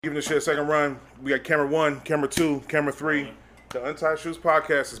Giving this shit a second run. We got camera 1, camera 2, camera 3. The Untied Shoes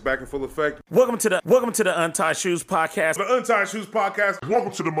podcast is back in full effect. Welcome to the Untied Shoes podcast. The Untied Shoes podcast.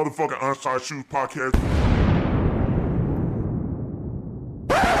 Welcome to the motherfucking Untied Shoes podcast.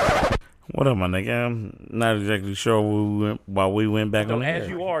 What up, my nigga? I'm not exactly sure why we went back on as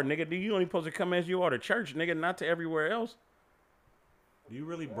you are, nigga. You only supposed to come as you are to church, nigga, not to everywhere else. Do you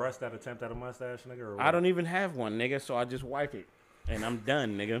really brush that attempt at a mustache, nigga? Or what? I don't even have one, nigga, so I just wipe it. And I'm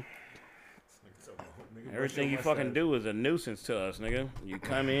done, nigga. Everything you fucking do is a nuisance to us, nigga. You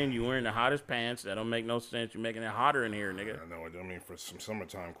come in, you wearing the hottest pants. That don't make no sense. You're making it hotter in here, nigga. I know. I mean, for some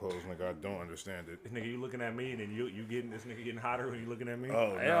summertime clothes, nigga, I don't understand it. Nigga, you looking at me, and then you getting this nigga getting hotter when you looking at me?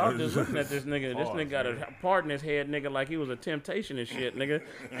 Oh, Yeah, I was just looking at this nigga. This nigga got a part in his head, nigga, like he was a temptation and shit, nigga.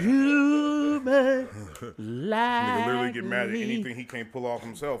 You may like Nigga literally get mad at me. anything he can't pull off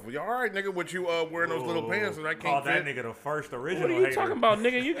himself. Well, all right, nigga, what you wearing those little pants that I can't Call that fit? nigga the first original What are you hater. talking about,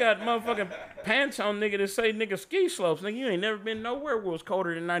 nigga? You got motherfucking pants on, nigga, that say nigga ski slopes. Nigga, you ain't never been nowhere where it was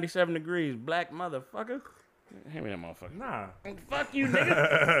colder than 97 degrees. Black motherfucker. Hand me that motherfucker. Nah. Fuck you,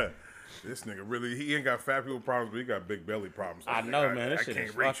 nigga. This nigga really, he ain't got fat people problems, but he got big belly problems. I know, man. This I shit can't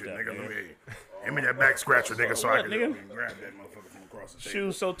is reach fucked it, up, nigga. nigga. Let me, give me that back scratcher, nigga, so I What, can nigga? grab that motherfucker from across the table.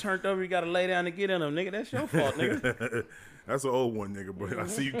 Shoes so turned over, you gotta lay down to get in them, nigga. That's your fault, nigga. That's an old one, nigga, but I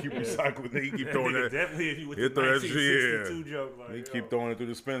see you keep recycling. Nigga, you keep throwing Nigga, that. definitely if you with Hit the throw that shit, 1962 joke. You Like, keep throwing it through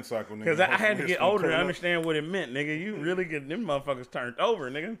the spin cycle, nigga. Because I had to Hopefully get it's older to pull up. understand what it meant, nigga. You really get them motherfuckers turned over,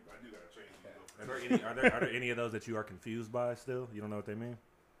 nigga. are there any of those that you are confused by still? You don't know what they mean?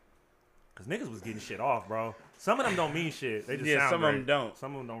 Because niggas was getting shit off, bro. Some of them don't mean shit. They just Yeah, sound some of great. them don't.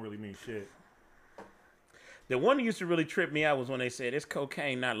 Some of them don't really mean shit. The one that used to really trip me out was when they said it's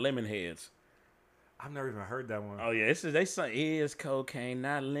cocaine, not lemon heads. I've never even heard that one. Oh yeah, they say it's cocaine,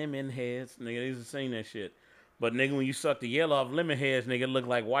 not lemon heads. Nigga, they used to sing that shit. But nigga, when you suck the yellow off lemon heads, nigga, it look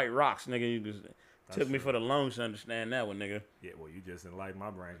like white rocks. Nigga, you just took me for the lungs to understand that one, nigga. Yeah, well, you just enlightened my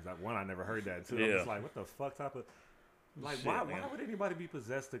brain. Because I never heard that, too. Yeah. I'm just like, what the fuck type of... Like, Shit, why man. would anybody be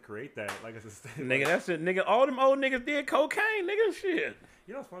possessed to create that? Like, it's a Nigga, that's it. Nigga, all them old niggas did cocaine, nigga. Shit.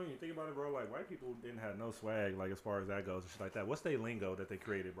 You know what's funny when you think about it, bro? Like, white people didn't have no swag, like, as far as that goes and shit like that. What's their lingo that they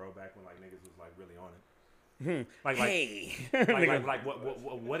created, bro, back when, like, niggas was, like, really on it? Like, Hey.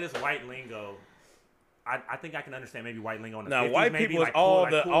 what is white lingo? I think I can understand maybe white lingo in the Now, 50s, white maybe, people was like, all cool,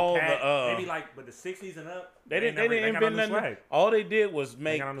 like, the- cool all cat, the, maybe, like, but the 60s and up, They didn't got invent no nothing. swag. All they did was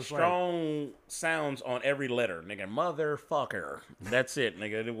make got no swag. strong sounds on every letter, nigga. Motherfucker. That's it,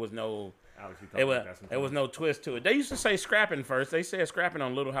 nigga. There was no... Alex, you It talking was, about that there was sometime. no twist to it. They used to say scrapping first. They said scrapping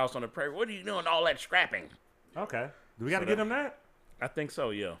on Little House on the Prairie. What are you doing all that scrapping? Okay. Do we got to get them that? I think so,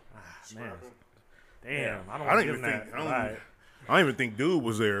 yeah. Man. Damn. I don't I want don't to even give them think. that. I don't even think dude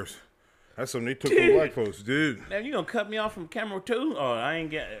was theirs. That's something they took from black folks, dude. Now you gonna cut me off from camera 2? Oh, I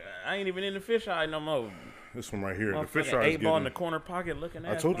ain't even in the fisheye no more. This one right here, the Motherfucking fish fry is 8 ball in the getting. corner pocket looking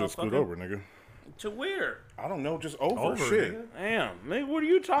at. I told you to scoot over, nigga. To where? I don't know, just over, Over, shit. nigga. Damn, nigga, what are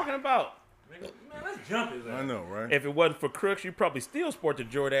you talking about? Man, let's jump his I ass. know, right? If it wasn't for crooks, you probably still sport the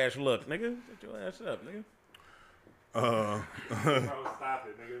Jordache look, nigga. Get your ass up, nigga. Bro, stop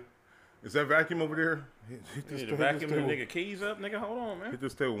it, nigga. Is that vacuum over there? Hit You this need to table- vacuum the table- nigga keys up, nigga. Hold on, man. Hit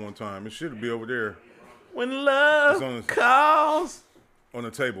this table one time. It should be over there When It's on love the- calls, on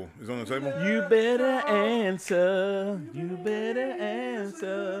the table. It's on the table. you better answer. You better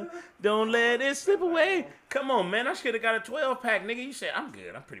answer. Don't let it slip away. Come on, man. I should have got a 12-pack, nigga. You said, I'm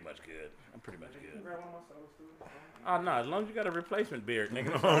good. I'm pretty much good. I'm pretty much good. Oh, no. As long as you got a replacement beard,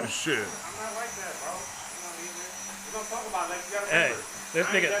 nigga. Oh shit! I'm not like that, bro. We're going to talk about it. Like, you gotta Hey, remember. this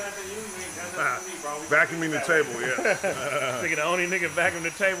I ain't nigga, done nothing to you, you ain't done nothing to me, bro. We Vacuuming the table, yeah. nigga, the only nigga vacuum the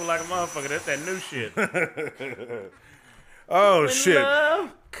table like a motherfucker. That's that new shit. Oh shit! Love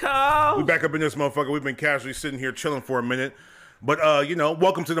We calls. back up in this motherfucker. We've been casually sitting here chilling for a minute. But,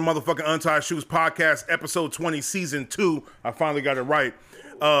 welcome to the motherfucking Untied Shoes podcast, episode 20, season 2. I finally got it right.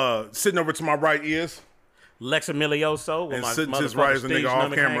 Sitting over to my right is, Lex Emilioso with and my sitting to his motherfucker right is a Steve nigga off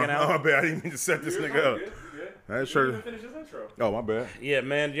Snumick camera. hanging out. Oh, bad. I didn't mean to set this nigga up. That sure. finish this intro. Oh, my bad. Yeah,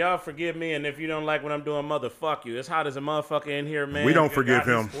 man, y'all forgive me, and if you don't like what I'm doing, motherfuck you. It's hot as a motherfucker in here, man. We don't forgive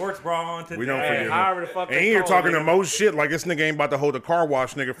him. Sports bra on today. We don't Hey, forgive him. however the fuck And they here call talking it, the nigga. most shit like this nigga ain't about to hold a car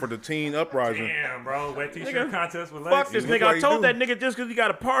wash nigga for the teen uprising. Damn, bro. Wet t-shirt Nigga, contest with Fuck Lex. this look nigga. like I you told do. that nigga just because he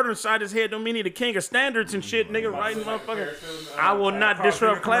got a part inside his head don't mean he the king of standards and shit, nigga. Writing motherfucker. I will not Carl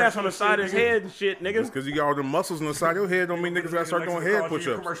disrupt Jr. class on the commercial side of shit, his nigga. head and shit, nigga. Because you got all the muscles on the side of your head don't mean niggas gotta start doing head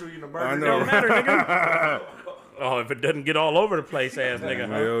push-ups. Commercial eating a burger. I It know. don't matter, nigga. Oh, if it doesn't get all over the place, ass nigga.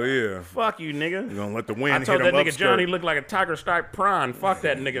 Hell yeah. Fuck you, nigga. You gonna let the I wind hit told him that nigga upskirt. Johnny looked like a tiger stripe prawn. Fuck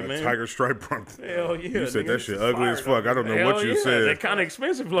that nigga, man. Tiger stripe. Hell yeah. You said nigga. that shit ugly as fuck. I don't know Hell what you yeah. said. They're kind of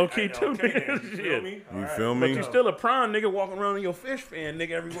expensive, low key too, Okay, nigga. then, you feel Shit. me? You All feel right. me? You still a prawn, nigga, walking around in your fish fin,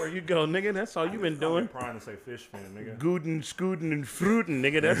 nigga, everywhere you go, nigga. That's all you been doing. Trying to say fish fin, nigga. Gootin', scootin', and fruitin',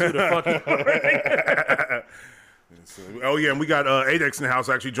 nigga. That's who the fuck you are. Oh yeah, and we got Adex in the house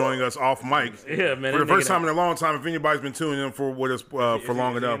actually joining us off mic. Yeah, man. For the that first nigga time in a long time, if anybody's been tuning in for with us for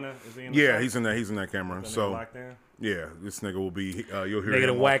long enough, yeah, he's in that camera. So yeah, this nigga will be. You'll hear Nigga him done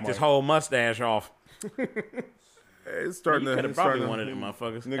off whacked mic. his whole mustache off. It's starting You to. could have It's brought starting me to one of them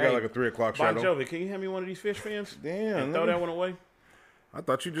motherfuckers. Nigga got like a 3 o'clock Bon shadow. Jovi, can you hand me one of these fish fins? Damn, And throw nigga. that one away? I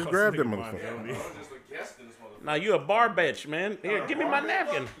thought you just grabbed that motherfucker. Now you a bar bitch, man. Here, give me my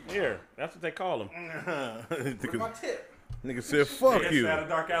napkin. Here, that's what they call them. Nigga said, "Fuck you." Out of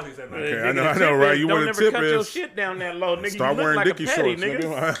dark alleys at night. Okay, I know, right? You want Don't to never tip cut your is shit down that low, nigga. start you look wearing like Dickie a petty, shorts, nigga.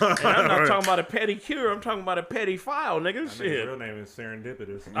 nigga. And I'm not talking about a pedicure. I'm talking about a petty file, nigga. His Shit. real name is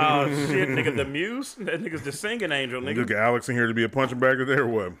Serendipitous. Oh shit, nigga, the muse. That nigga's the singing angel, nigga. Look at Alex in here to be a punching bag of there.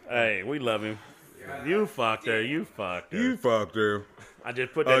 What? Hey, we love him. You fucked her. You fucked her. You fucked her. I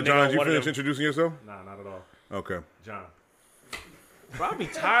just put that nigga John, on did you one of finish them. introducing yourself? Nah, not at all. Okay. John. Bro, I be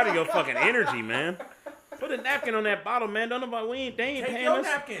tired of your fucking energy, man. Put a napkin on that bottle, man. Don't nobody, they ain't Take paying your us.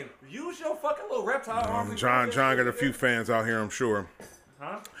 napkin. Use your fucking little reptile arm. John got a few fans out here, I'm sure.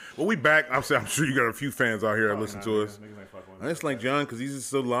 Huh? Well, we back. I'm sure you got a few fans out here that listen to us. Niggas ain't fuck with I me. just like John because he's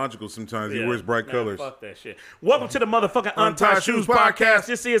just so logical sometimes. He Yeah. wears bright Nah, colors. Fuck that shit. Welcome to the motherfucking Untied Shoes Podcast.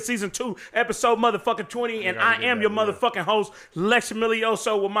 This is season 2, episode motherfucking 20, and I am your motherfucking host, Lex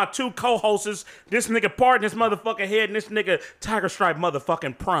Emilioso, with my 2 co-hosts, this nigga Pardon, this motherfucking head, and this nigga Tiger Stripe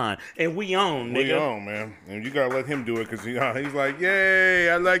motherfucking Prime. And we on, We nigga. on, man. And you gotta let him do it because he's like,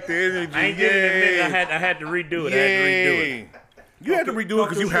 yay, I like the energy. I ain't getting it, Yay. nigga. I had to redo it. I had to redo it. Yay. You had to redo it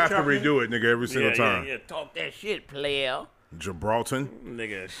because you have to redo it, nigga, every single time. Yeah. Talk that shit, player. Gibraltar.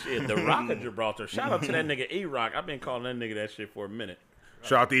 Nigga, shit. The Rock of Gibraltar. Shout out to that nigga E-Rock. I've been calling that nigga that shit for a minute.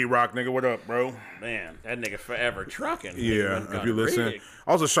 Shout out to E-Rock, nigga. What up, bro? Man, that nigga forever trucking. Yeah, if you listen.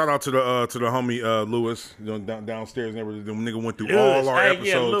 Also, shout out to the homie Lewis, you know, downstairs and everything. The nigga went through all our episodes.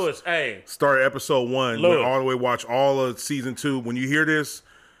 Yeah, Lewis, hey. Started episode 1, went all the way, watch all of season 2. When you hear this,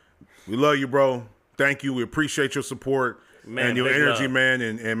 we love you, bro. Thank you. We appreciate your support. Man, and your big energy, love. man,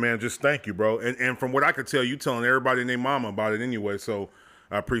 and man, just thank you, bro. And from what I could tell, you telling everybody and their mama about it anyway, so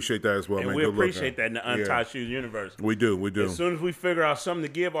I appreciate that as well, And man. we Good appreciate that looking. in the Untied Shoes universe. We do. As soon as we figure out something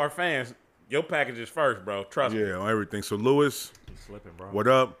to give our fans, your package is first, bro. Trust me. Yeah, on everything. So, Lewis, Slipping, bro. what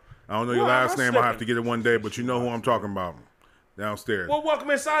up? I don't know your Well, last I'm name. I'll have slipping. to get it one day, but you know who I'm talking about. Downstairs. Well, welcome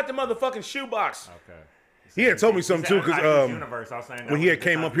inside the motherfucking shoebox. Okay. He had told me something, too, because Universe, I was saying that when he was had the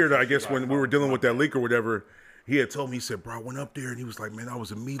came time up here, to I guess shoot when off. we were dealing with that leak or whatever, he had told me, he said, bro, I went up there and he was like, man, I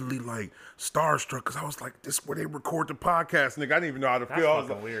was immediately like starstruck because I was like, this is where they record the podcast, nigga. I didn't even know how to feel. I was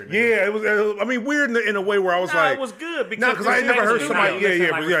fucking like, weird, nigga. yeah, it was, I mean, weard in a way where I was Nah, like, it was good because no, because I ain't never heard somebody,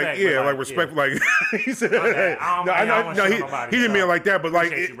 like respect, respect, like he said, I don't wanna show he nobody, didn't mean it so like that, but like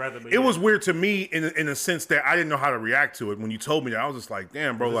appreciate you, brother, but it yeah. was weird to me in a sense that I didn't know how to react to it. When you told me that, I was just like,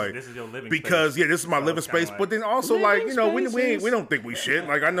 damn, bro, like This is your living because space. this is my So living it's kinda space, like- but then also like we don't think we shit.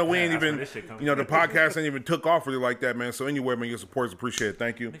 Like I know we ain't that's where even this shit comes the from. podcast ain't even took off really like that, man. So anyway, man, your support is appreciated.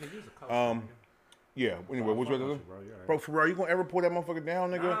 Thank you. Yeah. Anyway, what you about to do? Bro, for real, you gonna ever pull that motherfucker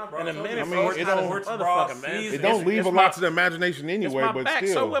down, nigga? In a minute, I mean, bro, it it's don't- not a motherfucker, man. It don't leave it's a lot to the imagination It's anyway, my but back,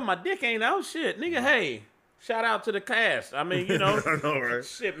 still. so what? My dick ain't out, shit, nigga. Hey, shout out to the cast. I mean, you know, I know, right?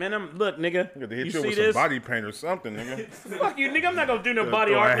 shit, man. Look, nigga, You got to you hit you see with some this? body paint or something, nigga. Fuck you, nigga. I'm not gonna do no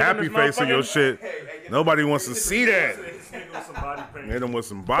body Throw art. a nigga, happy this face in your motherfucker. shit. Nobody wants to see that. Hit them with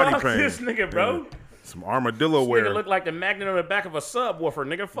some body Fuck paint. this nigga, bro. Some armadillo Nigga wear. look like the magnet on the back of a subwoofer,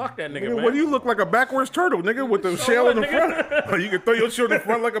 nigga. Fuck that nigga, Nigga, man. what do you look like a backwards turtle, nigga, with the shell what, in the front? You can throw your shit in the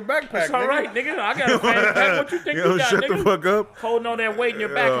front like a backpack, It's all nigga. right, nigga. I got a fanny pack. What you think you got, shut nigga? the fuck up. Holding on that weight in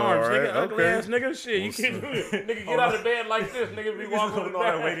your back Oh, arms, all right, nigga. Ugly okay. ass nigga. Shit, you can't do it. Nigga, get out of bed like this, nigga. Be walking on Holding the all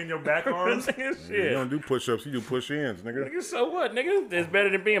that back. weight in your back arms. Nigga, You shit. don't do push-ups, you do push-ins, nigga. Nigga, so what, nigga? It's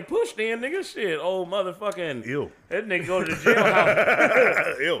better than being pushed in, nigga. Shit, old motherfucking. Ew. That nigga go to the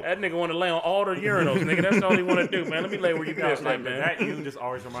jailhouse. Ew. That nigga want to lay on all the urinals, nigga. That's all he want to do, man. Let me lay where you piss, Like, like, man. that you just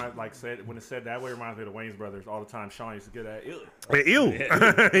always reminds, like said when it's said that way, reminds me of the Wayans brothers all the time. Sean used to get that. Ew. Hey,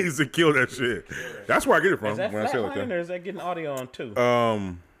 ew. He used to kill that shit. That's where I get it from Is that when I say it like flatline that. or is that getting audio on too?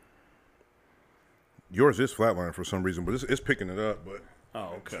 Yours is flatline for some reason, but it's picking it up. But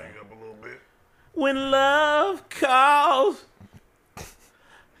Oh, okay. up a little bit. When love calls,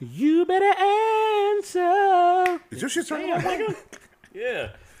 you better answer. Is your shit turning Damn, on? nigga. Yeah.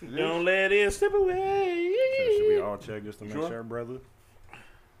 Don't let it slip away. Should we all check just to make sure, brother?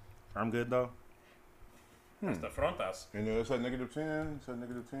 I'm good though. That's the frontas. And it's at -10. It's at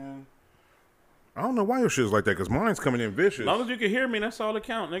 -10. I don't know why your shit's like that, because mine's coming in vicious. As long as you can hear me, that's all that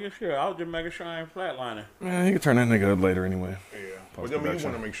count, nigga. Sure, I was just making sure I ain't flatlining. Man, you can turn that nigga up later anyway. Yeah. But I mean, you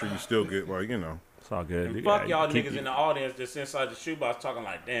want to make sure you still get, like, you know. It's all good. And fuck y'all niggas in the audience that's inside the shoebox talking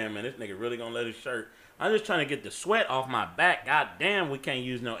like, damn, man, this nigga really gonna let his shirt. I'm just trying to get the sweat off my back. God damn, we can't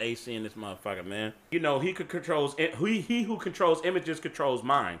use no AC in this motherfucker, man. You know, he who controls images controls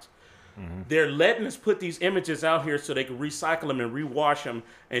minds. Mm-hmm. They're letting us put these images out here so they can recycle them and rewash them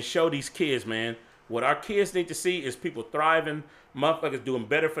and show these kids, man. What our kids need to see is people thriving, motherfuckers doing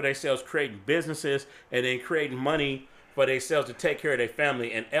better for themselves, creating businesses, and then creating money for themselves to take care of their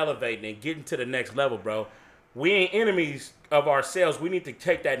family and elevating and getting to the next level, bro. We ain't enemies of ourselves. We need to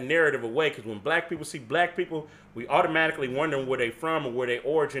take that narrative away, because when black people see black people, we automatically wonder where they from or where their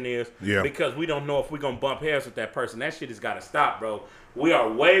origin is, because we don't know if we're going to bump heads with that person. That shit has got to stop, bro. We are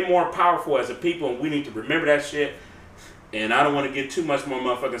way more powerful as a people, and we need to remember that shit. And I don't want to get too much more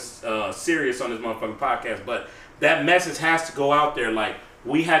motherfucking serious on this motherfucking podcast, but that message has to go out there. Like,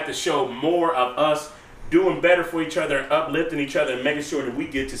 we have to show more of us doing better for each other and uplifting each other and making sure that we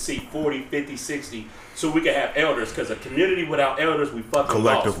get to see 40, 50, 60 so we can have elders. Because a community without elders, we fucking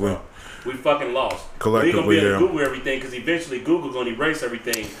collectively lost, bro. We fucking lost. Collectively, we going to be able to Google everything, because eventually Google going to erase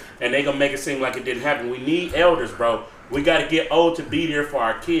everything and they going to make it seem like it didn't happen. We need elders, bro. We got to get old to be there for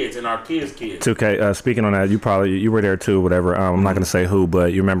our kids and our kids' kids. 2K, speaking on that, you were there too, whatever. I'm not going to say who,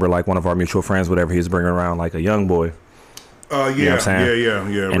 but you remember like one of our mutual friends, whatever, he was bringing around like a young boy. Yeah, you know what I'm saying? Yeah. And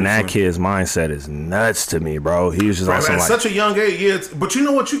recently. that kid's mindset is nuts to me, bro. He was just also at like such a young age, but you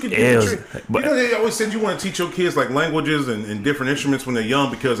know what you could do? But, you know, they always said you want to teach your kids like languages and different instruments when they're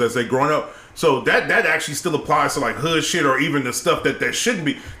young, because as they growing up, so that actually still applies to like hood shit or even the stuff that shouldn't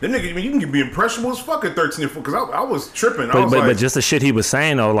be. Then nigga, you can be impressionable as fuck at 13 and 14, because I was tripping. But just the shit he was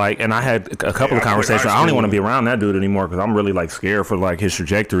saying though, like, and I had a couple of conversations. I don't even want to be around that dude anymore, because I'm really like scared for like his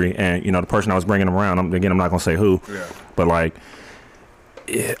trajectory. And you know, the person I was bringing him around, I'm not gonna say who, but like.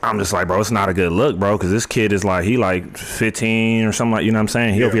 I'm just like, bro, it's not a good look, bro, because this kid is like, he like 15 or something, like, you know what I'm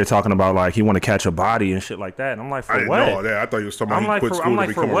saying? He over here talking about like he want to catch a body and shit like that. And I'm like, for I didn't what? know all that. I thought you was talking about he quit school to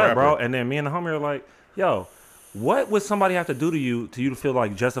become a rapper. Bro? And then me and the homie are like, yo, what would somebody have to do to you to feel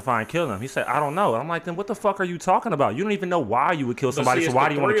like justifying killing them? He said, I don't know. I'm like, then what the fuck are you talking about? You don't even know why you would kill somebody, so why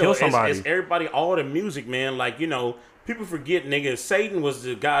do you want to kill somebody? It's everybody, all the music, man. Like, you know, people forget, nigga, Satan was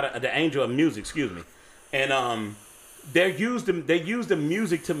the god, the angel of music, excuse me. And they use the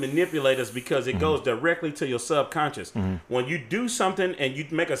music to manipulate us, because it goes directly to your subconscious. When you do something and you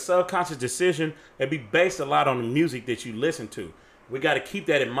make a subconscious decision, it be based a lot on the music that you listen to. We got to keep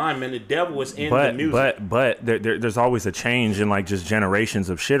that in mind, man. The devil is in the music. But there's always a change in like just generations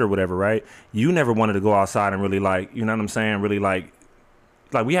of shit or whatever, right? You never wanted to go outside and really like, you know what I'm saying? Really like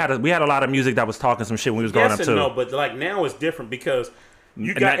we had a lot of music that was talking some shit when we was growing up too. No, but like now it's different, because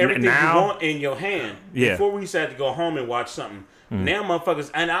you got everything you want in your hand. Yeah. Before we used to have to go home and watch something. Now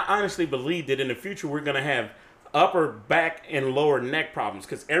motherfuckers, and I honestly believe that in the future we're going to have upper back and lower neck problems,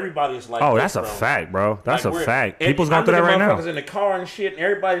 because everybody's like, oh, that's a fact, bro. That's like a fact. People's going through that right now. Motherfuckers in the car and shit, and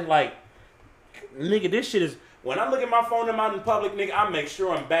everybody's like, nigga, this shit is. When I look at my phone, I'm out in public, nigga, I make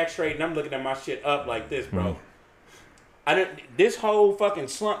sure I'm back straight and I'm looking at my shit up like this, bro. This whole fucking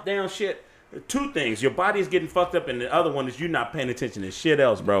slump down shit. Two things: your body's getting fucked up, and the other one is you're not paying attention to shit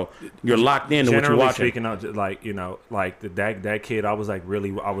else, bro. You're locked into what you're watching. Speaking of, like, you know, like that kid, I was like,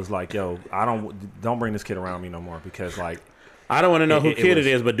 yo, I don't bring this kid around me no more, because like, I don't want to know who kid it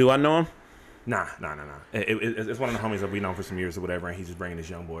is, but do I know him? Nah. It's one of the homies that we known for some years or whatever, and he's just bringing this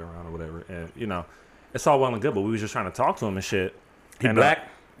young boy around or whatever, and you know, it's all well and good, but we was just trying to talk to him and shit. He black?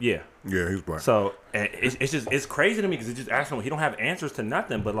 Yeah, he's black. So it's crazy to me, because it just asking him. He don't have answers to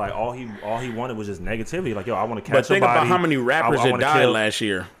nothing, but like all he wanted was just negativity. Like, yo, I want to catch somebody. But think about how many rappers that died last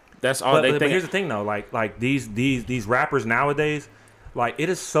year. That's all they think. But here's the thing though, like these rappers nowadays, like it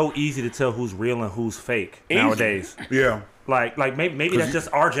is so easy to tell who's real and who's fake nowadays. Yeah. Like maybe that's just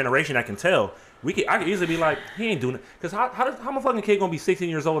our generation that can tell. I could easily be like, he ain't doing it. Because how my fucking kid gonna be 16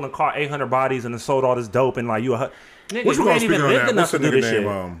 years old and caught 800 bodies and then sold all this dope and like you a nigga, Which you ain't even lived enough to do this shit.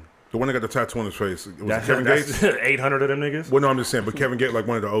 The one that got the tattoo on his face. Was that's Kevin Gates? 800 of them niggas? Well, no, I'm just saying. But Kevin Gates, like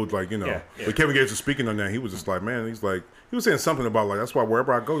one of the old, like, you know. Yeah. But Kevin Gates was speaking on that. He was just like, man, he's like, he was saying something about like, that's why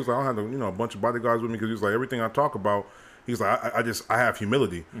wherever I go, he's like, I don't have, you know, a bunch of bodyguards with me, because he's like, everything I talk about, he's like, I have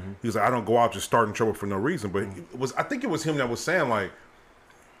humility. He's like, I don't go out just starting trouble for no reason. But I think it was him that was saying like,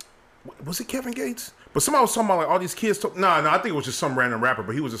 was it Kevin Gates? But somebody was talking about like all these kids. Nah, I think it was just some random rapper.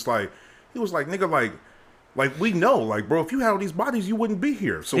 But he was just like, nigga, like, Like, we know, like, bro, if you had all these bodies, you wouldn't be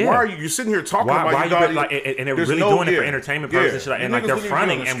here. So Yeah. why are you sitting here talking Why about you bodies? like, and they're There's really no- doing it for yeah. entertainment Yeah. purposes, and, shit like, and You like niggas they're wouldn't even be on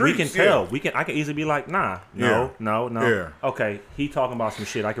fronting, the and we can streets, tell. yeah. I can easily be like, nah, Yeah. no. Yeah. Okay, he talking about some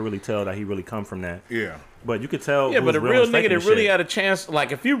shit. I can really tell that he really come from that. Yeah. But you could tell. Yeah, but who's a real real and nigga faking that this really shit. had a chance,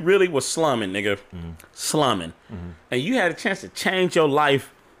 like if you really was slumming, nigga, slumming, and you had a chance to change your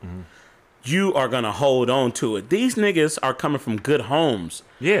life, you are gonna hold on to it. These niggas are coming from good homes.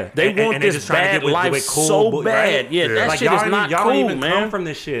 Yeah, They and- want and they this just trying to bad get with life cool, so right? bad. Yeah, that Like, shit is not y'all cool, don't even man. come from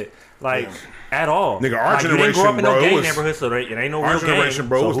this shit, like at all. Nigga, our like, you didn't generation, grow up in bro, no it gang was- neighborhood, so it ain't no Our real generation, gang.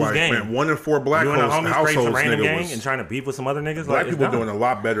 bro, so was who's like, gang? man, 1 in 4 black You and the households, homies straight some random nigga, gang was... and trying to beef with some other niggas. Black like, people it's doing dumb. a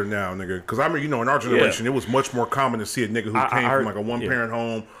lot better now, nigga. Because I mean, you know, in our generation, it was much more common to see a nigga who I came heard- from like a one-parent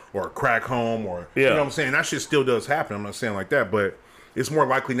home or a crack home, or you Yeah. know what I'm saying. That shit still does happen. I'm not saying like that, but it's more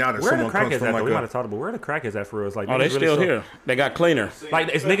likely now that Where the someone crack comes is from at? like We might a. have talked about where the crack is at for real. It's like Oh, they niggas really still here. They got cleaner. Like,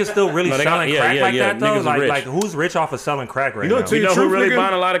 is niggas still really No, they got- selling yeah, crack yeah, like yeah. that though? Niggas is rich. Like who's rich off of selling crack right You know, now? tell You know truth, who really nigga?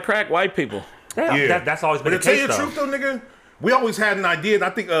 buying a lot of crack? White people. Yeah. That's always been But the to tell you case the though. truth, though, nigga, we always had an idea, and I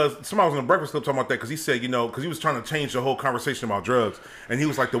think somebody was on the Breakfast Club talking about that because he said, you know, because he was trying to change the whole conversation about drugs, and he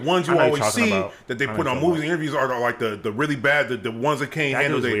was like, the ones you I know always you're talking see about. that they I know put you're on talking movies and interviews are like the really bad, the ones that can't That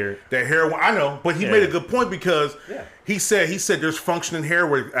handle dude's weird. their heroin. I know, but he Yeah. made a good point because Yeah. he said there's functioning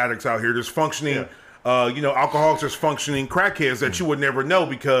heroin addicts out here, there's functioning. You know, alcoholics, there's functioning crackheads that you would never know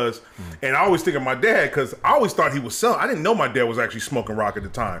because, and I always think of my dad because I always thought he was selling. I didn't know my dad was actually smoking rock at the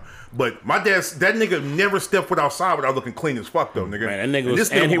time, but my that nigga never stepped foot outside without looking clean as fuck though, nigga. Man, that nigga And was, this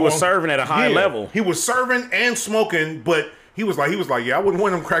nigga and he was on- serving at a high level. He was serving and smoking, but he was like, yeah, I wouldn't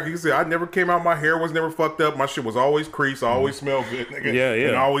want them crackers. He said, I never came out, my hair was never fucked up, my shit was always creased, I always smelled good, nigga. Yeah, yeah.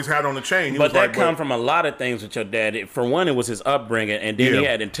 And I always had on the chain. He But was that like, come from a lot of things with your dad. For one, it was his upbringing, and then he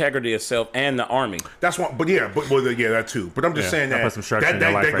Yeah. had integrity of self and the army. That's why, yeah, that too. But I'm just Yeah, saying that that put some structure in that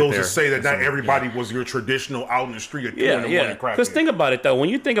your life right goes there. to say that That's not everybody was your traditional out in the street at 2 in Yeah, the yeah. morning crack. Because think about it though, when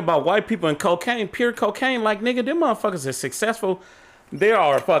you think about white people and cocaine, pure cocaine, like nigga, them motherfuckers are successful. They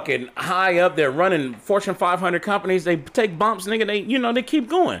are fucking high up. They're running Fortune 500 companies. They take bumps, nigga. They keep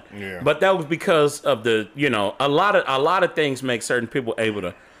going. Yeah. But that was because of the, a lot of things make certain people able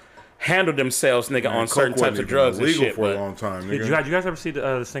to handle themselves, nigga, on certain types of drugs and illegal shit. for a But long time. Did Nigga. you guys ever see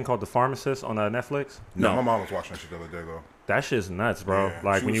this thing called The Pharmacist on Netflix? No, my mom was watching that shit the other day though. That shit's nuts, bro. Yeah.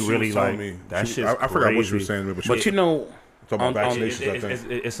 Like She when was- you she really was telling like me. that She- shit's I forgot what she crazy. was saying, but you know, talking about on- vaccinations. I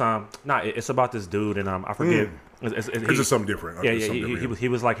think It's about this dude, and I forget. it's just something different. Yeah, It's yeah. something different, He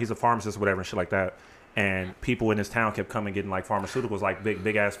was like he's a pharmacist, or whatever, and shit like that. And people in this town kept coming getting like pharmaceuticals, like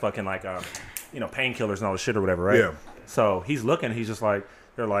big ass fucking like painkillers and all this shit or whatever, right? Yeah. So he's looking. He's just like,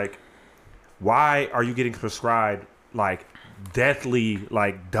 they're like, why are you getting prescribed like deathly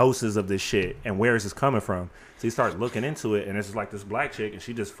like doses of this shit, and where is this coming from? So he starts looking into it, and it's just like this black chick, and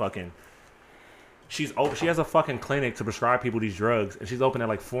she just fucking. She has a fucking clinic to prescribe people these drugs, and she's open at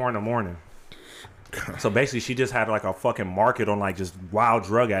like 4 a.m. So basically, she just had like a fucking market on like just wild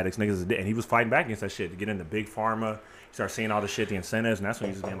drug addicts, niggas, and he was fighting back against that shit to get into big pharma. He started seeing all the shit, the incentives, and that's when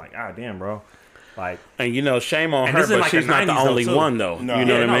he was being like, ah, damn, bro. Like, and shame on And her, this is but like she's the not the 90s though, only too. one though. No. You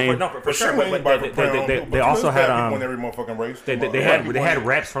know Yeah, what I mean? For sure. But they also had in every motherfucking race. they had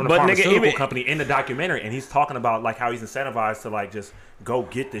reps from the But nigga, pharmaceutical even- company in the documentary, and he's talking about like how he's incentivized to like just go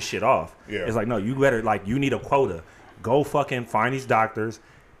get this shit off. Yeah. It's like, no, you better like you need a quota. Go fucking find these doctors,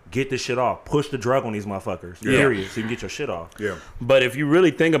 get this shit off. Push the drug on these motherfuckers. Yeah. Period. So you can get your shit off. Yeah. But if you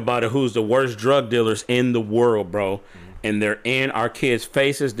really think about it, who's the worst drug dealers in the world, bro? And they're in our kids'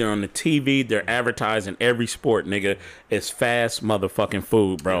 faces. They're on the TV. They're advertising every sport, nigga. It's fast motherfucking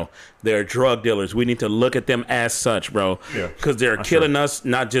food, bro. They're drug dealers. We need to look at them as such, bro. Yeah. Because they're killing us,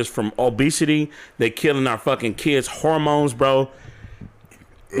 not just from obesity. They're killing our fucking kids' hormones, bro.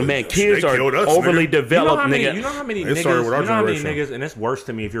 Man, kids They are killed us, overly nigga. developed, nigga. You know how many It started with our generation. niggas, and it's worse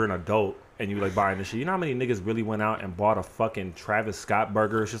to me if you're an adult and you like buying this shit. You know how many niggas really went out and bought a fucking Travis Scott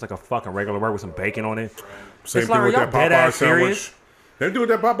burger? It's just like a fucking regular burger with some bacon on it. Same It's thing like, with are that y'all dead Popeye ass sandwich. serious? They do with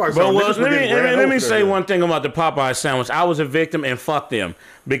that Popeye But sandwich. well, Niggas were getting let ran me over say that. one thing about the Popeye sandwich. I was a victim and fuck them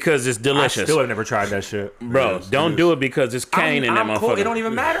because it's I delicious. still have never tried that shit. Bro, Yes, don't it do it because it's cane in that I'm motherfucker. cool. It don't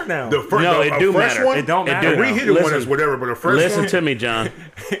even matter now. The first, No, it do fresh matter. One, It don't The matter now. reheated one is Listen. whatever, but the fresh Listen one. to me, John.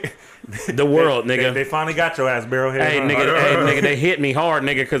 The world, nigga. They finally got your ass, Barrelhead. Hey, huh? nigga, they hit me hard,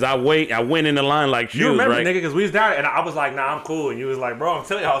 nigga, because I went in the line like shoes, You remember, right? nigga, because we was down and I was like, nah, I'm cool. And you was like, bro, I'm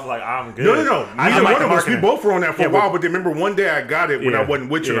telling you, I was like, I'm good. No. I Neither just one like the of us. We marketing. both were on that for Yeah, a while, but then remember one day I got it when I Yeah.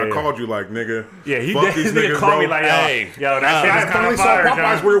 wasn't with you, and I Yeah. called you like, nigga. Yeah, he fuck did. these This nigga niggas, called bro. me like, Hey, yo, that shit I is kind finally of saw fire, Popeyes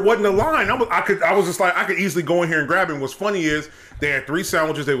John. where it wasn't a line. I was just like, I could easily go in here and grab it. And what's funny is they had 3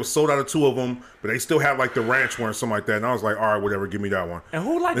 sandwiches. They were sold out of 2 of them, but they still had like the ranch one or something like that. And I was like, all right, whatever, give me that one. And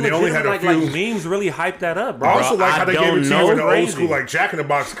who like And they only had a like, few. like memes really hype that up, I bro. also like how they gave it to you in the old Crazy. school, like Jack in the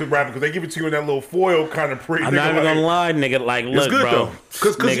Box could rap, because they give it to you in that little foil kind of pretty. I'm not even gonna lie, nigga. Like, It's look, good bro. though,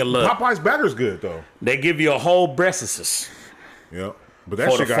 because Nigga, look. Popeye's batter's good though. They give you a whole breasts. Yeah, but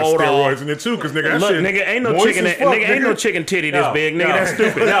that For shit the got fold steroids off. in it too, because nigga, that Look, shit. nigga, ain't no moist chicken. as fuck, Nigga, ain't no chicken titty this big, nigga. That's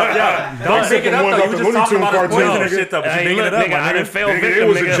stupid. Don't big it up though. You just talking about the poison and shit though. But you Hey, bigging look, it up, nigga, I my done nigga. fell Nigga, victim, it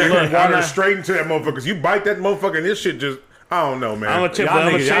was nigga. injecting Look, I'm water not- straight into that motherfucker. 'Cause you bite that motherfucker, and this shit just. I don't know, man. I'm gonna tell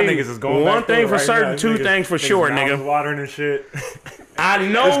Y'all you, niggas is going one back thing to it for right certain, now. two Niggas- things for niggas sure, mouths nigga. watering and shit. I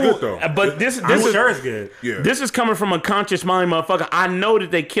know, It's good, though. but this I'm is sure it's good. Yeah. this is coming from a conscious mind, motherfucker. I know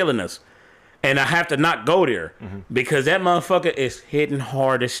that they killing us, and I have to not go there because that motherfucker is hitting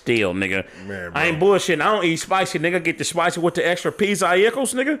hard as steel, nigga. Man, I ain't bro. bullshitting. I don't eat spicy, nigga. Get the spicy with the extra pizza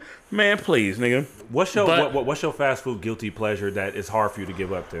ickles, nigga. Man, please, nigga. What's your But- what's your fast food guilty pleasure that is hard for you to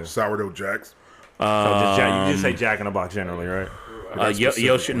give up to? So Sourdough Jacks. you just say Jack in the Box generally, right?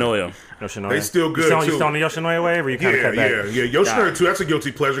 Yoshinoya. Yoshinoya. They still good, You too. still on the Yoshinoya wave, or you kind of Yeah, cut back? yeah. Yoshinoya too. That's a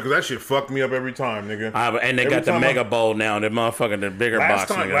guilty pleasure because that shit fucked me up every time, nigga. And they Every got the time mega bowl now. The motherfucker, the bigger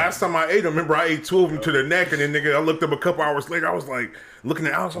box, nigga. Last time I ate them, remember I ate 2 of them to the neck, and then nigga, I looked up a couple hours later. I was like, looking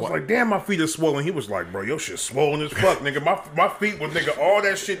at Alex, I was like, damn, my feet are swollen. He was like, bro, your shit swollen as fuck, nigga. My feet was nigga all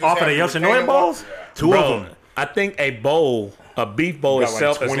that shit. just Off of the happened. Yoshinoya bowls? 2 of Bro, them. I think a bowl, a beef bowl Got like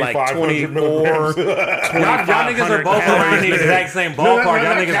itself is like 2,500 24. milligrams. Y'all niggas are both around the exact same ballpark. no, Y'all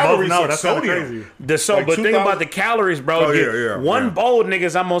not niggas both calories, know. like That's kind of sodium. crazy. Like But think 2,000 about the calories, bro. Oh, yeah, One yeah. bowl, nigga,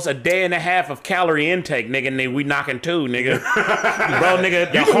 is almost a day and a half of calorie intake, nigga, and then we knocking 2, nigga. Bro,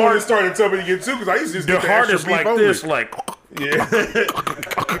 nigga, the You the one that heart, started telling me to get 2 because I used to just the get the heart extra is beef like only. this, like. Yeah.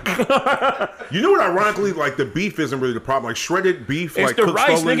 You know what? Ironically, like the beef isn't really the problem. Like shredded beef, It's like the cooked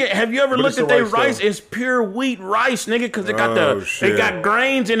rice, slowly, nigga. Have you ever but looked it's at the their rice? though. It's pure wheat rice, nigga, because it got Oh, it shit. got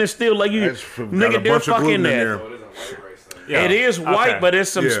grains in it still. Like you, That's got a nigga, they're bunch of fucking gluten in there. there. Yeah. It is white, Okay. but it's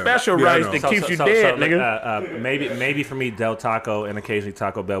some Yeah. special Yeah, I rice know. that keeps you dead, nigga. Maybe for me, Del Taco and occasionally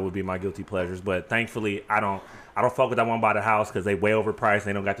Taco Bell would be my guilty pleasures. But thankfully, I don't fuck with that one by the house because they way overpriced and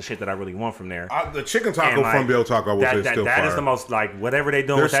they don't got the shit that I really want from there. The chicken taco And, like, from Del Taco was still that fire. is the most like whatever they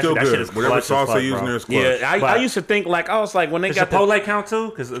doing They're with that still shit. That shit good. is Whatever clutch sauce as they fuck, using bro. is clutch. Yeah, I But- used to think like I was like when they Does got the Chipotle count too?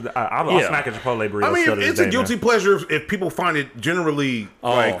 Because I'll Yeah. smack a Chipotle burrito. I mean, still to it's this a day, guilty man. pleasure if people find it generally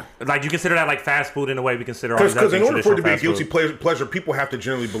Like you consider that like fast food in a way we consider all these because other in order for it to be a traditional guilty fast food. pleasure, people have to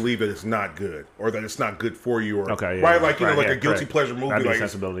generally believe that it's not good or that it's not good for you. Or Okay, yeah, right, yeah. like you know, Right, like yeah, a guilty correct. pleasure movie, That'd be like a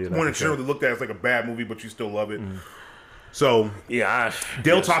sensibility of that one for that's sure. generally looked at as like a bad movie, but you still love it. So yeah.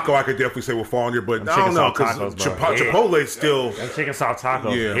 Del Taco, I could definitely say will fall in there, but I don't chicken know salt because tacos, bro. Chipotle still. That chicken salt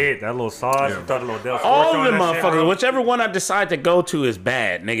taco, Yeah. hit that little sauce, throw the little Del All Scorcho of in them that shit, motherfuckers, bro. whichever one I decide to go to is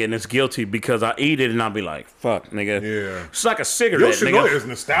bad, nigga, and it's guilty because I eat it and I'll be like, fuck, nigga. Yeah. It's like a cigarette, Yoshinoya nigga. is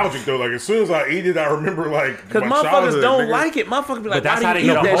nostalgic though. Like as soon as I eat it, I remember like Because my motherfuckers childhood, don't nigga. like it. Motherfuckers be like, But that's why how do they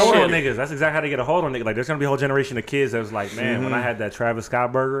you get eat a that hold on shit? niggas. That's exactly how they get a hold on niggas. Like there's gonna be a whole generation of kids that was like, man, when I had that Travis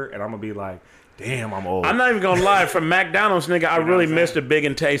Scott burger, and I'm gonna be like, damn, I'm old. I'm not even gonna lie. From McDonald's, nigga, I really missed the Big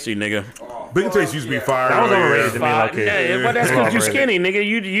and Tasty, nigga. Big and Tasty used to be fire. That was though, overrated to me, Fuck, okay. yeah, but that's Yeah. because you Overrated. skinny, nigga.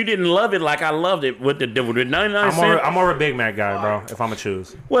 You didn't love it like I loved it with the 99 cents. I'm more of a Big Mac guy, bro. If I'm gonna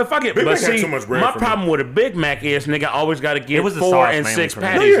choose, Well, fuck it. Big But Mac had see, too much bread my for me. problem with a Big Mac is, nigga, I always got to get was the 4 sauce and mainly 6 for me.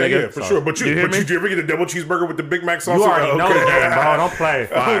 patties, Yeah, nigga. yeah, for sure. But You hear me? did you ever get a double cheeseburger with the Big Mac sauce? you already know the Okay. game, bro. Don't play.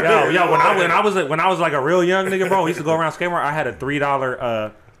 Yo, when I was like a real young nigga, bro, we used to go around Skidmore. I had a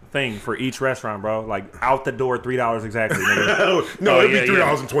 $3 thing for each restaurant, bro. Like out the door, $3 exactly, nigga. No, Oh, it'd yeah, be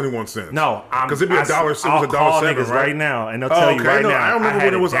 $3.21. No, because it'd be $1. It was I'll call $1.07, niggas right? right now, and they'll tell you right no, now. I don't remember had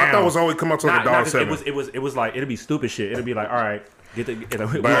what it was. I thought it was down. always come out to like Nah, 1.07. it was like it'd be stupid shit. It'd be like, all right, get the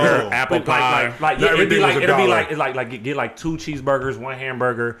Burger, apple pie. Like Not it'd be everything like was get like 2 cheeseburgers, 1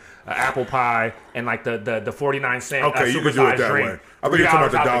 hamburger, apple pie, and like the 49-cent Okay, you could do it supersized that drink. way. I think you're talking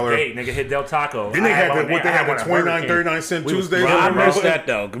about the $3 out dollar. gate, nigga, hit Del Taco. Then they had one the, what they there. had I the one at Burger 29, King. 39-cent We was- Tuesdays. Bro, I remember? missed that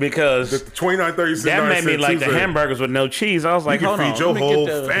though because The 29, 30 cent, that made 9 me cent like the Tuesday. hamburgers with no cheese. I was like, You hold can on, feed your let me get whole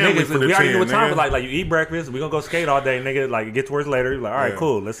the- family Niggas, for the we already 10, knew what time. nigga. But like you eat breakfast, we gonna go skate all day, nigga. Like it gets towards later. Like all right, Yeah.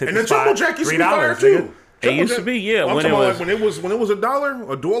 cool. Let's hit And the the Jumbo spot. Jack used to be fire $3, too. nigga. It used to be, yeah, I'm when talking it about was like when it was $1, a dollar.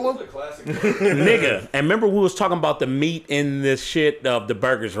 nigga. And remember we was talking about the meat in this shit of the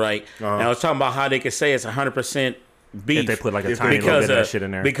burgers, right? And I was talking about how they could say it's 100% beef. If they put like a If tiny they- little bit of that Because shit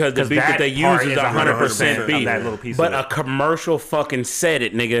in there. because the beef that they use is 100% beef. That little piece But of a it. commercial fucking said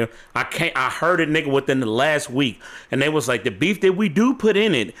it, nigga. I heard it, nigga, within the last week, and they was like, the beef that we do put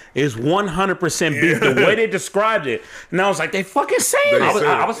in it is 100% beef. The way they described it, and I was like, they fucking saying They it. said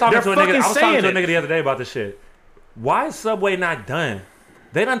I was talking They're to a fucking nigga. I was talking saying to a it. nigga the other day about this shit. Why is Subway not done?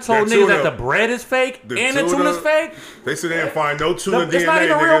 They done told That niggas tuna- that the bread is fake the and the tuna- tuna's fake. They said they didn't find no tuna DNA, It's not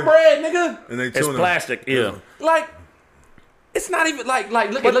even nigga. real bread, nigga. And they It's tuna. plastic, yeah. Like, It's not even like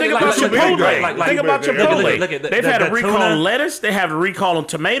look But at think about Chipotle. Think about Chipotle. Look at They've had a recall tuna. on lettuce. They have a recall on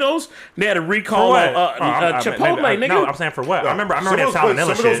tomatoes. They had a recall on Chipotle, nigga. No, I'm saying for what? I remember that salmonella some of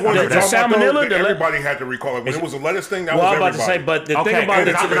those shit. ones you're The talking about, salmonella, though, everybody had to recall it. When it was a lettuce thing, that Well, was I'm about to everybody. say, but the Okay, thing about and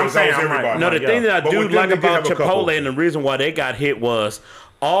the that's what I'm saying. I'm everybody. like, no, the thing that I But do with them, like they did about have a couple. Chipotle and the reason why they got hit was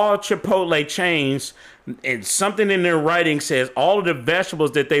all Chipotle chains and something in their writing says all of the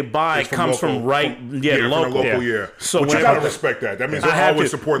vegetables that they buy It's from comes local. from local, local. yeah. So But you whenever- gotta respect that. That means I they're have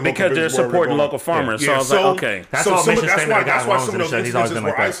always to supporting local because they're business wherever supporting they're local going. farmers. So I was like, okay. That's So all some of, mission that's statement why of the guy some owns of and those shit. He's always instances been were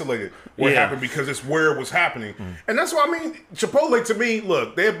like that. isolated. What Yeah. happened because it's where it was happening, and that's why I mean Chipotle to me.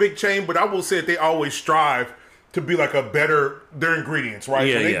 Look, they're a big chain, but I will say that they always strive to be like a better their ingredients, right?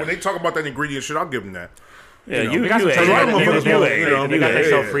 Yeah, When they talk about that ingredient shit, I'll give them that. Yeah, know, you They got some ate. a lot of they motherfuckers got- will, they- you know, they got yeah, they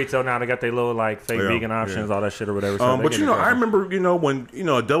sell yeah. frito now. They got their little like fake Yeah, vegan options, yeah. all that shit or whatever. So they But get you know, it. I remember when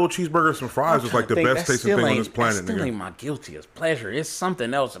a double cheeseburger and some fries was like the best tasting thing on this planet. That still Nigga. ain't my guiltiest pleasure. It's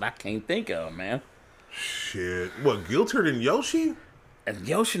something else that I can't think of, man. Shit, what guiltier than Yoshi? And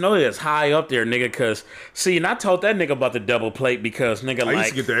Yoshinoya is high up there, nigga. Cause see, and I told that nigga about the double plate because nigga, I used like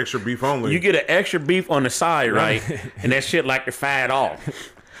to get the extra beef only. you get an extra beef on the side, right? And that shit like the fat off.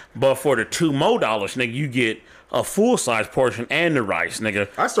 But for the $2 more, nigga, you get a full size portion and the rice, nigga.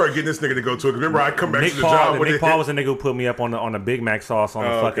 I started getting this nigga to go to it. Remember, I come back Nick to the job with Paul it. was the nigga who put me up on the Big Mac sauce on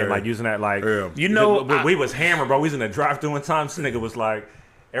the fucking okay. like using that like Yeah. You know, we was hammered, bro. We was in the drive-thru one time. This nigga was like,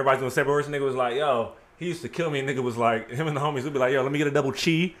 everybody's doing separate words. Nigga was like, yo, he used to kill me. And nigga was like, him and the homies would be like, yo, let me get a double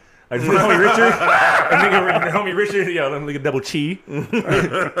cheese. Like, the homie Richard, the homie Richard, yo, let me get a double cheese.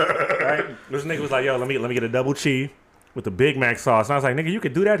 Right? This nigga was like, yo, let me get a double cheese with the Big Mac sauce. And I was like, nigga, you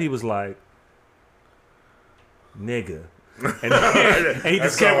could do that. He was like, nigga. And he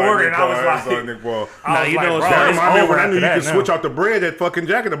just kept ordering. I was like, Nick Paul. Now, you know, bro, That it's reminded me over when I knew you after could that switch now. out the bread at fucking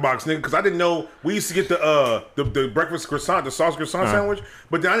Jack in the Box, nigga. Because I didn't know we used to get the breakfast croissant, the sauce croissant sandwich,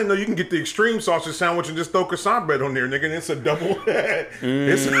 but then I didn't know you can get the extreme sausage sandwich and just throw croissant bread on there, nigga. And it's a double.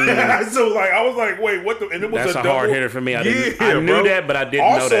 It's so like I was like, wait, what? And it was That's a double. hard hitter for me. I knew bro. that, but I didn't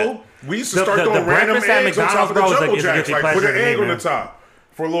know also, that. we used to The- start the throwing random breakfast at eggs on top of the McDonald's, bro, Jumbo is a Jacks. guilty Like put pleasure an to me, egg on the man. top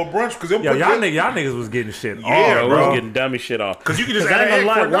for a little brunch because yo, y'all niggas was getting shit. Yeah, Bro, bro. we was getting dummy shit off. 'Cause you could just I add ain't egg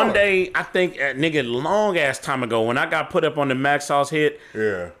gonna for lie. $1. One day, I think, nigga, long ass time ago, when I got put up on the Mac Sauce hit,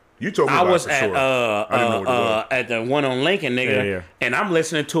 Yeah. You told me I about was it for sure. I didn't know what it was. at the one on Lincoln, nigga, Yeah, yeah. and I'm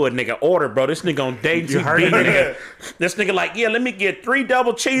listening to a nigga order, bro. This nigga on Dave You heard it, nigga. This nigga like, yeah, let me get 3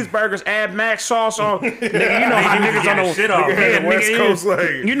 double cheeseburgers, add Mac sauce on. Nigga, you know how niggas on the shit off. yeah, The West nigga, Coast, like-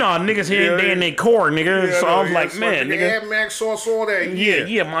 you know how niggas here Yeah, in their core, nigga. So I was like, man, nigga. add mac sauce on that.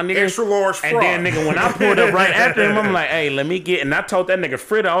 Yeah, my nigga. Extra large fry. And then, nigga, when I pulled up right after him, I'm like, hey, let me get. And I told that nigga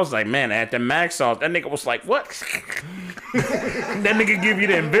Fritter, I was like, man, at the Mac sauce. That nigga was like, what? That nigga give you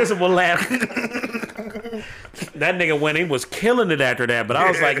the invisible laugh. That nigga went, he was killing it after that. But I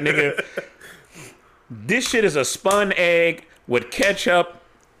was like, nigga, this shit is a spun egg with ketchup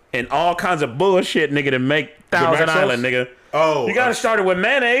and all kinds of bullshit, nigga, to make Thousand Mac Island, sauce? nigga. Oh, You gotta start it with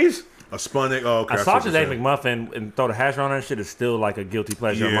mayonnaise. a spun egg. Oh, okay. A I see what sausage you're egg saying. McMuffin and throw the hash brown on that shit is still like a guilty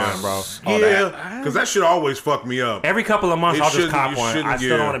pleasure of mine, bro. Yeah, because that shit always fuck me up. Every couple of months, It I'll just shouldn't- cop you one. shouldn't, I still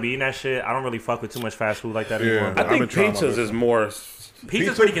yeah. don't want to be eating that shit. I don't really fuck with too much fast food like that Yeah. anymore. I But I think been trying my pizzas best. is more.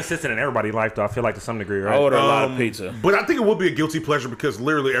 pizza's pretty consistent in everybody's life, though. I feel like to some degree, right? I order a lot of pizza. But I think it would be a guilty pleasure because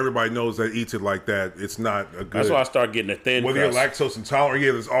literally everybody knows that eats it like that. It's not a good. That's why I start getting a thin Whether you're crust. lactose intolerant,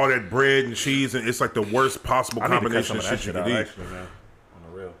 yeah, there's all that bread and cheese, and it's like the worst possible I need to cut combination some of of that shit you shit could out, eat. actually, man.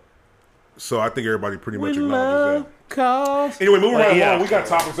 On the real. So I think everybody pretty much Love acknowledges that. calls. Anyway, moving right yeah. along, we got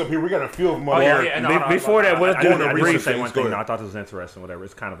topics up here. We got a few of them. Oh, up yeah, here. yeah. No, Be- no, before that, let's I do wanted the to brief say things. one Go thing. ahead. No, I thought this was interesting, whatever.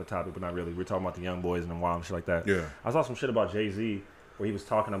 It's kind of a topic, but not really. We're talking about the young boys and the wild and shit like that. Yeah. I saw some shit about Jay-Z where he was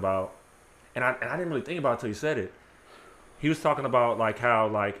talking about, and I didn't really think about it until he said it. He was talking about like how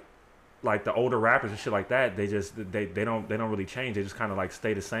like the older rappers and shit like that, they don't really change. They just kind of like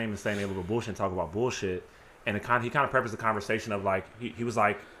stay the same and stay in their little bullshit and talk about bullshit. And he kind of prefaced the conversation of like he was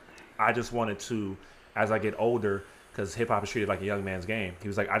like, I just wanted to, as I get older, because hip hop is treated like a young man's game. He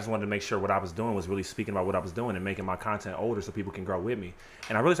was like, I just wanted to make sure what I was doing was really speaking about what I was doing and making my content older so people can grow with me.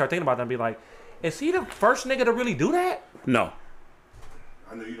 And I really started thinking about that and be like, is he the first nigga to really do that? No.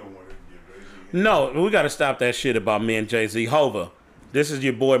 I know you don't want to give Jay-Z. No, we got to stop that shit about me and Jay-Z. Hova, this is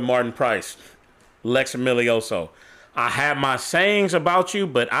your boy Martin Price, Lex Emilioso. I have my sayings about you,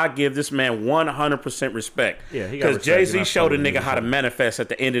 but I give this man 100% respect. Yeah, he got because respect, Jay-Z and I showed a totally nigga how to respect. manifest at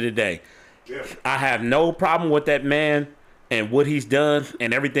the end of the day. Yeah. I have no problem with that man and what he's done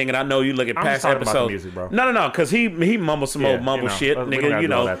and everything. And I know you look at I'm past just talking about the episodes. music, bro. No, because he mumbles some old mumble shit, we don't nigga. gotta You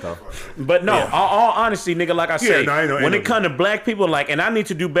do all know. that, though. But no, all honesty, nigga. Like I say, no, I know, when it comes to black people, like, and I need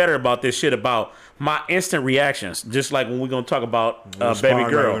to do better about this shit about my instant reactions. Just like when we're gonna talk about baby Respond rather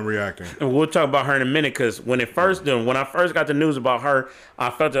girl. than reacting. And we'll talk about her in a minute, because when I first got the news about her, I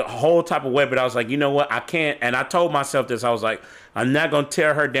felt a whole type of way, but I was like, you know what, I can't. And I told myself this, I was like, I'm not gonna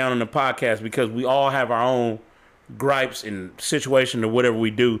tear her down on the podcast, because we all have our own gripes and situation or whatever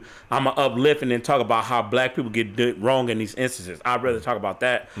we do. I'm gonna uplift and then talk about how black people get wrong in these instances. I'd rather talk about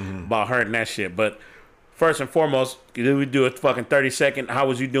that, about her and that shit. But first and foremost, we do a fucking 30-second. How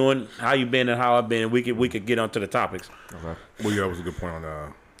was you doing? How you been? And how I've been? We could get onto the topics. Okay. Well, yeah, that was a good point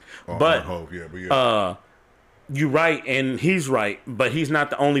on But Hov. Yeah, but yeah. You right, and he's right, but he's not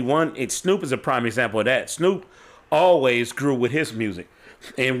the only one. Snoop is a prime example of that. Snoop always grew with his music.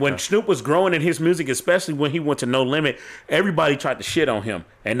 And when Snoop was growing in his music, especially when he went to No Limit, everybody tried to shit on him.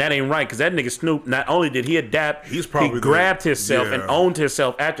 And that ain't right, because that nigga Snoop, not only did he adapt, he grabbed himself and owned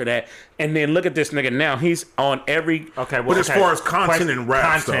himself after that. And then look at this nigga now. He's on every... Okay, well, but as far as content and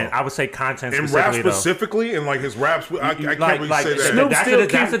raps, though. I would say content and rap specifically, and like his raps, I can't really say that. Snoop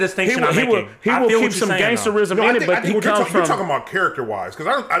that's the distinction I'm making. He will keep some gangsterism in it, but he comes from... You're talking about character-wise,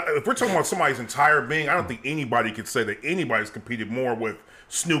 because if we're talking about somebody's entire being, I don't think anybody could say that anybody's competed more with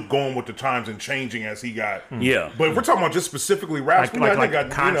Snoop going with the times and changing as he got. Yeah. But if we're talking about just specifically raps, like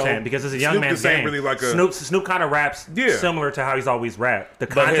content, because it's a young man's game. Really like Snoop kind of raps similar to how he's always rapped. The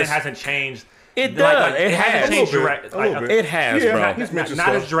content hasn't changed. It does. It hasn't changed. It has, bro.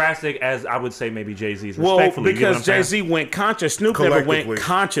 Not as drastic as I would say maybe Jay-Z's. Respectfully, well, because Jay-Z went conscious. Snoop never went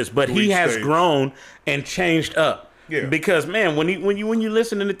conscious, but he has grown and changed up. Yeah. Because man, when you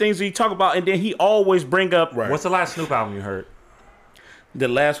listen to the things that he talk about, and then he always bring up. Right. What's the last Snoop album you heard? The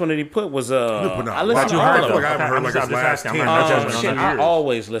last one that he put was I listened to all of them. I haven't heard like his last 10. I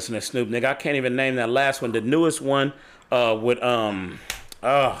always listen to Snoop, nigga. I can't even name that last one. The newest one with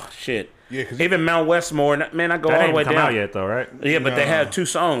shit. Yeah, even Mount Westmore, man, I go all the way down. That ain't come out yet, though, right? Yeah, but they have 2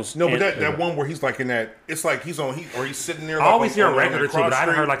 songs. No, but that one where he's like in that, it's like he's sitting there. I always hear a record or two, but I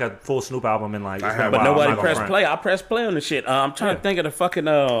haven't heard like a full Snoop album in like. But nobody pressed play. I pressed play on the shit. I'm trying to think of the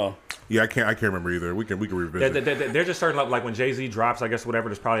fucking. Yeah, I can't remember either. We can revisit. They're just starting like when Jay-Z drops, I guess whatever.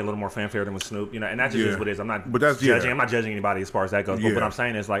 There's probably a little more fanfare than with Snoop, and that just is what it is. I'm not judging. I'm not judging anybody as far as that goes. But what I'm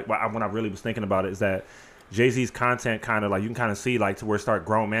saying is like when I really was thinking about it is that Jay-Z's content kind of like you can kind of see like to where it start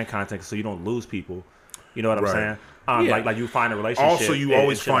grown man content, so you don't lose people. You know what I'm saying? Like you find a relationship. Also, you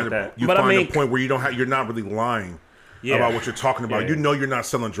always find a point where you're not really lying. About what you're talking about. You know you're not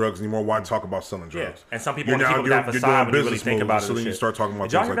selling drugs anymore. Why talk about selling drugs? And some people want to keep up that facade when you really think about it. So then you start talking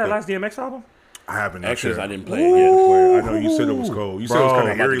about things like that. Did y'all hear that last DMX album? I haven't. Actually, I didn't play it yet. I know you said it was cold. You said it was kind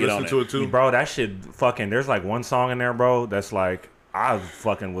of eerie listening to it too. Bro, that shit fucking, there's like one song in there, bro, that's like, I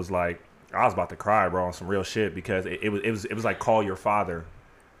was about to cry, bro, on some real shit because it was like Call Your Father.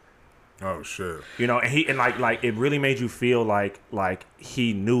 Oh shit! You know, and like it really made you feel like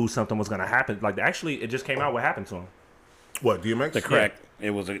he knew something was gonna happen. Like actually, it just came out what happened to him. What, DMX? The crack. Yeah. It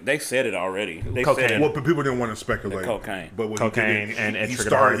was. They said it already. They cocaine. said it. Well, but people didn't want to speculate. The cocaine. But what cocaine he and he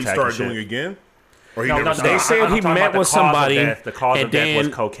started doing it again. Or no, they said he met with somebody. The cause of death was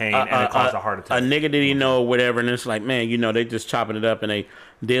cocaine, and it caused a heart attack. A nigga that he know or whatever, and it's like, man, you know, they just chopping it up, and they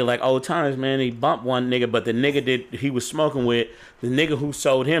did like old times, man. He bumped one nigga, but the nigga he was smoking with, the nigga who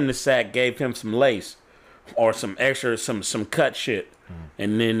sold him the sack gave him some lace or some extra, some cut shit.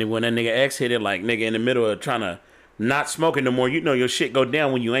 And then when that nigga X hit it, like nigga in the middle of trying to not smoking no more, you know your shit go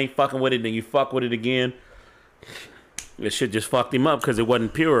down when you ain't fucking with it, then you fuck with it again. This shit just fucked him up because it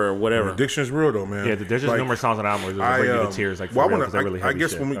wasn't pure or whatever. Addiction's real though, man. Yeah, there's just numerous songs on the album where they bring you to tears. Like, I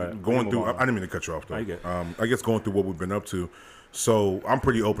guess when we going through, I didn't mean to cut you off though. I guess going through what we've been up to, so I'm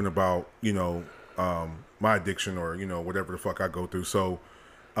pretty open about my addiction or whatever the fuck I go through. So,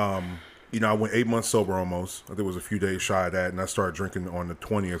 I went 8 months sober almost. I think it was a few days shy of that, and I started drinking on the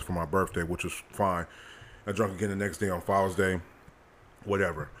 20th for my birthday, which was fine. I drank again the next day on Father's Day,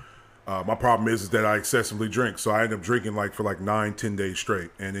 whatever. My problem is that I excessively drink, so I ended up drinking for 9-10 days straight,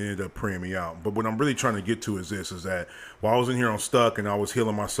 and it ended up preying me out. But what I'm really trying to get to is that while I was in here on Stuck and I was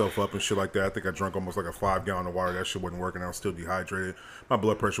healing myself up and shit like that, I think I drank almost like a 5-gallon of water. That shit wasn't working. I was still dehydrated. My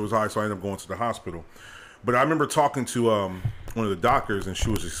blood pressure was high, so I ended up going to the hospital. But I remember talking to one of the doctors, and she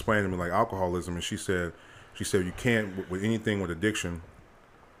was explaining to me alcoholism, and she said you can't, with anything with addiction,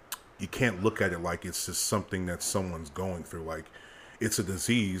 you can't look at it like it's just something that someone's going through. Like, it's a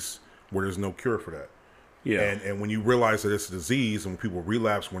disease where there's no cure for that. Yeah. And when you realize that it's a disease, and when people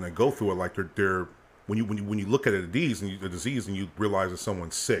relapse when they go through it, like they're when you look at a disease and you realize that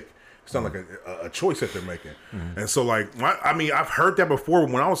someone's sick, It's not like a choice that they're making. And so, like, I mean, I've heard that before.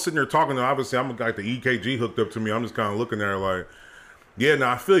 When I was sitting there talking to, obviously, I'm got the EKG hooked up to me. I'm just kind of looking there like, yeah, no,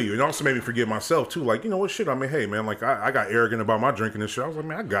 I feel you. And also made me forget myself, too. Like, you know what, shit, I mean, hey, man, like, I got arrogant about my drinking and shit. I was like,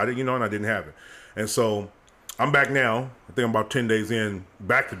 man, I got it, you know, and I didn't have it. And so I'm back now. I think I'm about 10 days in,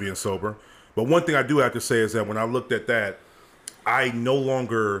 back to being sober. But one thing I do have to say is that when I looked at that, I no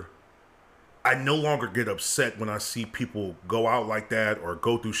longer get upset when I see people go out like that or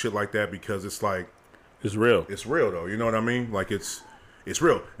go through shit like that, because it's like, It's real. it's real though. You know what I mean? Like it's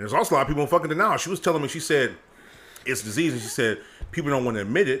real. And there's also a lot of people in fucking denial. She was telling me, she said it's disease, and she said people don't want to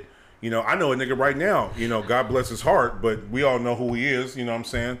admit it. You know, I know a nigga right now, you know, God bless his heart, but we all know who he is, you know what I'm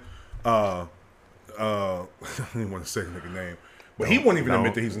saying? I didn't want to say the nigga name. But he won't even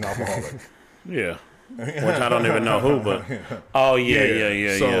admit that he's an alcoholic. Yeah. Which I don't even know who, but oh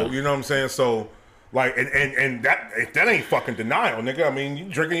yeah. So you know what I'm saying? So like, and that, if that ain't fucking denial, nigga, I mean, you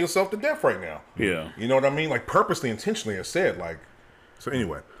drinking yourself to death right now. Yeah. You know what I mean? Like purposely, intentionally, as said. Like, so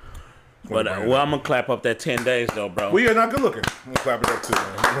anyway. But well, I'm gonna clap up that 10 days though, bro. Well, you're not good looking. I'm gonna clap it up too,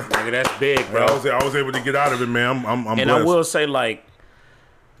 man. Nigga, that's big, bro. I was able to get out of it, man. I'm and blessed. I will say, like,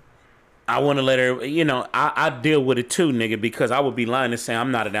 I want to let her, you know, I deal with it too, nigga, because I would be lying to say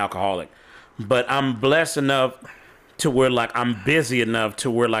I'm not an alcoholic. But I'm blessed enough to where, like, I'm busy enough to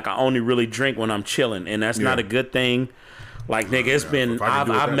where, like, I only really drink when I'm chilling. And that's not a good thing. Like, nigga, it's been,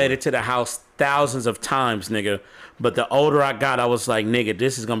 I've made it to the house thousands of times, nigga. But the older I got, I was like, nigga,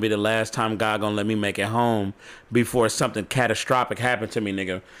 this is going to be the last time God going to let me make it home before something catastrophic happened to me,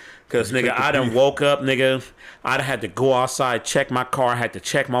 nigga. Because, nigga, I done woke up, nigga. I done had to go outside, check my car. I had to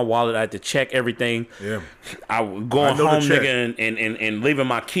check my wallet. I had to check everything. Yeah. I was going home, nigga, and leaving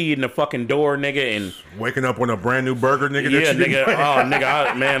my key in the fucking door, nigga. And waking up on a brand new burger, nigga. Yeah, nigga. Oh,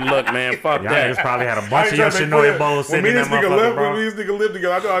 nigga. Man, look, man. Fuck Y'all that. niggas probably had a bunch of Yoshinoya bowls sitting in that motherfucker, bro. When this nigga lived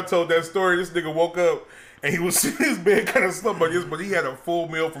together, I know I told that story. This nigga woke up and he was in his bed kind of slumped like this, but he had a full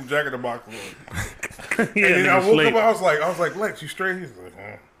meal from Jack in the Box. And then I woke up, I was like, Lex, you straight? He's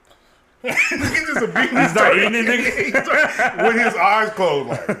like, He's just a beat. He started eating it, nigga. With his eyes closed,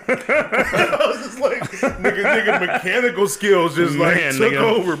 like. I was just like, nigga, mechanical skills just took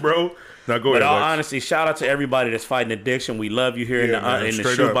over, bro. Now go ahead. But all honesty, shout out to everybody that's fighting addiction. We love you here in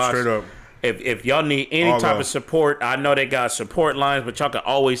the shoebox. Straight up. If y'all need any type of support, I know they got support lines, but y'all can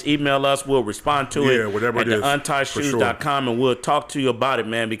always email us. We'll respond to it whatever at it is, theuntieshoes.com, and we'll talk to you about it,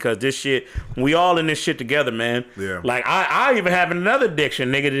 man, because this shit, we all in this shit together, man. Yeah. Like, I even have another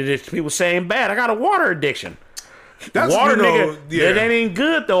addiction, nigga, that people saying bad. I got a water addiction. That's, water, you know, nigga, that ain't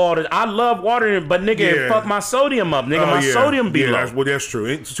good though. All this. I love water, but nigga, it fuck my sodium up, nigga. My sodium be low. That's true.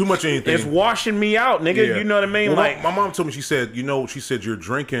 It's too much of anything. It's washing me out, nigga. Yeah. You know what I mean? Well, like my mom told me, she said you're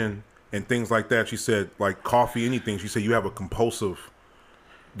drinking and things like that. She said, like coffee, anything. She said you have a compulsive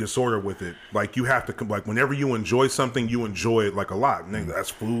disorder with it. Like you have to, like whenever you enjoy something, you enjoy it like a lot. Nigga, that's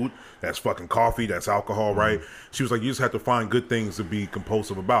food, that's fucking coffee, that's alcohol, right? She was like, you just have to find good things to be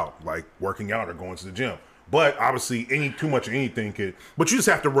compulsive about, like working out or going to the gym. But obviously, too much of anything could. But you just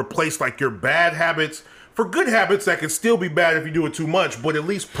have to replace like your bad habits for good habits that can still be bad if you do it too much, but at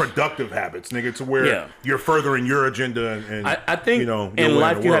least productive habits, nigga, to where you're furthering your agenda. And I think, you know, in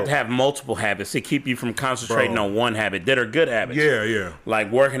life you have to have multiple habits to keep you from concentrating on one habit that are good habits. Yeah.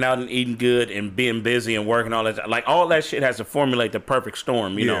 Like working out and eating good and being busy and working all that. Like all that shit has to formulate the perfect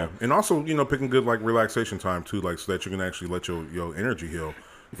storm. You know, and also picking good like relaxation time too, like so that you can actually let your energy heal.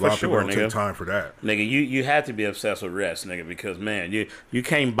 A lot of people don't take time for that. Nigga, you have to be obsessed with rest, nigga, because, man, you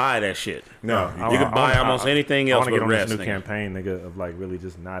can't buy that shit. No. You can buy almost anything else with rest, I want to get on this new nigga. campaign, nigga, of, like, really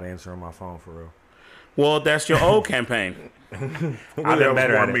just not answering my phone for real. Well, that's your old campaign. I've been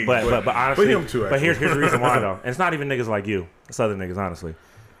better at it. But honestly, him too, but here's the reason why, though. And it's not even niggas like you. It's other niggas, honestly.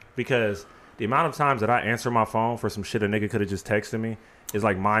 Because the amount of times that I answer my phone for some shit a nigga could have just texted me is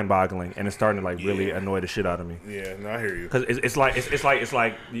like mind-boggling, and it's starting to like really annoy the shit out of me. Yeah, no, I hear you. Because it's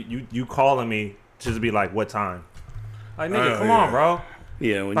like you calling me to be like, what time? Like nigga, come on, bro.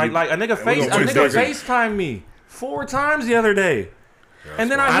 Yeah, like a nigga FaceTime me 4 times the other day. Yeah,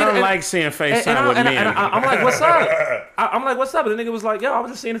 and then I don't like seeing FaceTime with me. And I'm like, what's up? I'm like, what's up? And the nigga was like, yo, I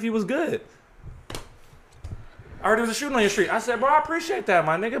was just seeing if you was good. I heard there was a shooting on your street. I said, bro, I appreciate that,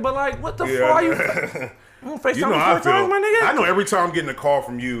 my nigga, but like, what the fuck are you? FaceTime You know me how I 4 times, feel. my nigga. I know every time I'm getting a call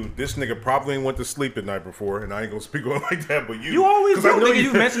from you, this nigga probably ain't went to sleep the night before, and I ain't gonna speak on it like that. But you always 'cause do, I know nigga.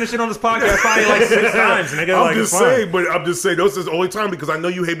 You mentioned this shit on this podcast probably like 6 times, nigga. I'm like, just it's fine. saying, but I'm just saying those is the only time because I know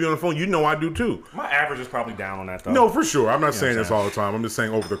you hate me on the phone. You know I do too. My average is probably down on that though. No, for sure. I'm not saying what this I'm all the time. I'm just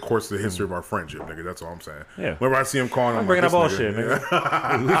saying over the course of the history of our friendship, nigga. That's all I'm saying. Yeah. Whenever I see him calling, I'm bringing like, up this bullshit, nigga.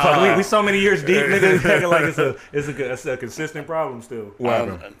 nigga. we so many years deep, nigga. Acting like it's a consistent problem still. I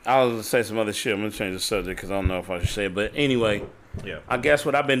was gonna say some other shit. I'm gonna change the subject because I don't know if I should say it. But anyway, Yeah. I guess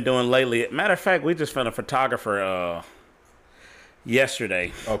what I've been doing lately. Matter of fact, we just found a photographer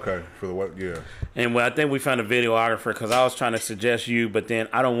yesterday, Okay, for the what? Yeah. and I think we found a videographer because I was trying to suggest you, but then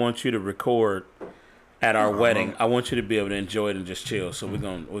I don't want you to record at our wedding. I want you to be able to enjoy it and just chill. So we're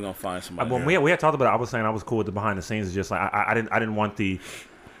gonna find somebody. When we had talked about it, I was saying I was cool with the behind the scenes. It's just like I didn't want the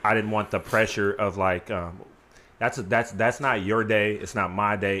pressure of like that's not your day. It's not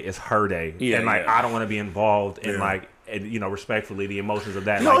my day. It's her day. Yeah, and like yeah. I don't want to be involved in like. And, you know, respectfully, the emotions of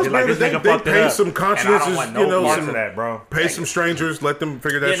that. No, like, it's like better this nigga they fucked it pay up, some and conscientious, I don't want you know, no parts some- of that, bro. Pay some strangers, let them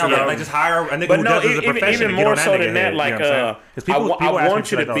figure that Yeah, shit no, out. like just hire a nigga But who no, does it as a profession. even more so than that, head, like you know what I'm saying? 'Cause people I ask me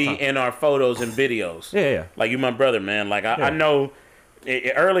want you that to all the be time. in our photos and videos. Yeah. Like you, my brother, man. Like I know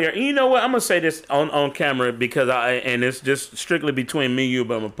earlier. You know what? I'm gonna say this on camera because and it's just strictly between me and you,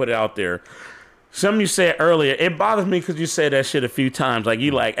 but I'm gonna put it out there. Something you said earlier, it bothers me because you said that shit a few times. Like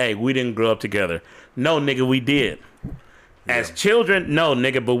you, like, hey, we didn't grow up together. No, nigga, we did. As children, no,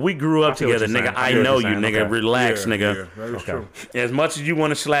 nigga, but we grew up I see what together, you're nigga. saying. I I see what know you're you, saying. nigga. Okay. Relax, Yeah, nigga. Yeah, that is true. As much as you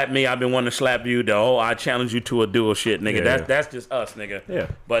want to slap me, I've been wanting to slap you. I challenge you to a duel shit, nigga. Yeah. That's just us, nigga. Yeah.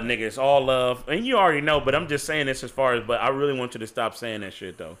 But nigga, it's all love. And you already know, but I'm just saying this as far as, but I really want you to stop saying that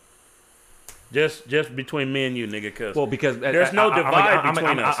shit though. Just between me and you, nigga, because there's no divide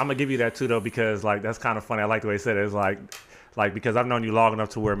between us. I'm gonna give you that too, though, because like that's kind of funny. I like the way he said it. It's like because I've known you long enough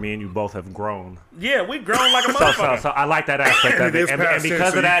to where me and you both have grown. Yeah, we've grown like a motherfucker. So I like that aspect of It it, is and past because tense,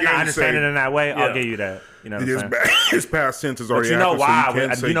 of so that, you and I can't understand say- it in that way. Yeah. I'll give you that. You know what I'm saying? His past tense is But already you know happened, so why? you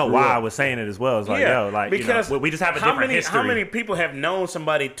can't say You know grew why up. I was saying it as well. It's like, yo, like because you know, we just have a how different many, history. How many people have known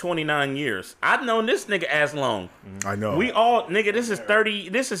somebody 29 years? I've known this nigga as long. I know. We all, nigga, this is 30,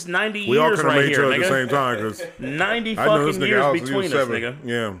 this is 90 We all years could have right made each here, other at the nigga. same time because 90 I know this fucking nigga years Alex when he between was us, 7. nigga.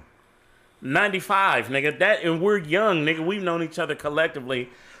 Yeah. 95, nigga. That, and we're young, nigga. We've known each other collectively.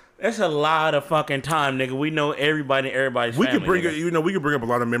 That's a lot of fucking time, nigga. We know everybody and everybody's We family, could bring nigga. it, you know, we could bring up a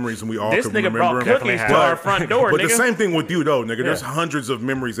lot of memories, and we all This could nigga remember brought them. cookies to But- our front door, But nigga. the same thing with you, though, nigga. There's Yeah. hundreds of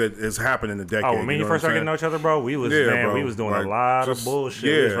memories that has happened in the decade. Oh, when me and you know first what started I'm getting to know each other, bro, we was saying? man, bro. we was doing Like, a lot just- of bullshit.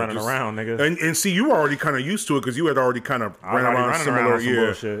 We was running just- around, nigga. And see, you were already kind of used to it because you had already kind of I was ran already around running similar. around some Yeah,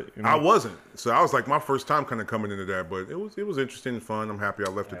 bullshit, you know? I wasn't. So I was like my first time kind of coming into that, but it was interesting and fun. I'm happy I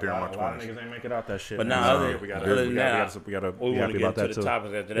left it there in my A lot of 20s. niggas ain't make it out that shit. But man. nah, other we gotta than that, we gotta we be want happy to get about into that the too.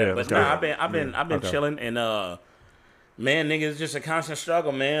 topics after that. Yeah, But let's nah, go. I've been Okay. chilling and man, nigga, it's just a constant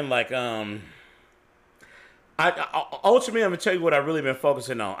struggle, man. Like I ultimately, I'm gonna tell you what I've really been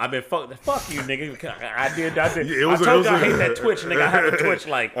focusing on. I've been fuck you, nigga. I did. Yeah, I told you I hate that Twitch, nigga. I have a Twitch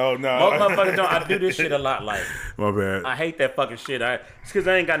like. Oh, no. Most motherfuckers don't. I do this shit a lot. Like My bad. I hate that fucking shit. It's because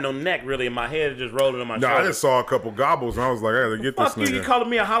I ain't got no neck really. In my head is just rolling on my No, I shoulder. just saw a couple gobbles and I was like, I gotta get Fuck this you! You nigga. calling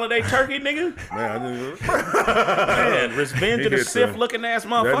me a holiday turkey, nigga? Man, I didn't, Man, revenge He of the hit Sith the- looking ass that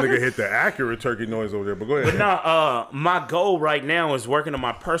motherfucker. nigga hit the accurate turkey noise over there. But go ahead. Now, my goal right now is working on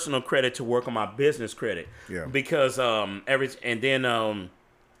my personal credit to work on my business credit. Yeah. Because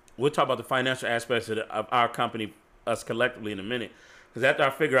we'll talk about the financial aspects of our company, us collectively, in a minute. Because after I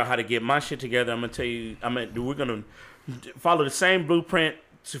figure out how to get my shit together, I'm gonna tell you, we're gonna follow the same blueprint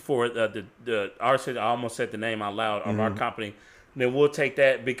for I almost said the name out loud of our company. Then we'll take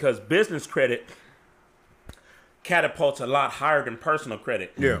that because business credit catapults a lot higher than personal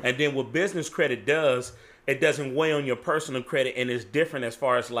credit. Yeah. And then what business credit does, it doesn't weigh on your personal credit, and it's different as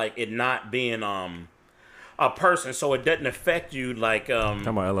far as like it not being a person, so it doesn't affect you like Talking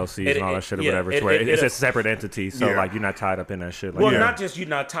about LLCs and all that shit or whatever. it- It's a separate entity, so Yeah. like you're not tied up in that shit. Like, well, Yeah. not just you're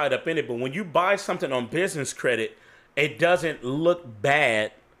not tied up in it, but when you buy something on business credit, it doesn't look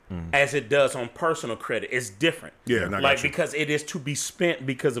bad as it does on personal credit. It's different. Yeah, and I got like you. because it is to be spent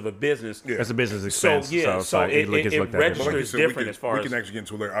because of a business. Yeah. it's a business So expense. yeah, it's so like, it gets looked at registers differently. Like you said, different as far we as- can actually get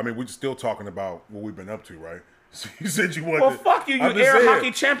into it later. I mean, we're still talking about what we've been up to, right? So you said you wanted. Well, fuck you, you I'm just air saying.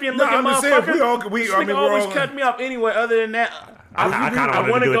 hockey champion No, looking I'm just saying, motherfucker. we all, This I mean, nigga we're always all, cut me off anyway. Other than that, I kinda I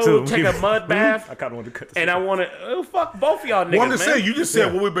wanted want to to do it go too. take a mud bath, I kind of wanted to cut this. and I want to fuck both of y'all niggas. Well, I'm just man. saying, you just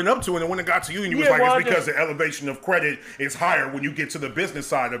said what we've been up to, and then when it got to you, and you was Yeah, like, well, it's I because just- the elevation of credit is higher when you get to the business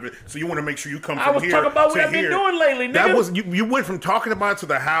side of it. So you want to make sure you come I from was here talking about what to I've been here. doing lately, nigga. That was you went from talking about it to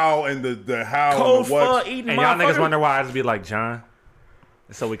the how and the how cold and the what. pho eating And y'all niggas motherfucker. wonder why I just be like John.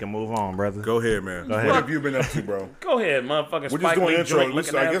 so we can move on, brother. Go ahead, man. ahead. What have you been up to, bro? Go ahead, motherfucker. We're just doing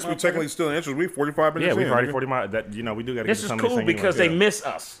intros. I guess we're technically still in intros. We're 45 minutes Yeah, we've in, already nigga. 40 miles. That we do got to get This to is some of cool this because anyway. they miss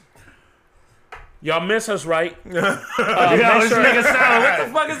us. Y'all miss us, right? Yo, this nigga sound. What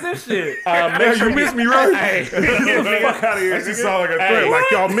the fuck is this shit? Make sure You miss me, right? Hey, Get the fuck out of here. That just sound like a threat.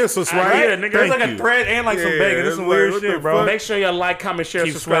 Like, y'all miss us, right? Yeah, nigga. It's Thank like you. a thread and like some Yeah, bacon. This it's some like, weird what the shit, bro. fuck? make sure y'all like, comment, share,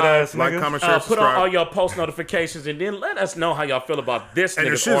 Keep sweat subscribe. ass, Like, nigga. comment, share, Put on all subscribe. your post notifications and then let us know how y'all feel about this And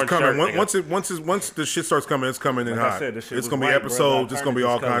the nigga's shit's orange coming. shirt. Once the shit starts coming, it's coming in Like I hot. said, this shit It's was gonna be white, bro. episodes. I It's gonna be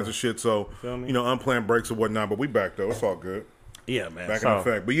turned all this kinds color. of shit. So Feel me? you know, unplanned breaks or whatnot. But we back though. It's all good. Yeah, man. Back So- in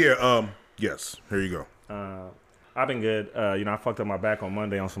effect. But yeah, yes. Here you go. I've been good. I fucked up my back on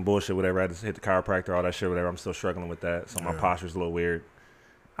Monday on some bullshit, whatever. I had to hit the chiropractor, all that shit, whatever. I'm still struggling with that, so my posture's a little weird.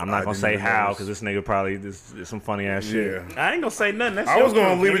 I'm not gonna didn't say even how notice. because this nigga probably this is some funny ass shit. Yeah. I ain't gonna say nothing. That's I was your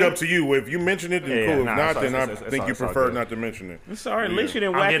gonna truth, leave it nigga. up to you. If you mention it, then Yeah, cool. If nah, not, it's then all- I it's think you all prefer good. not to mention it. I'm sorry, at least you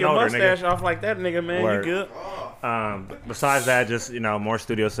didn't I'm whack getting your older, mustache nigga. off like that, nigga, man. Word. You good? Besides that, just more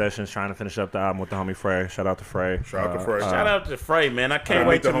studio sessions, trying to finish up the album with the homie Frey. Shout out to Frey. Shout out to Frey. Shout out to Frey, man. I can't Yeah,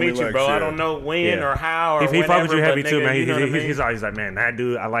 wait meet to the meet homie you, Lex, bro. yeah. I don't know when Yeah. or how or He fuck with you whenever, heavy but too, nigga, man. you know what I mean? He's always like, man, that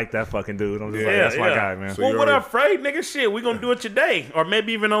dude, I like that fucking dude. I'm just like, Yeah, that's my yeah. guy, man. So Well, you what already- up, Frey? Nigga, shit, we gonna do it today, or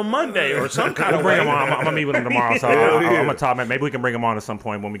maybe even on Monday, or some kind We'll of bring way. him on. I'm gonna meet with him tomorrow, so I'm gonna talk. Man, maybe we can bring him on at some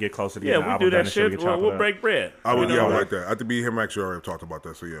point when we get closer to Yeah, getting the we album do done that and shit. We shit. can chop it We'll up. break bread. I would, You yeah, know I what? like that. I think me and him actually already talked about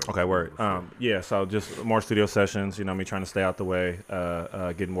that. So yeah. Okay, word. Yeah, so just more studio sessions. Me trying to stay out the way,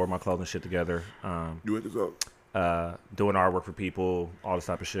 getting more of my clothing shit together, You hit this up. doing artwork for people, all this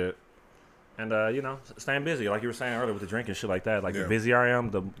type of shit, and staying busy. Like you were saying earlier with the drinking shit like that. Like Yeah. the busier I am,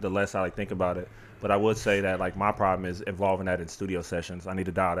 the less I think about it. But I would say that like my problem is involving that in studio sessions. I need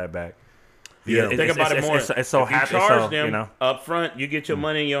to dial that back. Yeah. Think about it more. It's so if you happy. charge So, them up front, you get your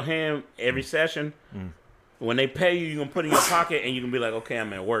money in your hand every session. When they pay you, you're gonna put it in your pocket and you can be like, okay,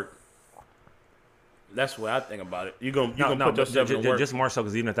 I'm at work. That's what I think about it. You're gonna put but yourself in work. just more so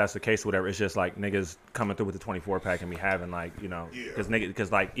because even if that's the case, whatever, it's just like niggas coming through with the 24 pack and me having like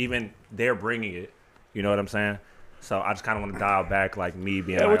because like even they're bringing it. You know what I'm saying? So I just kind of want to dial back like me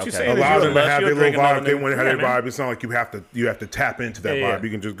being Yeah, like, what you okay. saying is Allow you're them to a have lust, their you'll little drink vibe. another They want to have nigga. their Yeah, man. vibe. It's not like you have to tap into that Yeah, vibe. You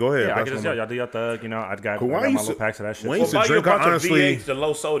can just go ahead. Yeah, I That's can just what y'all do your thug. I got, Cool. I Why got you my so- little packs of that shit. when you Well, used to buy you a drink, I bunch of honestly- V8s, the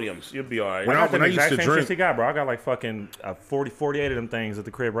low sodiums. You'll be all right. When I got the when I used exact to same drink- shit he got, bro. I got like fucking 48 of them things at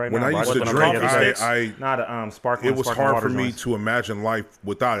the crib right When now. I bro. used to That's what drink, I'm getting. I not a sparkling. it was sparkling hard water for me joints. to imagine life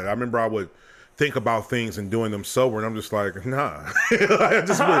without it. I remember I would think about things and doing them sober, and I'm just like, nah.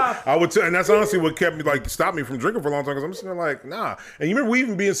 I would, and that's honestly what kept me stopped me from drinking for a long time. Because I'm sitting there like, nah. And you remember we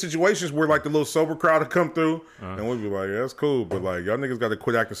even be in situations where like the little sober crowd would come through, and we'd be like, yeah, that's cool, but like y'all niggas got to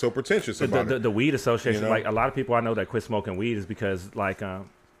quit acting so pretentious about it. The weed association, You know? like a lot of people I know that quit smoking weed is because like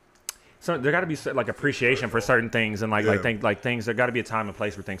so there got to be like appreciation for certain things and things. There got to be a time and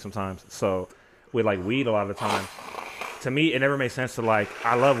place for things sometimes. So with like weed, a lot of the time, to me, it never made sense to like.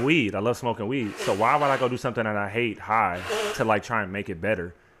 I love weed. I love smoking weed. So why would I go do something that I hate high to like try and make it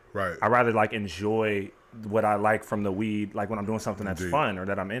better? Right. I rather like enjoy what I like from the weed, like when I'm doing something that's Indeed. fun or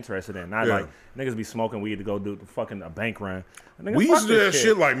that I'm interested in. Not Yeah. like niggas be smoking weed to go do a bank run. Nigga, We fuck used to do that this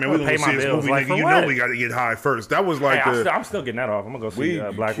shit like, man, I'm we gonna gonna pay see my this bills. movie, Like, nigga. for You what? know we got to get high first. That was like Hey, I'm still getting that off. I'm gonna go see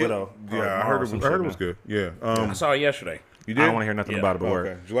Black Widow. Yeah, I heard it was good. Yeah. I saw it yesterday. You I did? don't want to hear nothing Yeah. about it, but Okay.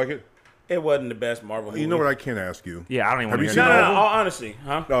 word. Did you like it? It wasn't the best Marvel movie. You know what I can't ask you? Yeah, I don't even Have want to you hear seen nothing. all No, honestly,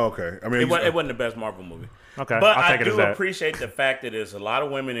 huh? Oh, okay. I mean, It wasn't the best Marvel movie. Okay, But I'll I take it as do that. appreciate the fact that there's a lot of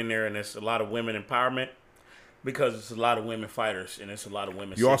women in there and there's a lot of women empowerment because it's a lot of women fighters and it's a lot of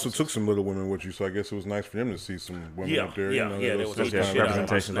women. you also citizens. took some little women with you, so I guess it was nice for them to see some women Yeah, up there. yeah, you know, yeah, those- there was those a Yeah, shit out of my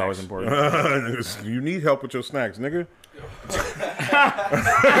representation is always snacks. important. You need help with your snacks, nigga.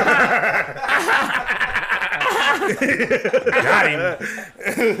 Got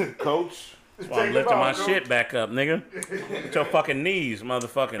him. Coach. That's why I'm lifting my shit back up, nigga. With your fucking knees,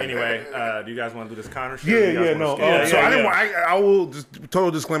 motherfucking. Anyway, do you guys want to do this Connor shit? Yeah, Or you guys yeah, wanna no. skip Yeah, it? So yeah, I didn't. yeah. I will just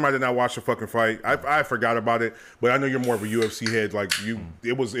total disclaimer. I did not watch the fucking fight. I forgot about it, but I know you're more of a UFC head. Like you,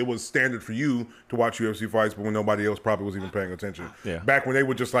 it was standard for you to watch UFC fights, but when nobody else probably was even paying attention. Yeah. Back when they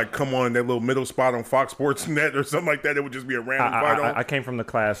would just like come on in that little middle spot on Fox Sports Net or something like that, it would just be a random fight on. I came from the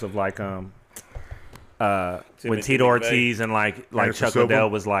class of like when Timothy Tito McVeigh. Ortiz and like Anderson Chuck Silva. Liddell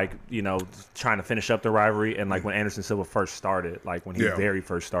was like trying to finish up the rivalry, and like when Anderson Silva first started, like when he Yeah. very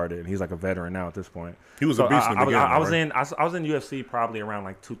first started, and he's like a veteran now at this point. He was a beast in the beginning, I was right? I was in UFC probably around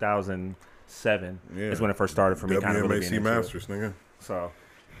like 2007 Yeah. is when it first started for me. Kind of really being WMAC into it. Masters, nigga. So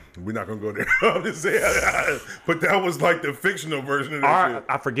We're not gonna go there. I'm just saying, but that was like the fictional version of that shit.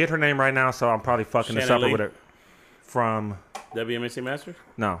 I forget her name right now, so I'm probably fucking this Shannon up Lee? with her. From WMC Masters?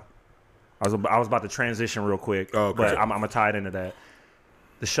 no, I was about to transition real quick, Oh, okay. but I'm gonna tie it into that.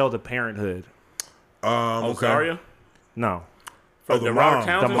 the show The Parenthood. Okay. Zaria? No. Oh, the Robert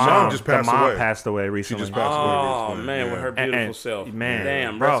Townsend The show? mom just passed the mom away. passed away She recently. just passed Oh away. man, Yeah. with her beautiful self. Man,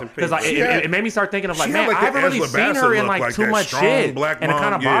 Damn, bro, rest in because peace. it made me start thinking of like, she man, had, like, I haven't the really Angela seen her Bassett in look, like like too that much strong shit, black and it mom,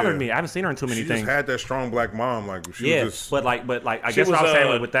 kind of bothered yeah. me. I haven't seen her in too many She things. just had that strong black mom. Like she Yeah, was just. but I She guess what I was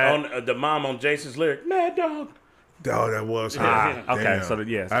saying with that. on the mom on Jason's lyric, Mad Dog. Oh, that was her. Okay, Damn. so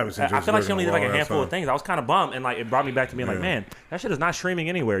yes, I haven't seen I feel like she only did like a handful of things. things. I was kind of bummed, and like it brought me back to being like, man, that shit is not streaming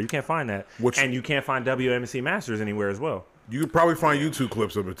anywhere. You can't find that, and you can't find WMC Masters anywhere as well. You could probably find YouTube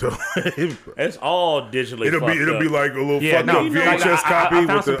clips of it too. It's all digitally. it'll be like a little Yeah, fucked no, up VHS copy I with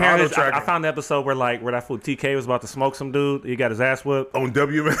found some the auto parents. track I found the episode where that fool TK was about to smoke some dude. He got his ass whooped. on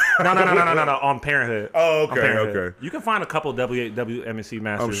WM. No, on Parenthood. Oh, On okay, Parenthood. okay. You can find a couple WMC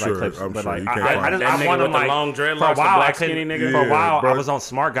Masters I'm sure, clips, I'm but sure. like You can't I find just that I nigga want with them the like long dreadlocks, for a the while. black I couldn't- skinny nigga? For a while, bro. I was on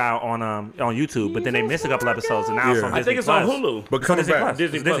Smart Guy on YouTube, but then they missed a couple episodes, and now it's Yeah. on I Disney think it's on Plus. Hulu. But coming Disney back, Plus.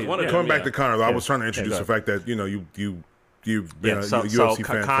 Disney It's Plus, Disney. one of Yeah. them. coming back to Connor, though, I was trying to Yeah, introduce go the fact that you've been Yeah, a so UFC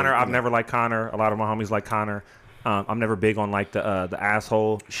fan. Connor, I've for, never liked Connor. A lot of my homies like Connor. I'm never big on like the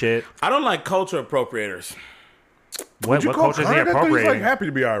asshole shit. I don't like culture appropriators, What You call culture is he Connor that? Though? He's like appropriating? happy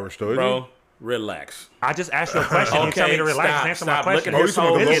to be Irish, though. Isn't bro. Relax. I just asked you a question. You tell me to relax and answer my stop question. looking Oh, at you talking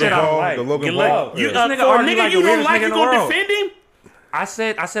about the This Logan shit I don't Paul? like. The Logan You Paul? look, you Yeah. This nigga for a already nigga like the you don't weirdest like, nigga you in the gonna world. defend him?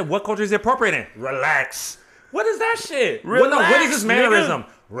 I said, what culture is he appropriating? Relax. What is that shit? Relax, what is this nigga. mannerism?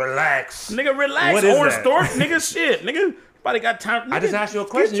 Relax. Nigga, relax. What is Orange that? Stork, nigga, shit, nigga. Nobody got time. Nigga, I just asked you a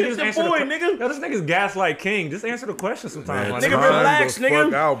question. Get You just your answer boy, the nigga. Yo, this nigga's gaslight king. Just answer the question sometimes. Man, Like, Nigga, time relax, the nigga.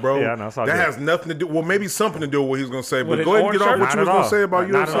 fuck out, bro. Yeah, I know, it's all that good. has nothing to do. Well, maybe something to do with what he's gonna say. But With go an ahead and get orange off what Not you was at gonna all. say about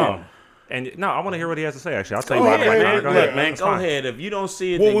Not UFC. at all. And no, I want to hear what he has to say. Actually, I'll tell you Go about ahead, it. man. Go Look, ahead, man, It's go fine. ahead. If you don't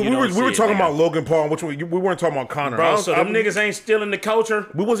see it, Well, then we you were don't see it, talking nigga. about Logan Paul. Which one? We weren't talking about Connor. Bro, so them niggas ain't still in the culture.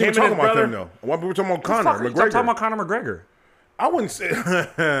 We wasn't even Him and talking about his them brother? though. We were talking about Stop Connor McGregor. talking about Conor McGregor. I wouldn't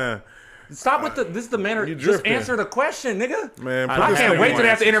say. Stop with this is the manner. You Just drifting. answer the question, nigga. Man, put I I this can't nigga wait on. till they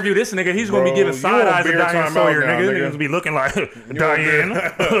have to interview this nigga. He's gonna be Bro, giving you side on eyes to beer Diane timeout Sawyer, now, nigga. This nigga. nigga's gonna be looking like Diane.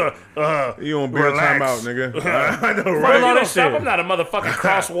 You on beer Relax. timeout, nigga? I know, Bro, right? you all don't that stop. shit. I'm not a motherfucking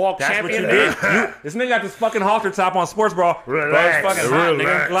crosswalk That's what champion. you did. This nigga got this fucking halter top on sports bra. Relax. fucking hot,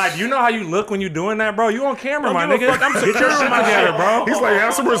 Relax. nigga. Like, you know how you look when you doing that, bro? You on camera, my give a nigga. fuck. I'm Get your secure shit in my together, shit. bro. He's like,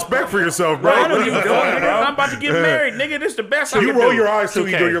 have some respect for yourself, bro. I know you What doing, the fuck, nigga. bro? I'm about to get married, nigga. This the best I You can roll do. your eyes too.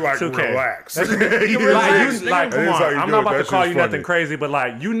 2K, You're like, 2K. relax. Like, Relax, you, nigga. like, That come is how on. you I'm do not it. about to That call shit's you nothing funny. crazy, but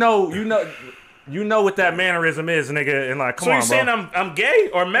like, you know what that mannerism is, nigga. And like, come So on, you saying bro. I'm gay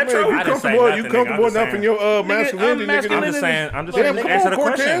or metro? Man, I you didn't say comfortable? nothing, You nigga. comfortable I'm just enough in your masculinity, nigga? I'm just saying. Damn, Answer come the on,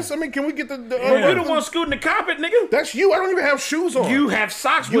 Cortez. question. I mean, can we get the? You the one scooting the carpet, nigga. That's you. I don't even have shoes on. You have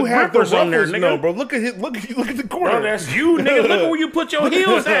socks You with have the rippers on there, ruffles. nigga. No, bro. Look at the corner. Bro, that's you, nigga. Look where you put your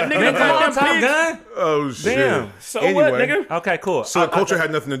heels at, nigga. Nigga, come on, Goddamn Top pigs. Gun. Oh shit. Damn. So Anyway. what, nigga? Okay, cool. So the culture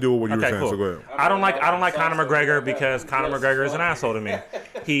had nothing to do with what you were Okay, saying. cool. So go ahead. I don't like Conor McGregor because Conor McGregor is an asshole to me.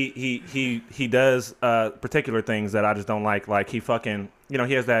 He does particular things that I just don't like. Like he fucking, he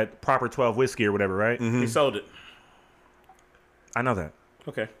has that proper 12 whiskey or whatever, right? Mm-hmm. He sold it. I know that.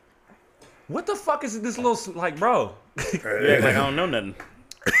 Okay. What the fuck is this little like, bro? Yeah, like I don't know nothing.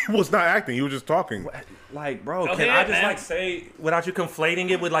 He was not acting. He was just talking. Like, bro, Go can ahead, I just man. like say without you conflating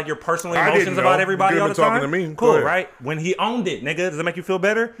it with like your personal I didn't emotions know. about everybody You all could the have time? been talking to me. Go Cool, ahead. right? When he owned it, nigga, does it make you feel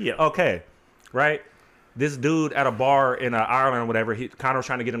better? Yeah. Okay, right. This dude at a bar in Ireland or whatever, Conor was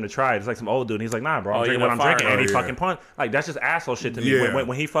trying to get him to try it. It's like some old dude. And he's like, nah, bro, I'm Oh, drinking yeah, what I'm fire. drinking. And he Oh, yeah. fucking punched. Like, that's just asshole shit to me. Yeah.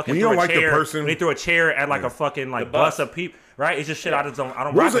 When he fucking When you threw don't a like the chair. person- When he threw a chair at like a fucking like bus. bus of people. Right? It's just shit I don't What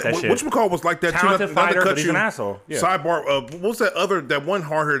rock was with it? that shit. Which McCall was like that too? Talented Not to fighter, cut but he's you. an asshole. Yeah. Sidebar. What was that one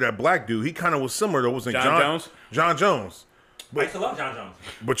hard hair, that black dude? He kind of was similar though. Wasn't John Jones? John Jones. I used to love John Jones.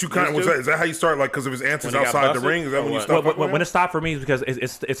 But you kind of Used was to? is that how you start? Like because of his answers When he got outside the busted? ring? Is that Or when you what? stopped? When it stopped for me is because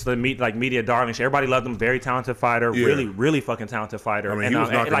it's the media darling shit. Everybody loved him. Very talented fighter. Yeah. Really fucking talented fighter. I mean, and he was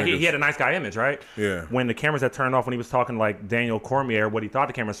and, knocking like niggas. he had a nice guy image, right? Yeah. When the cameras had turned off, when he was talking like Daniel Cormier, what he thought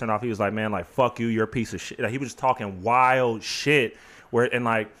the cameras turned off, he was like, man, like fuck you, you're a piece of shit. Like, he was just talking wild shit.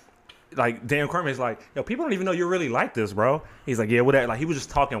 Like Daniel Cormier's like, yo, people don't even know you're really like this, bro. He's like, yeah, whatever. Like he was just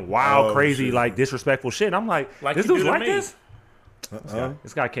talking wild, Oh, crazy, shit. like disrespectful shit. And I'm like this you dude's do to like me. this.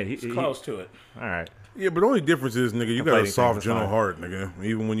 This guy can't. He, Close to it. all right. Yeah, but the only difference is, nigga, you got a Complaining soft, things, gentle it's fine. heart, nigga.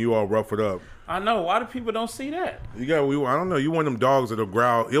 Even when you all rough it up, I know. Why do people don't see that? you got. I don't know. You one of them dogs that'll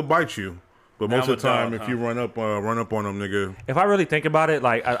growl. He'll bite you, but most I'm of the a time, dog, if you run up on him, nigga. If I really think about it,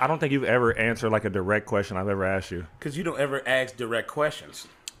 like I don't think you've ever answered like a direct question I've ever asked you. Because you don't ever ask direct questions.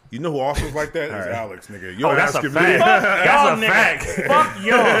 You know who also is like that? Is Alex, nigga. You're that's a asking fact. me. That's a fact. Fuck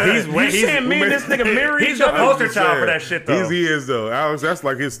y'all. He's saying me and this nigga mirror He's each the other? poster child for that shit, though. He is, though. Alex, that's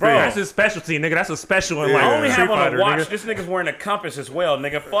like his thing. That's his specialty, nigga. That's a special in like I only Street have on Fighter, a watch. nigga. This nigga's wearing a compass as well,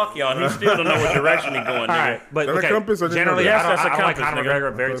 nigga. Fuck y'all. He still don't know what direction he going, nigga. All right, but Is that a okay. compass? I didn't Generally, know that. I Yes, that's a don't like compass, Conor nigga. McGregor,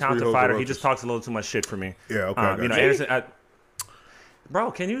 a very That's where talented he holds the fighter. He roaches. just talks a little too much shit for me. Yeah, okay, I You know, got you. Anderson, bro,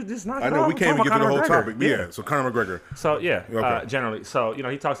 can you just knock I it know off? we can't even I'm get to the talking whole about topic. Conor But yeah, so Conor McGregor. So yeah, Okay. generally, so you know,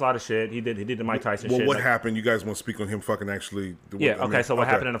 he talks a lot of shit. He did the Mike Tyson Well, shit. what like- happened? You guys want to speak on him fucking actually? Yeah. Okay. So what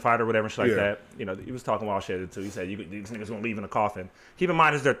happened in the fight or whatever, shit like Yeah. that? You know, he was talking wild shit too. He said, "These niggas gonna leave in a coffin." Keep in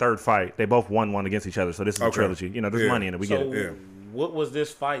mind, it's their third fight. They both won one against each other, so this is a Okay. trilogy. You know, there's Yeah. money in it. We get So, it. Yeah. what was this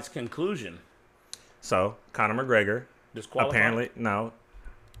fight's conclusion? So Conor McGregor, Disqualified? apparently, no,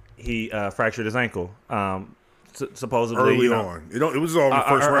 he fractured his ankle. Supposedly, Early you know, on. It was all in the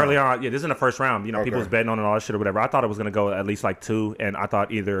first round. early on, yeah, this is in the first round. You know, people Okay. was betting on it and all that shit or whatever. I thought it was gonna go at least like 2, and I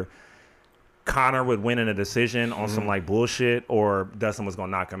thought either Conor would win in a decision on some like bullshit, or Dustin was gonna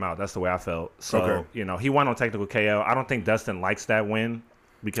knock him out. That's the way I felt. So Okay. you know, he won on technical KO. I don't think Dustin likes that win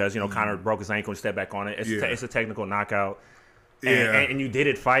because you know Conor broke his ankle and stepped back on it. It's a technical knockout. And, Yeah. and you did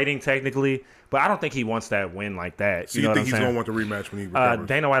it fighting technically, but I don't think he wants that win like that. So You you know think he's what I'm going saying? to want the rematch when he recovers?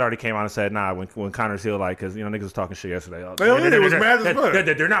 Dana White already came out and said, "Nah." When Conor's healed, like, because you know niggas was talking shit yesterday. Hell yeah, they was mad as fuck.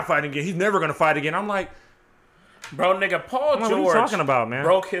 They're not fighting again. He's never gonna fight again. I'm like, Bro, nigga, Paul what are George you talking about, man?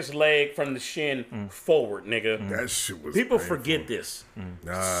 broke his leg from the shin forward, nigga. That shit was People painful. forget this.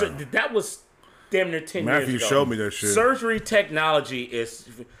 Nah. So, that was damn near 10 Matthew years ago. showed me that shit. Surgery technology is...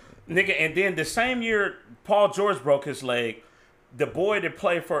 Nigga, and then the same year Paul George broke his leg, the boy that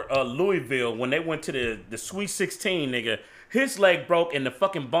played for Louisville, when they went to the Sweet 16, nigga, his leg broke and the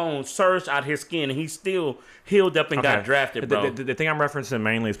fucking bone surged out his skin, and he still healed up and got drafted, bro. The thing I'm referencing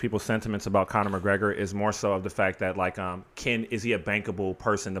mainly is people's sentiments about Conor McGregor is more so of the fact that like is he a bankable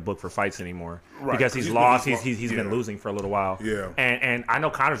person to book for fights anymore? Right, Because he's he's been- lost, he's he's been yeah. losing for a little while. Yeah. And I know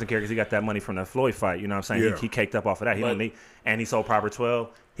Conor's a character because he got that money from that Floyd fight. You know what I'm saying? Yeah. He caked up off of that. He But- don't need, and he sold Proper 12.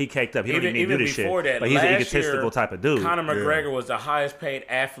 He caked up. He don't Even, even need to even do this before shit. that, But he's an last egotistical year, type of dude. Conor McGregor was the highest paid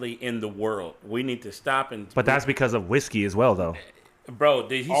athlete in the world. We need to stop and... But that's because of whiskey as well, though. Bro,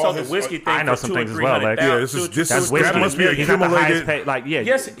 he All sold the his- whiskey thing I know for some $200,000 things or as well, Lex. Yeah, this is- this That's is- whiskey. that must be He's not the highest accumulated- paid. Like, yeah.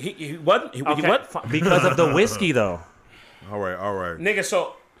 Yes, he wasn't. He Okay, what? because of the whiskey, though. All right. Nigga,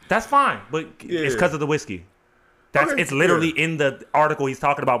 so... That's fine, but it's because of the whiskey. That's Okay, it's literally yeah. in the article he's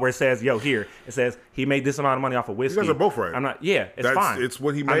talking about where it says, "Yo, here it says he made this amount of money off of whiskey." You guys are both right. I'm not. Yeah, it's That's, fine. It's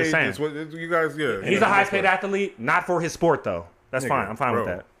what he I'm made. just saying. It's what you guys. Yeah. He's the highest paid athlete, not for his sport though. That's Nigga, fine. I'm fine with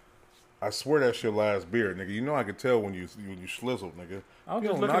bro. that. I swear that shit last beer, nigga. You know I could tell when you slizzle, nigga. I was You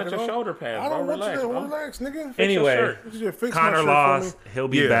just don't looking knock at it your off. shoulder pads, I bro. don't want Relax, you to bro. relax, nigga. Anyway, shirt. Just fix my Connor shirt for lost. me. He'll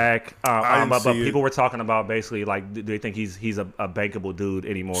be Yeah. back. I didn't But see it. people were talking about basically like, do they think he's a bankable dude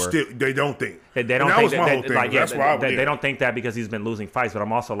anymore? Still, they don't think. They don't And that think was my whole thing. like, yeah, That's why they don't think that because he's been losing fights. But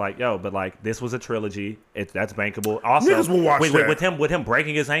I'm also like, yo, but like this was a trilogy. That's bankable. Also, Niggas will watch that. with him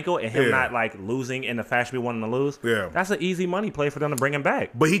breaking his ankle and him Yeah. not like losing in the fashion we wanted to lose. Yeah. That's an easy money play for them to bring him back.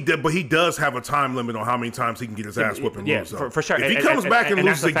 But he does have a time limit on how many times he can get his ass whipped and Yeah, lose. though. for sure. If he comes back and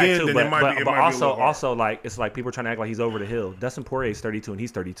that's loses a fact, again, too, then but, it might be. It but might be a also, little hard. also like it's like people are trying to act like he's over the hill. Dustin Poirier is 32 and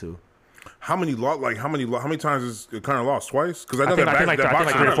he's 32. How many times has Conor lost? Twice? Because I know I think that like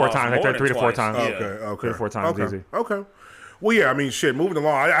boxing. 3 or 4 lost times. more Like than 3 to 4 twice. times. Yeah. Okay. 3 or 4 times okay. easy. Okay. Well, yeah. I mean, shit. Moving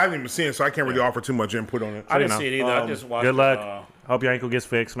along, I haven't even seen it, so I can't really offer too much input on it. I didn't know. see it either. I just watched Good luck. it. Hope your ankle gets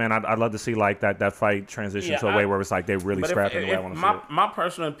fixed, man. I'd love to see like that fight transition Yeah, to a way where it's like they really But scrapping the way I want to see it. my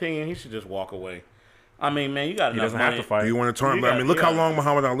personal opinion, he should just walk away. I mean, man, you got He enough doesn't money. have to fight. Do you want to turn? You I got- mean, look you how got- long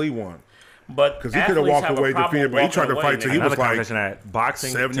Muhammad Ali won. But Because he could have athletes walked have a away problem defeated, but he tried to walking away, fight till nigga. he Another was like, conversation that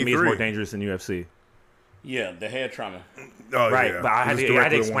boxing to me is 73. more dangerous than UFC. Yeah, the head trauma. oh, Right, yeah. but I had Just to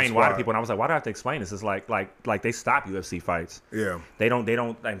directly on explain one why to spot. people, and I was like, why do I have to explain this? It's like they stop UFC fights. Yeah. They don't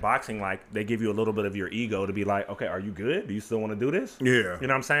in boxing, like they give you a little bit of your ego to be like, okay, are you good? Do you still want to do this? Yeah. You know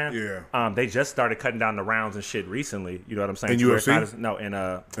what I'm saying? Yeah. They just started cutting down the rounds and shit recently. You know what I'm saying? In To where it's UFC? not as- no, in In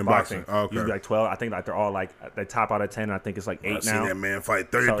boxing. boxing. Oh, okay. Usually like 12. I think like they're all like they top out of 10. I think it's like 8 I've seen now. that man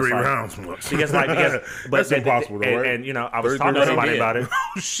fight So 33 it's like- rounds. Because but That's impossible, though, right? And you know, I was 33 talking to rounds? somebody He about did.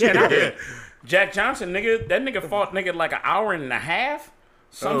 it. Shit. Yeah. Jack Johnson, nigga, that nigga fought nigga like an hour and a half.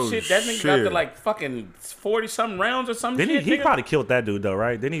 Some Oh, shit. That nigga got to shit. like fucking 40-something rounds or some Didn't shit. he nigga. probably killed that dude though,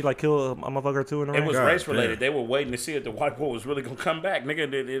 right? Didn't he like kill a motherfucker or two in the It ring? was God race related. damn. They were waiting to see if the white boy was really gonna come back. Nigga,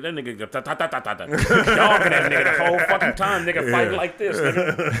 that nigga go dogging that nigga the whole fucking time. Nigga fight like this.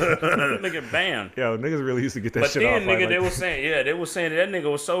 Nigga, nigga bam. Yo, niggas really used to get that But shit then, off. nigga, like, they was saying that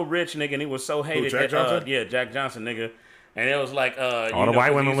nigga was so rich, nigga, and he was so hated. Jack that, Johnson? yeah, Jack Johnson, nigga. And it was like, all the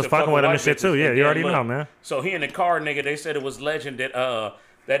white women was fucking with him and shit too. Yeah, you already know, man. So he in the car, nigga. They said it was legend that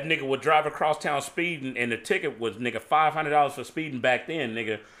That nigga would drive across town speeding, and the ticket was nigga $500 for speeding back then,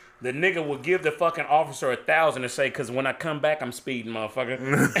 nigga. The nigga would give the fucking officer $1,000 and say, "Cause when I come back, I'm speeding, motherfucker."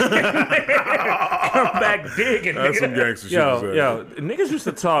 Come back digging, nigga. That's some gangster shit. Yo, niggas used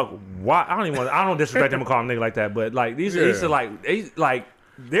to talk. Why? I don't disrespect them and call them nigga like that, but like these used to like.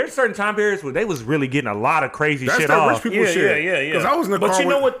 There's certain time periods where they was really getting a lot of crazy That's shit that off. rich people shit. Yeah. Because I was in the But car you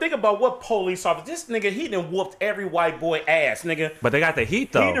know with- what? Think about what police officer. This nigga, he done whooped every white boy ass, nigga. But they got the heat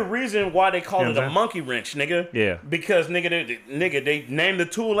He though. the reason why they call You know it what a I'm monkey wrench, nigga. Yeah. Because they named the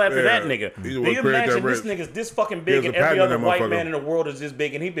tool after that nigga. He's the Do one you who created imagine that this wrench. nigga's this fucking He big has and a every patent on other that white motherfucker. man in the world is this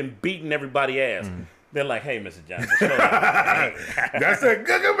big and he been beating everybody ass. They're like, hey, Mr. Johnson, slow down. That's that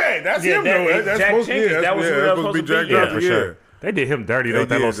good man. That's Yeah, him, though. That's Jack supposed to be. Jenkins, that was who that was supposed to be supposed Jack to be, yeah. Johnson, For sure. They did him dirty though with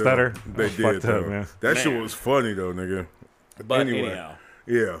that little stutter. They That's did, fucked though. up, man. That shit Man. was funny though, nigga. But Anyway. anyhow,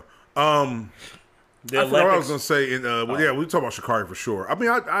 Yeah. the I forgot what I was Olympics. gonna say. Yeah, we talk about Sha'Carri for sure. I mean,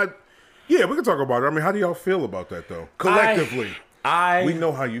 yeah, we can talk about it. I mean, how do y'all feel about that though? Collectively, we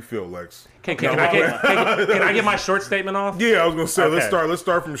know how you feel, Lex. Can I get my short statement off? Yeah, I was gonna say let's Okay.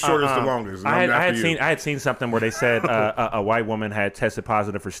 start from shortest to longest. I And I'm after had you. seen something where they said a white woman had tested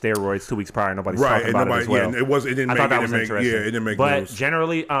positive for steroids 2 weeks prior. Nobody's Right, talking and about nobody, it as well. yeah, and it didn't I make, thought that it was didn't make, interesting. yeah, it didn't make but news.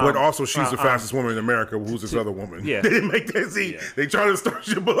 generally, But also, she's the fastest woman in America. Who's this other woman? Yeah. They didn't make that. See, they try to start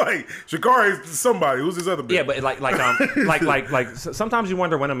shit, but like Sha'Carri is somebody. Who's this other bitch? Yeah, but sometimes you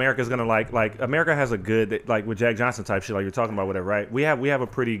wonder when America's gonna like America has a good like with Jack Johnson type shit like you're talking about whatever, right? We have a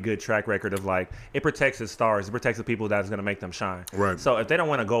pretty good track record of like it protects its stars, it protects the people that's gonna make them shine. Right. So if they don't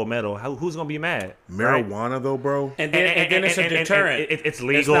win a gold medal, who's gonna be mad? Right? Marijuana though, bro. And then it's a deterrent. It's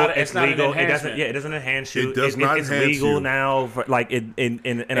legal. It's not an legal. It enhancement. doesn't enhance you. It does not It's enhance legal you. now, for, like in a And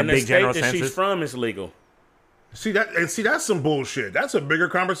the big state general that sense. she's from is legal. See that's some bullshit. That's a bigger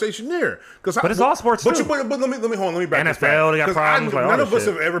conversation there. But it's all sports, But too. but let me hold on. Let me back this NFL, they got back. 'Cause problems, like all none of this us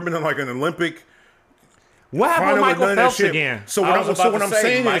shit. have ever been in like an Olympic. What happened with final Michael none of that Phelps shit. again? So I what was I'm, about so to what I'm say,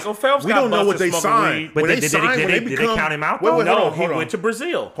 saying Michael is Phelps we got don't know what busted they smoking signed. weed. But When did they they signed, when they become, count him out, Wait, though? wait, No, hold on, he hold on. went to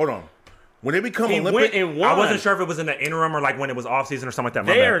Brazil. Hold on. When they become He Olympic, went and won. I wasn't sure if it was in the interim or like when it was off season or something like that.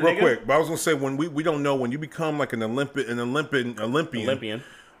 My There, bad. real nigga. quick. But I was gonna say when we don't know when you become like an Olympian. Olympian.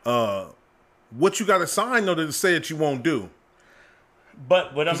 What you got to sign though to say that you won't do?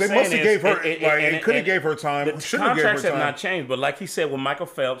 But what I'm They saying must have is, gave her it could have gave her time. The Shouldn't have gave her contracts have time. not changed, but like he said with Michael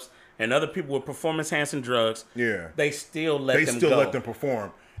Phelps and other people with performance-enhancing drugs, Yeah. they still let They them still go. let them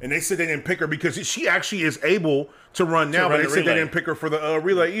perform. And they said they didn't pick her because she actually is able to run now, run but they the said they relay. didn't pick her for the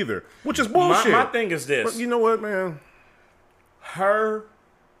relay either, which is bullshit. My thing is this: But you know what, man? her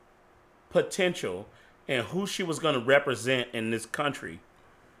potential and who she was going to represent in this country,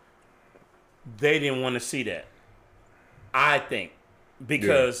 they didn't want to see that. I think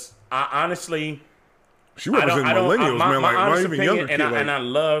because I honestly. She represents millennials, man. Like not honest even opinion, younger and kid. I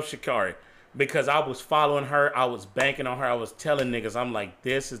love Sha'Carri because I was following her, I was banking on her, I was telling niggas, I'm like,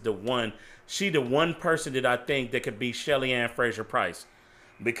 this is the one. She the one person that I think that could be Shelly Ann Fraser Price,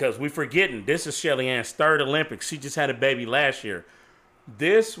 because we forgetting this is Shelly Ann's third Olympics. She just had a baby last year.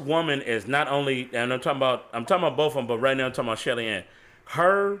 This woman is not only, and I'm talking about both of them, but right now I'm talking about Shelly Ann.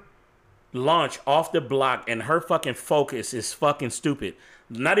 Her launch off the block and her fucking focus is fucking stupid.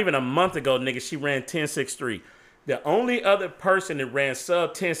 Not even a month ago, nigga, she ran 10.63. The only other person that ran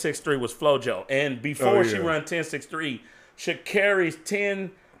sub 10.63 was FloJo. And before she ran 10.63, Sha'Carri's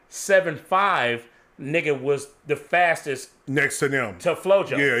 10.75 nigga was the fastest Next to them. to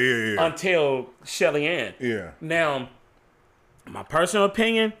FloJo. Yeah. Until Shelly Ann. Yeah. Now, my personal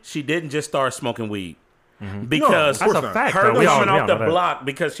opinion, she didn't just start smoking weed. Because No, of course That's a not. fact. her though. We all coming off the know that. block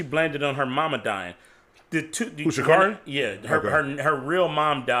because she blamed it on her mama dying. Sha'Carri? Yeah, Okay. her real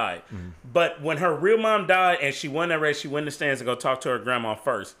mom died. But when her real mom died and she won that race, she went in the stands to go talk to her grandma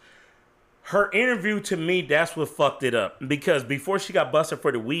first. Her interview, to me, that's what fucked it up. Because before she got busted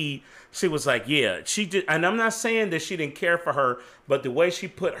for the weed, she was like, yeah, she did. And I'm not saying that she didn't care for her, but the way she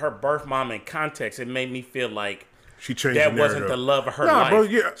put her birth mom in context, it made me feel like She changed that the wasn't narrative. the love of her Nah, life. bro,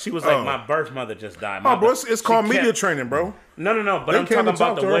 yeah. She was like, Oh. my birth mother just died. Oh, bro, it's She called kept- media training, bro. No, but They I'm came talking to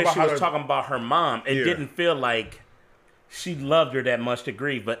talk about to the her way about she how was to- talking about her mom. It Yeah. didn't feel like she loved her that much to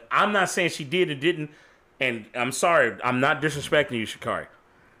grieve. But I'm not saying she did or didn't. And I'm sorry, I'm not disrespecting you, Sha'Carri.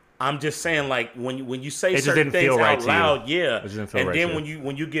 I'm just saying, like, when you say just certain didn't things feel right out to you. loud, yeah. It just didn't feel And right then to you.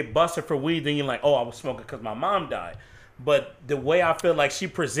 when you get busted for weed, then you're like, oh, I was smoking because my mom died. But the way I feel like she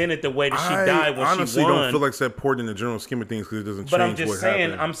presented the way that she died when honestly she won. don't feel like it's that important in the general scheme of things because it doesn't change But I'm what just saying,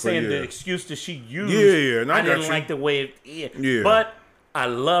 happened. I'm But saying yeah. the excuse that she used. Yeah, and I got didn't you. like the way it. Yeah. But I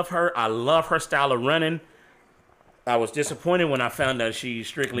love her. I love her style of running. I was disappointed when I found out she's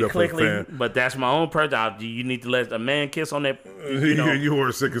strictly Definitely clickly, fan. but that's my own person. You need to let a man kiss on that. You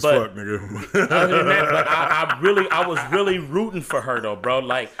were sick as but- fuck, nigga. Other than that, but I was really rooting for her though, bro.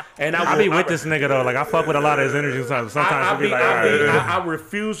 Like, and I be with this nigga though. Like I fuck with a lot of his energy sometimes. Sometimes it be like, all right. I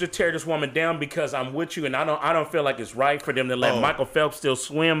refuse to tear this woman down because I'm with you, and I don't feel like it's right for them to let Michael Phelps still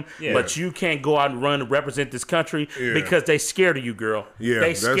swim, but you can't go out and run and represent this country because they scared of you, girl. Yeah,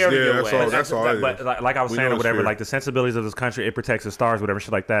 they scared of your ass. That's all it is. But like I was saying or whatever, fear. like the sensibilities of this country, it protects the stars, whatever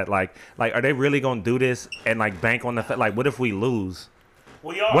shit like that. Like are they really gonna do this and like bank on the fact? Like, what if we lose?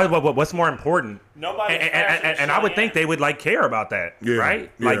 We are. What's more important? Nobody. And I would think they would like care about that,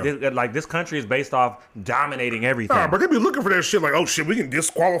 right? Yeah. Like this country is based off dominating everything. Nah, but they be looking for that shit like, oh shit, we can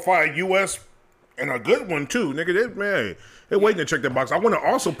disqualify U.S. and a good one too, nigga. They're waiting to check that box. I want to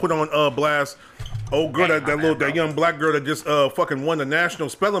also put on blast old girl, that young black girl that just fucking won the national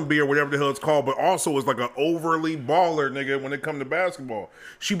spelling bee or whatever the hell it's called, but also is like an overly baller nigga when it come to basketball.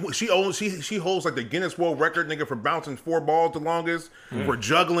 She holds like the Guinness World Record nigga for bouncing 4 balls the longest, for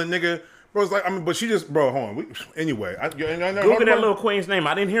juggling nigga. Bro, it's like, I mean, but she just, bro, hold on. Anyway, Google that little queen's name.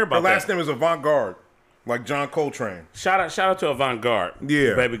 I didn't hear about her last that. name is Avant-Garde, like John Coltrane. Shout out to Avant-Garde,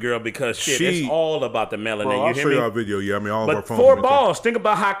 baby girl, because shit, it's all about the melanin. Bro, you I'll hear show me? you our video. Yeah, I mean, all of our But phones. 4 balls. Think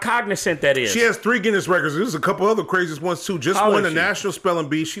about how cognizant that is. She has 3 Guinness records. There's a couple other craziest ones too. Just How won old the is she? national spelling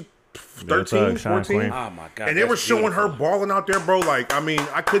bee. She 13, Shine 14. Queen. Oh my god! And they were that's showing her beautiful. balling out there, bro. Like, I mean,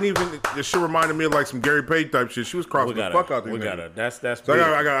 I couldn't even. This shit reminded me of like some Gary Payton type shit. She was crossing the fuck out there. We got her. That's. So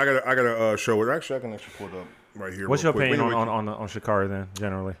beautiful. I gotta show it. Actually, I can actually pull it up right here. What's your real quick. opinion Anyway, on Sha'Carri then,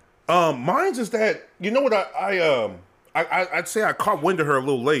 generally? mine's is that, you know what, I'd say I caught wind of her a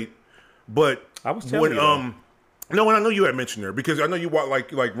little late, but I was telling you, though. no, and I know you had mentioned her because I know you watch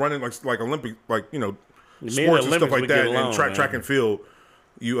like running like Olympic, like, you know, Me and sports and Olympics, stuff like we that, get and along, man. track and field.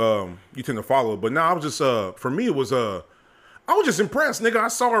 You tend to follow, but now I was just for me it was I was just impressed, nigga. I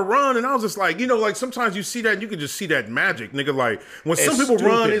saw her run, and I was just like, you know, like sometimes you see that, and you can just see that magic, nigga. Like when some people stupid,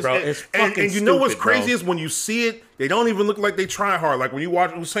 run, bro. It's and fucking you know what's stupid, bro. crazy is when you see it, they don't even look like they try hard. Like when you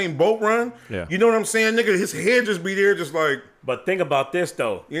watch Usain Bolt run, Yeah. you know what I'm saying, nigga. His head just be there, just like, But think about this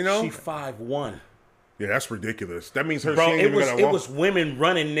though. You know? she 5'1". yeah, that's ridiculous. That means her. Bro, she ain't it even was gotta it walk. was women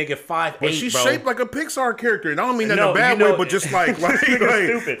running, nigga, 5'8", But she's bro. shaped like a Pixar character, and I don't mean that in No, a bad you know, way, but just like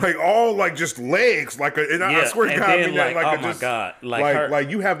stupid. like all like just legs, like a. And I Yeah, swear to and God, I then, mean that like, like oh a my just, God, like her- like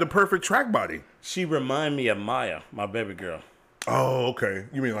you have the perfect track body. She remind me of Maya, my baby girl. Oh, okay.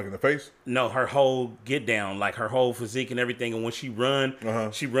 You mean like in the face? No, her whole get down, like her whole physique and everything. And when she run,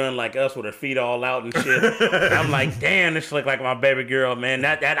 she run like us with her feet all out and shit. And I'm like, damn, this look like my baby girl, man.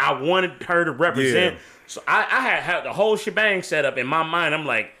 That I wanted her to represent. Yeah. So I had the whole shebang set up in my mind. I'm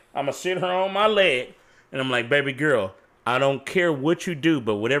like, I'm gonna sit her on my leg, and I'm like, baby girl, I don't care what you do,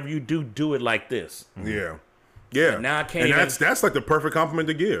 but whatever you do, do it like this. Yeah. Yeah. now I can't and even- that's like the perfect compliment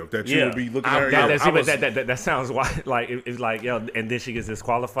to give. That you Yeah. would be looking I- at her. that- yeah. I was- That sounds like it's like, yo, and then she gets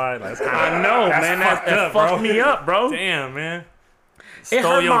disqualified. Like, that's kinda, I know, that's man. fucked That up, fucked bro. me up, bro. Damn, man. It Stole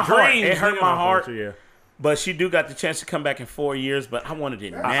hurt your my heart. dreams, It hurt nigga. my heart. Yeah. But she do got the chance to come back in 4 years, but I wanted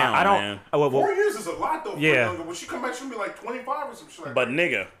it now, I don't. man. Well, 4 years is a lot though. For Yeah. younger. When she come back, she'll be like 25 or some shit. Like But that.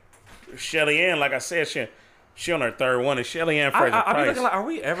 nigga, Shelly Ann, like I said, she on her third one, and Shelly Ann Fraser I be Price. looking like, are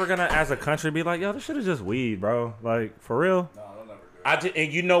we ever gonna, as a country, be like, yo, this shit is just weed, bro? Like, for real?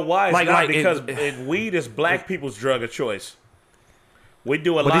 And you know why? It's Like- not like because weed is black people's drug of choice. We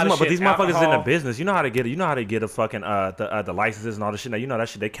do a lot of shit. But these motherfuckers in the alcohol. business, you know how to get it. You know how to get a fucking the licenses and all this shit. Now you know that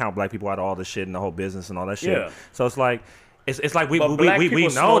shit. They count black people out of all the shit and the whole business and all that shit. Yeah. So it's like it's like we But black know people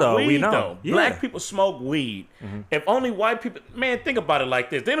smoke though. weed, We know. though. Yeah. Black people smoke weed. If only white people, man, think about it like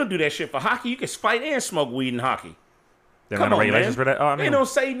this. They don't do that shit for hockey. You can fight and smoke weed in hockey. There Come ain't no on, regulations man. for that. Oh, I They mean, don't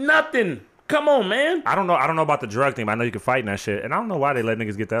say nothing. Come on, man. I don't know about the drug thing, but I know you can fight in that shit, and I don't know why they let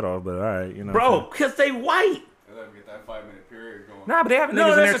niggas get that off. But all right, you know, Bro, because they white. Let them get that 5-minute period going. Nah, but they have No,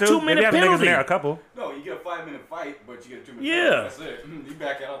 niggas in that's there a too. 2-minute They have niggas in penalty. there, a couple. No, you get a 5-minute fight, but you get a 2-minute Yeah. penalty. That's it. You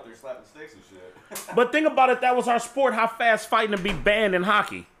back out there slapping sticks and shit. But think about it. That was our sport. How fast fighting to be banned in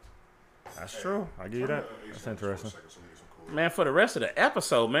hockey. That's true. I give you that. That's interesting. Man, for the rest of the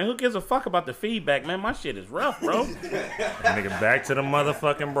episode, man, who gives a fuck about the feedback, man? My shit is rough, bro. Nigga, back to the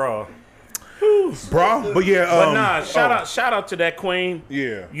motherfucking bro. Bro, but yeah. But nah, shout out to that queen.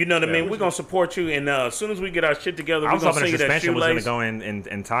 Yeah. You know what I mean? We're going to support you. And as soon as we get our shit together, I we're was going to hoping the sing you that suspension was going to shoelace.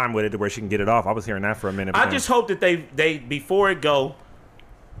 go in time with it to where she can get it off. I was hearing that for a minute. I but just hope that they before it go,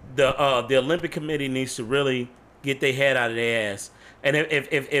 the Olympic Committee needs to really get their head out of their ass. And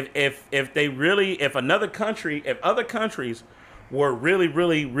if they really, if other countries were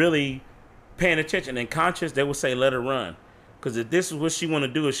really paying attention and conscious, they would say let her run. Because if this is what she want to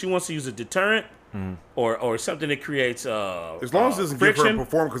do, if she wants to use a deterrent, or something that creates As long as it doesn't give her a friction.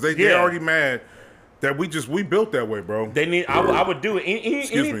 performance, because they're already mad that we built that way, bro. They need. I would do it.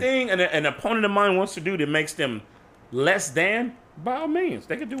 Excuse me. Anything an opponent of mine wants to do that makes them less than, by all means,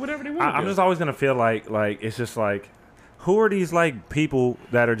 they can do whatever they want. I'm just always gonna feel like it's just like, who are these like people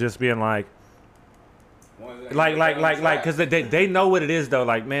that are just being like because they know what it is though.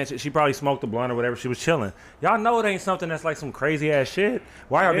 Like, man, she probably smoked a blunt or whatever. She was chilling. Y'all know it ain't something that's like some crazy ass shit.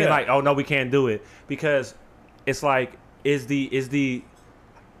 Why are you being like, oh no, we can't do it? Because it's like, is the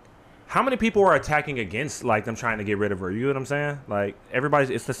how many people are attacking against like them trying to get rid of her? You know what I'm saying? Like,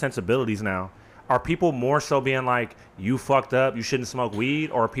 it's the sensibilities now. Are people more so being like, you fucked up, you shouldn't smoke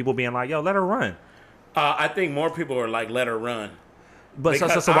weed, or are people being like, yo, let her run? I think more people are like, let her run. But so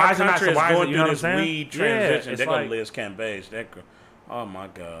Because why our is it not? country So is why is going it? You know through what I'm this saying? weed transition. Yeah, They're like, gonna Liz Cambage. Oh my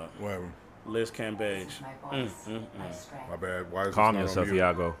God, Whatever. Liz Cambage. My bad. Why is calm this yourself, not on mute?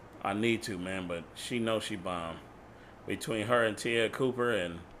 Iago. I need to, man, but she knows she bomb. Between her and Tia Cooper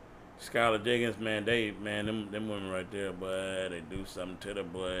and Skylar Diggins, man, them women right there, boy, they do something to the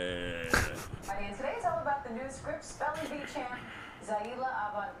boy. And today's all about the new Scripps Spelling Bee champ, Zaila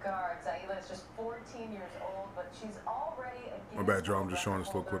Avant-Garde. Zaila is just 14 years old, but she's already a My bad, Joe. I'm just showing this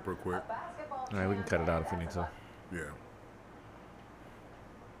little clip real quick. All right, we can cut it out if we need to. Yeah.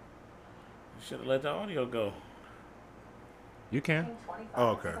 Should have let the audio go. You can. Oh,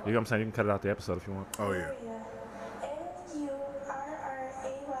 okay. You know what I'm saying? You can cut it out the episode if you want. Oh, yeah.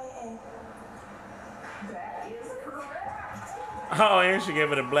 Oh, and she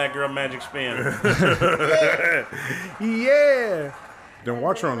gave it a black girl magic spin. Yeah. Then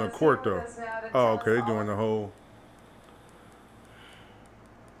watch her on the court, though. Oh, okay. They're doing the whole.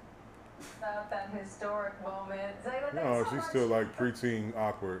 About that historic moment. Zaila, No, thanks so she's much. still like preteen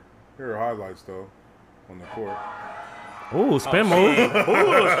awkward. Here are highlights, though, on the court. Ooh, spin move.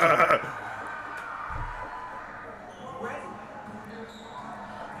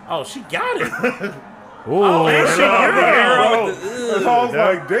 Oh, she got it. Ooh, and she Euro. That's all I was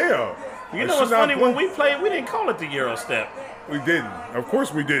like, damn. You know what's funny? When we played, we didn't call it the Euro step. We didn't. Of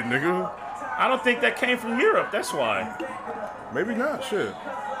course we did, nigga. I don't think that came from Europe. That's why. Maybe not. Shit.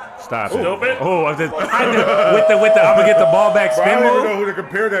 stop Stupid. it. Oh, with the I'm gonna get the ball back But I spin don't even move. know who to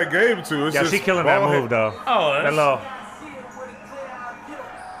compare that game to. It's Yeah, just she killing that ball move head. though. Oh, That that's, little.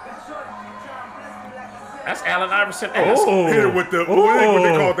 that's Allen Iverson. Ooh. Hit it with the Ooh. what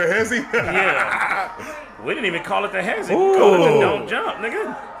they call it, the hezzy. Yeah. We didn't even call it the hezzy. Ooh. We called it the don't jump,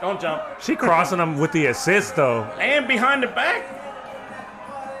 nigga. Don't jump. She crossing them with the assist though. And behind the back.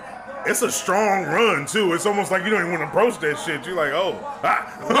 It's a strong run too. It's almost like you don't even want to approach that shit. You're like, oh,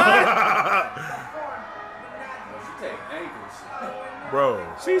 She take angles. bro.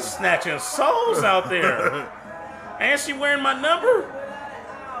 She's snatching souls out there. And she wearing my number?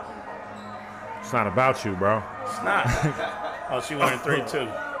 It's not about you, bro. It's not. Oh, she wearing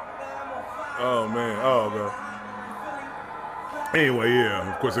 3-2. Oh man. Oh god. Anyway,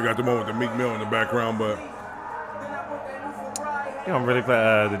 yeah. Of course, I got the moment with the Meek Mill in the background, but You don't really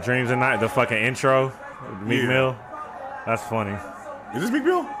play the Dreams at Night, the fucking intro, Meek Yeah. Mill. That's funny. is this Meek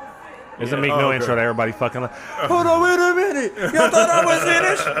Mill? It's a Meek Oh, Mill okay. intro that everybody fucking like. Hold on, wait a minute. Y'all thought I was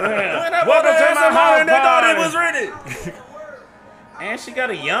finished? Welcome to my house They thought it party. was ready. And she got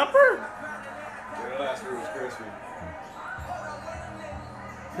a yumper? Their last word was crispy.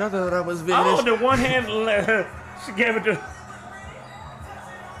 Y'all thought I was Oh, the one hand, she gave it to.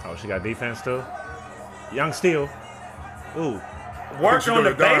 Oh, she got defense too. Young Steel. Ooh. Work she on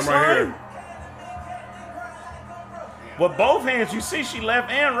the doing a dime right baseline. here. With both hands, you see she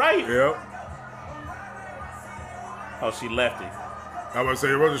left and right. Yep. Oh, she lefty. I was say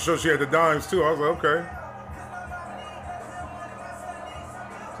it wasn't sure she had the dimes too. I was like, okay.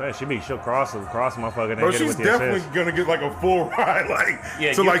 She'll cross motherfucker and Bro, get it she's with the definitely assist. gonna get like a full ride, like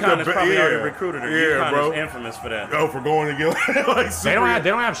Yeah, to like UConn the is probably already yeah, recruited her. Yeah, UConn bro. is infamous for that. Oh, for going to get like They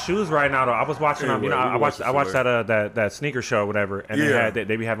don't have shoes right now though. I was watching Anyway, you know, we I watched watched that sneaker show or whatever, and Yeah. they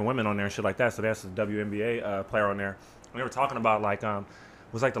be having women on there and shit like that. So that's a WNBA player on there. And they were talking about like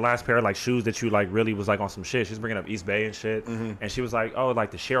was like the last pair of like shoes that you like really was like on some shit. She's bringing up East Bay and shit, and she was like, oh, like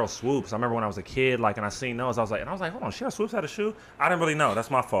the Cheryl Swoops. I remember when I was a kid, like, and I seen those. I was like, hold on, Cheryl Swoops had a shoe. I didn't really know.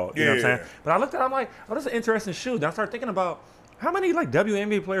 That's my fault. You know what I'm Yeah. saying? But I looked at it, I'm like, oh, this is an interesting shoe. Then I started thinking about how many like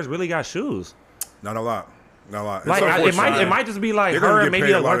WNBA players really got shoes. Not a lot. Not a lot. It's Like it unfortunate. might just be like They're gonna her get and maybe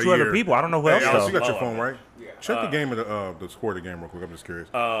paid a a lot bunch a of other year. people. I don't know who Hey, else Alex, though. you got your Low phone Yeah. right? Check the game of the score of the game real quick. I'm just curious.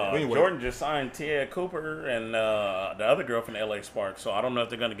 Anyway. Jordan just signed Tia Cooper and the other girl from LA Sparks, so I don't know if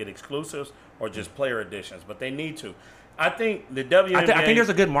they're going to get exclusives or just player editions, but they need to. I think the WNBA. I think there's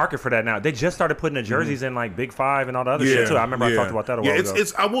a good market for that now. They just started putting the jerseys in like Big Five and all the other shit too. I remember I talked about that a while ago.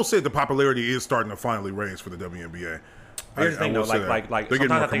 I will say the popularity is starting to finally raise for the WNBA. Here's the thing though, like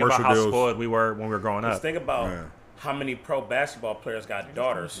sometimes I think about how spoiled we were when we were growing up. Just think about how many pro basketball players got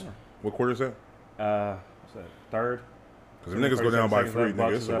daughters. What quarter is that? What's that? Third. Because if niggas go down by 3,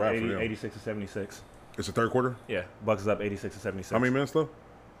 nigga, it's a wrap for them. 86 to 76. It's the third quarter? Yeah, Bucks is up 86 to 76. How many minutes though?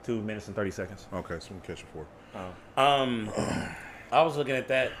 2 minutes and 30 seconds. Okay, so we can catch it for. I was looking at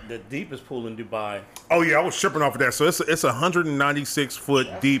that, the deepest pool in Dubai. Oh yeah, I was tripping off of that. So it's a 196 foot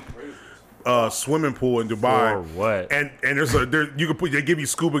deep swimming pool in Dubai. For what? And you can put, they give you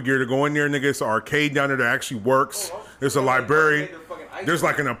scuba gear to go in there, nigga. It's an arcade down there that actually works. There's a library. There's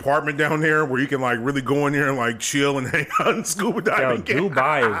like an apartment down there where you can like really go in there and like chill and hang out and scuba diving. Yo,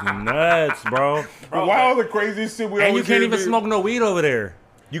 Dubai is nuts, bro. Why all the crazy shit we And always you can't hear even be- smoke no weed over there.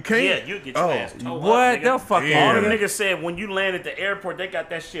 You can't? Yeah, you get your ass towed up, What? nigga. They'll fuck Yeah. All them you. niggas said when you land at the airport, they got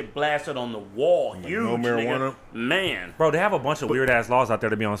that shit blasted on the wall. Huge, no marijuana? nigga. Man. Bro, they have a bunch of weird ass laws out there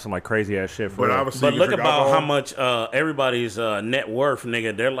to be on some like crazy ass shit. For But real. obviously, But you look drink about alcohol, how much everybody's net worth,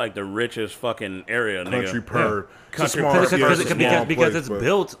 nigga. They're like the richest fucking area, nigga. country per Country small, per- yeah, it's a small because place, it's but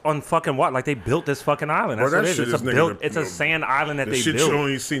built on fucking what? Like they built this fucking island. Bro, That's that what it shit is. It's is a nigga, built. the- It's a sand island that The they shit built. you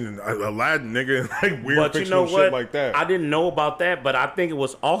only seen in Aladdin, nigga, like weird But you know fictional what? shit like that. I didn't know about that, but I think it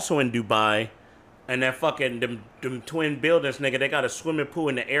was also in Dubai. And that fucking them twin buildings, nigga, they got a swimming pool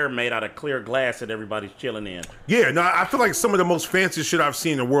in the air made out of clear glass that everybody's chilling in. Yeah, no, I feel like some of the most fancy shit I've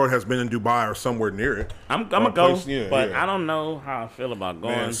seen in the world has been in Dubai or somewhere near it. I'm gonna go, place, but yeah. I don't know how I feel about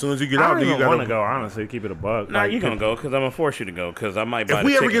going. Man, as soon as you get I out don't there, you even want to gotta go. Honestly, keep it a buck. Nah, Like, you gonna go because I'm gonna force you to go because I might buy If the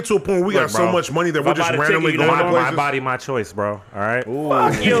we ever ticket. get to a point where we Look, got so bro, much money that if we're I just buy the randomly ticket, you going know to my places. body, my choice, bro. All right.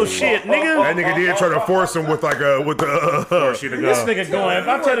 Fuck your shit, nigga. That nigga did try to force him with like Force you to This go. nigga going. If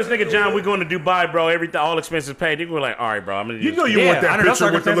I tell this nigga John we going to Dubai, bro, all expenses paid, he go like, all right, bro, I'm gonna. You know you Yeah, want that under those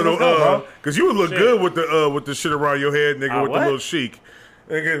picture with the little circumstances, let's go, bro. because you would look good with the shit around your head, nigga, with what? the little chic.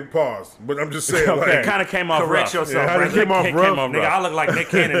 Nigga, pause. But I'm just saying, Okay. like, kind of came off Correct rough. yourself, Yeah, bro. it came off rough. Nigga, I look like Nick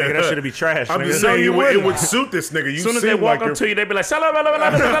Cannon, nigga. That should be trash. I'm nigga. just saying it wouldn't. would suit this nigga. You As soon as they seem walk like up to you, they be like, "Salam,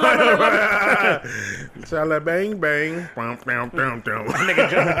 salam, salam, salam, salam." Shala bang bang. Bum, bum, bum, bum.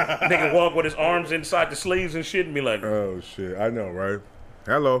 Nigga walk with his arms inside the sleeves and shit and be like, Oh shit, I know, right?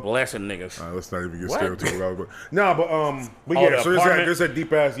 Hello. blessing niggas. Let's not even get What? stereotypical about it. But Oh, yeah, the so apartment? there's that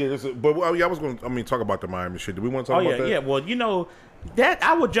deep ass, but well, yeah, I was going to talk about the Miami shit. Do we want to Oh talk yeah, about that? yeah. Well, you know that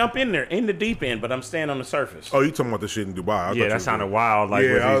I would jump in there in the deep end, but I'm staying on the surface. Oh, you talking about the shit in Dubai? I thought Yeah, you that was sounded doing- wild. Like,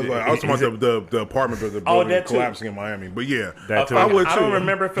 Yeah, I was is talking it- about the apartment building that too. collapsing in Miami. But yeah, That too. I would too. I don't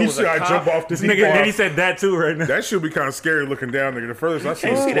remember if it He was said a I cop. jump off the This deep nigga, then bar. he said that too right now. That should be kind of scary looking down, nigga. The furthest I see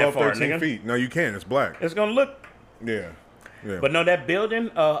can't is see that 12, far, 13 nigga. feet. No, you can. It's black. It's gonna look. Yeah. Yeah. But no, that building.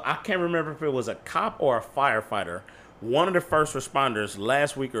 I can't remember if it was a cop or a firefighter. One of the first responders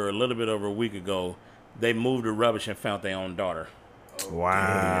last week or a little bit over a week ago, they moved the rubbish and found their own daughter.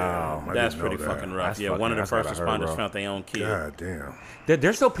 Wow. I That's didn't know pretty that. fucking rough. That's Yeah, fucking- one of the that's first what I heard, responders bro. found their own kid. God damn.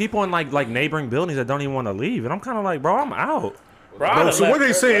 There's still people in like neighboring buildings that don't even want to leave, and I'm kind of like, bro, I'm out. Bro, I Bro, done so what left-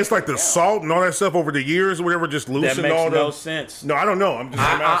 they say? It's like the salt and all that stuff over the years or whatever just That loosened makes all no the. sense. No, I don't know. I'm I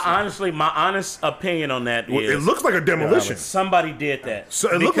asking. honestly, my honest opinion on that Well, is it looks like a demolition. somebody did that. So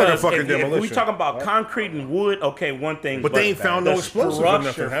it looked like a Because fucking if we demolition. talking about concrete and wood, okay, one thing. But they ain't found the no explosives or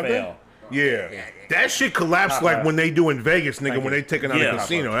nothing, structure have fell. they? Yeah. That shit collapsed like when they do in Vegas, nigga, when they taking out Yeah. a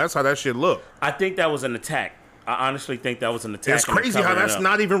casino. That's how that shit look. I think that was an attack. I honestly think that was an attack. It's and they crazy how covered it that's up.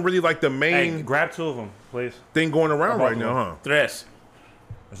 not even really like the Hey, main grab 2 of them, please. thing going around both right of now, them. huh? Tres.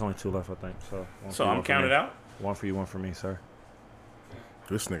 There's only 2 left, I think. So, one So for you, I'm one for counted me. out. 1 for you, 1 for me, sir.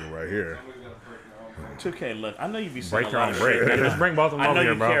 This nigga right here. 2K, look, I know you be saying Break a your lot own of break. shit. Man, just bring both of them I know over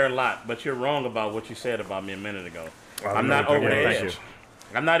here, you bro. care a lot, but you're wrong about what you said about me a minute ago. I'm know not what over you're the talking edge. about.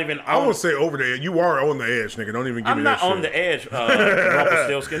 I'm not even. I won't say over the edge. You are on the edge, nigga. Don't even give I'm me not that on shit. the edge,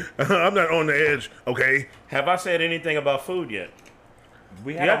 Rumpelstiltskin. I'm not on the edge, okay? Have I said anything about food yet?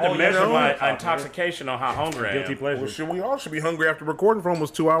 We You have to measure my intoxication. intoxication on how hungry I Guilty am. pleasure. Well, shit, we all should be hungry after recording for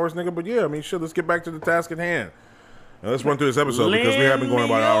almost 2 hours, nigga. But yeah, I mean, shit, let's get back to the task at hand. Now, let's run through this episode because we have been going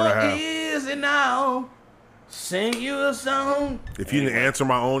about an hour and a half. Is it now? Sing you a song. If you didn't answer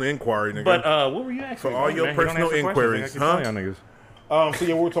my own inquiry, nigga. But what were you asking? For all me? your Man, he don't personal answer inquiries, questions. I keep huh? telling y'all niggas. So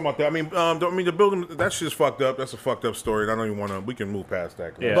yeah, we were talking about that. I mean, the building, that shit's fucked up. That's a fucked up story. And I don't even want to. We can move past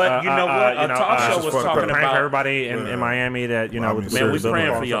that. Yeah. But you know what? A talk show was fucked up. talking Praying for about. everybody in Miami that, you know, I with mean, the man, building we stuff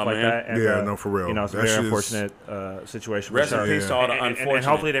praying for y'all, like man. that. And, Yeah, no, for real. You know, it's a That very shit is- unfortunate situation. Rest in for peace to all the and unfortunate.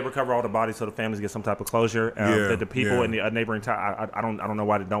 hopefully they recover all the bodies so the families get some type of closure. Yeah, The people yeah. in the neighboring town, I don't know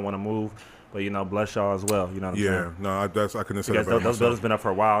why they don't want to move. But Blushaw as well. You know what I'm saying? No, I couldn't say that. Because those buildings been up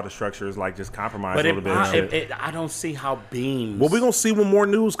for a while. The structure is like just compromised But a little bit. and shit. I don't see how beams. Well, we're going to see when more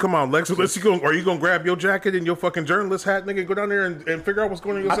news come out. Lex, are you going to grab your jacket and your fucking journalist hat, nigga, go down there and figure out what's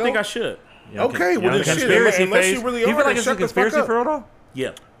going on yourself? I think I should. Okay, well, then shit. Conspiracy Unless phase. you really You are, feel like then it's a shut the fuck conspiracy up. for real though?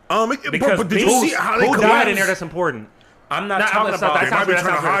 Yeah. But did you see how they Who died collapsed? in there? That's important. I'm not talking about. They might be trying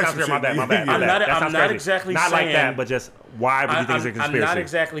to hide some My shit. bad. My bad. I'm not exactly not like saying- that, but just why would you think it's a I'm conspiracy? not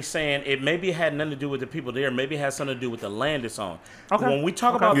exactly saying it. Maybe had nothing to do with the people there. Maybe it has something to do with the land it's on. Okay. When we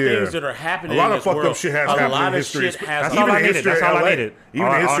talk Okay. about Yeah. things that are happening, A lot in of this fucked world, up shit has a happened lot in of history. shit has. That's all I needed. That's all I needed. Even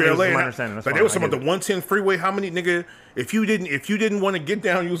All the I history of needed was LA. some understanding. That's Like fine. they was I talking about get the 110 freeway. How many nigga? If you didn't want to get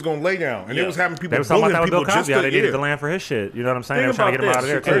down, you was gonna lay down, and it was having people They was talking bullying about that with people Bill just Cosby. How to they needed the land for his shit. You know what I'm saying? They were trying to get him out of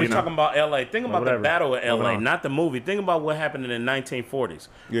there too. We're talking about LA. Think about the whatever. battle of LA, on. not the movie. Think about what happened in the 1940s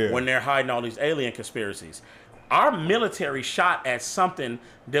when they're hiding all these alien conspiracies. Our military shot at something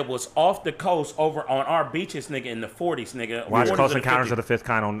that was off the coast over on our beaches, nigga, in the 40s, nigga. Watch 40s Close or the Encounters 50s. of the Fifth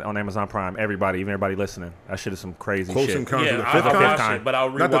Kind on Amazon Prime. Everybody listening. That shit is some crazy Close shit. Encounters of the Yeah, Fifth I Kind. watched it, but I'll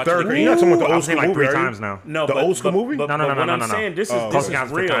rewatch Not the it third. again. You're not talking about the I've old seen school like movie, 3 are you? times now. No, The but, old school but- movie? But, No. but what I'm saying, this Close is Encounters of the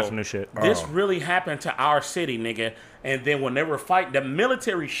Fifth real. Kind, some new shit. This really happened to our city, nigga. And then when they were fighting, the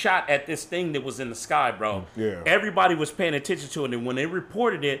military shot at this thing that was in the sky, bro. Yeah. Everybody was paying attention to it, and when they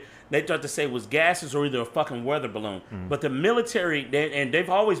reported it, they tried to say it was gases or either a fucking weather balloon. But the military, they've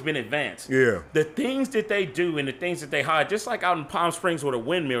always been advanced. Yeah. The things that they do and the things that they hide, just like out in Palm Springs where the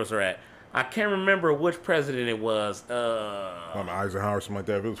windmills are at. I can't remember which president it was. Eisenhower, something like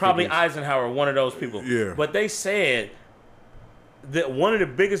that. It was Probably 50s. Eisenhower, one of those people. Yeah. But they said that one of the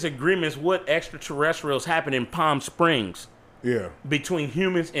biggest agreements with extraterrestrials happened in Palm Springs Yeah. between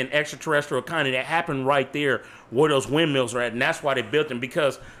humans and extraterrestrial kind of that happened right there where those windmills are at, and that's why they built them,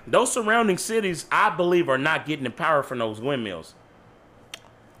 because those surrounding cities, I believe, are not getting the power from those windmills.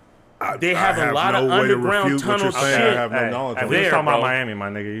 They have a lot of no way to underground refute what you're tunnel saying. shit. I have no Hey, knowledge hey, of we it. was there, talking about bro. Miami, my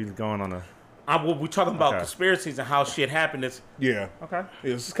nigga. You going on a... We're talking about Okay. conspiracies and how shit happened. It's, Yeah. Okay.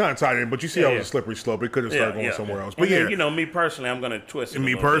 Yeah, it's kind of tied in, but you see how it was a slippery slope. It could have started going somewhere else. But And then, yeah, you know, me personally, I'm gonna twist it.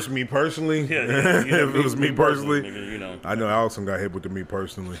 me a little personally, bit. Yeah, you know, if it was me personally, nigga, you know. I know Allison got hit with the me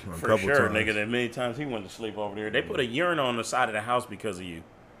personally a For couple sure, times. nigga. That many times he went to sleep over there. They put a urinal on the side of the house because of you.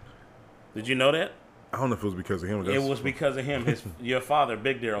 Did you know that? I don't know if it was because of him. It was because of him. Your father,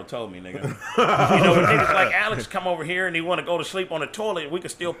 Big Darryl, told me, nigga. You know, niggas like Alex come over here and he want to go to sleep on the toilet. We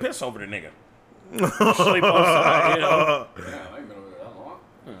could still piss over the nigga. Sleep on the side, you know. Damn, I ain't been over there that long.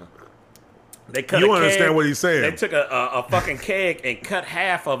 They cut You a understand keg. what he's saying. They took a fucking keg and cut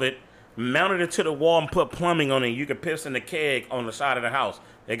half of it, mounted it to the wall, and put plumbing on it. You could piss in the keg on the side of the house.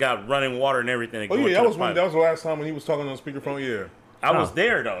 They got running water and everything. Oh yeah, that was the last time when he was talking on speakerphone. Yeah. I was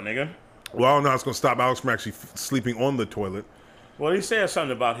there though, nigga. Well, I don't know. It's gonna stop Alex from actually sleeping on the toilet Well, he said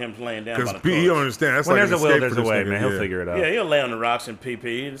something about him laying down by because the you don't toilet. understand. That's When like there's an a will, escape there's for a this way, nigga, man. He'll yeah. figure it out. Yeah, he'll lay on the rocks and pee.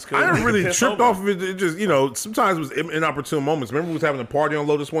 It's cool. I didn't He really pissed tripped over. off of it. It just, sometimes it was inopportune moments. Remember we was having a party on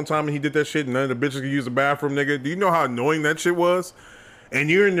Lotus one time and he did that shit and none of the bitches could use the bathroom, nigga. Do you know how annoying that shit was? And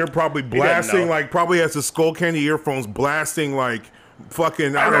you're in there probably blasting, know. like, probably has the Skull Candy earphones blasting, like,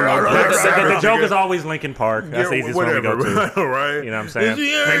 fucking, I don't know. Black The Sabbath, joke nigga. is always Linkin Park. That's the Yeah, easiest one to go to. right? You know what I'm saying?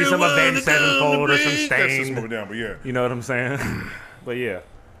 Maybe some Avenged Sevenfold or some That's just Stain. moving down, but yeah. You know what I'm saying? But yeah.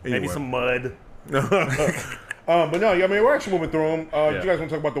 Maybe Anyway. some mud. But no, yeah, I mean, we're actually moving through them. You guys want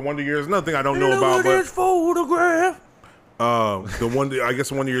to talk about the Wonder Years? Another thing I don't know about, but photograph. the Wonder, I guess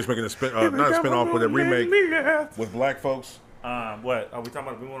the Wonder Years making a spin, not a spin-off, but a remake with black folks. What? Are we talking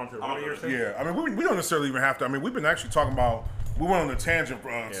about? We went on to the 1 year thing? Yeah, I mean, we don't necessarily even have to. I mean, we've been actually talking about. We went on a tangent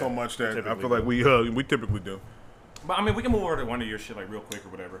so much that I typically feel like we typically do. But I mean, we can move over to 1 year shit like real quick or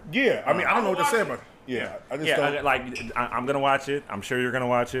whatever. Yeah, I mean, I don't know what to say watch about it. Yeah, I just Yeah, don't. I'm gonna watch it. I'm sure you're gonna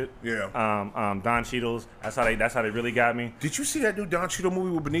watch it. Yeah. Don Cheadle's. That's how they really got me. Did you see that new Don Cheadle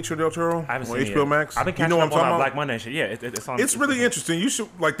movie with Benicio del Toro I haven't on seen it HBO yet. Max? I've been You catching know what up I'm talking on about? Black Monday and shit. Yeah, it's on. It's really interesting. You should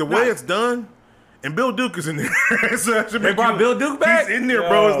like the way it's done. And Bill Duke is in there. So They brought Bill Duke back? He's in there,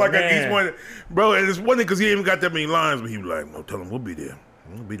 bro. It's Oh, like man. he's one, bro. And it's one thing because he ain't even got that many lines, but he was like, "No, tell him we'll be there.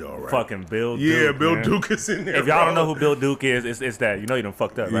 We'll be there, all right." Fucking Bill Duke. Yeah, Bill man. Duke is in there. If y'all bro. don't know who Bill Duke is, it's that. You know you done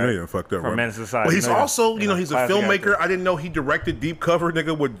fucked up, You right? know you done fucked up, From right? Menace to Society. Well, he's You know also, you know, he's a classic filmmaker. actor. I didn't know he directed Deep Cover,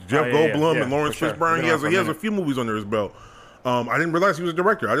 nigga, with Jeff yeah, Goldblum yeah, and Lawrence for sure. Fishburne. Been He around has for a a minute. few movies under his belt. I didn't realize he was a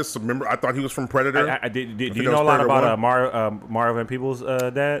director. I thought he was from Predator. Do think you that know was a lot Predator about 1. Marvin Peoples'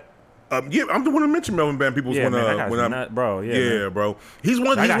 dad? Yeah, I'm the one who mentioned Melvin Van Peoples Yeah, when man, that guy's when I'm nut, bro. Yeah, yeah, man. bro. He's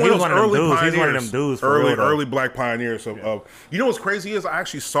one of That guy- those he was one of them early dudes. pioneers. He's one of them dudes for real, though. early black pioneers. Of you know what's crazy is I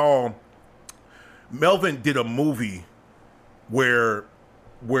actually saw Melvin did a movie where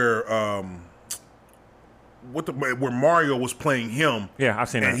where Mario was playing him. Yeah, I've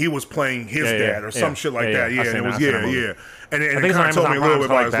seen and that. he was playing his dad or some shit like that. Yeah, and it was And I it think kind of told me a little bit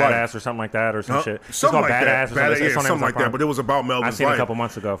about his life. Badass or something like that or some shit. Something like that. Something like that. But it was about Melvin's I seen life. it a couple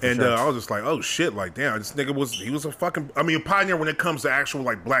months ago. For And sure. I was just like, oh shit, like damn, this nigga was a fucking. I mean, a pioneer when it comes to actual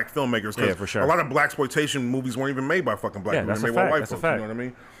like black filmmakers. Yeah, for sure. A lot of blaxploitation movies weren't even made by fucking black people. that's They a made by fact. white That's a folks. fact. You know what I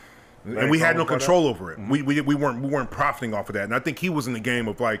mean? And we had no control over it. We weren't profiting off of that. And I think he was in the game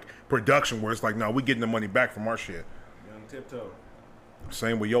of like production where it's like, no, we getting the money back from our shit. Young Tiptoe.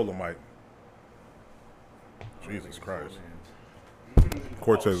 Same with Yola Mike. Jesus Christ.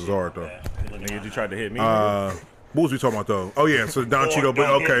 Cortez is hard though. Nigga, you tried to hit me. What was we talking about though? Oh yeah, so Don Cheadle, but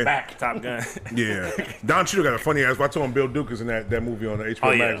okay. Back, Top Gun. Yeah. Don Cheadle got a funny ass, but I told him Bill Duke is in that movie on the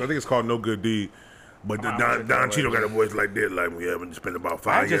HBO yeah. Max. I think it's called No Good Deed. But Don Cheadle got a voice like this, like we haven't spent about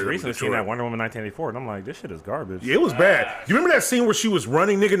 5 I years. just in recently Detroit. seen that Wonder Woman 1984, and I'm like, this shit is garbage. Yeah, it was bad. You remember that scene where she was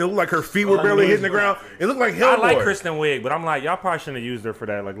running, nigga, and it looked like her feet were barely hitting the ground? It looked like Hellboy. I like Kristen Wiig, but I'm like, y'all probably shouldn't have used her for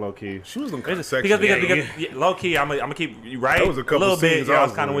that, like low key. She was looking kind of sexy. Because low key, I'm gonna keep you right. That was a couple little bit. scenes Yeah, I I was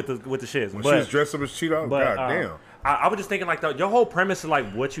was kind of with. with the shits. When But she was dressed up as Cheetah, god damn. I was just thinking like your whole premise is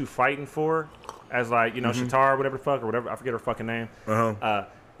like what you fighting for, as like Shatara, whatever the fuck or whatever. I forget her fucking name.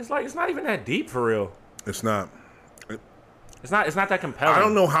 It's like it's not even that deep for real. It's not. It's not that compelling. I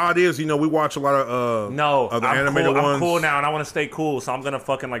don't know how it is. You know, we watch a lot of other animated ones. I'm cool now, and I want to stay cool, so I'm gonna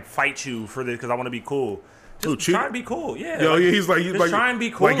fucking like fight you for this because I want to be cool. Just try and be cool, yeah. Yo, yeah, he's like, try and be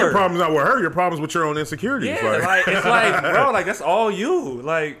cooler. Like your problem's not with her, your problem's with your own insecurities. Yeah, like it's like, bro, like that's all you.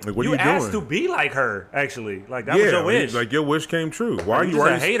 Like what are you you asked doing? to be like her, actually. Like that was your wish. Like your wish came true. Why are you just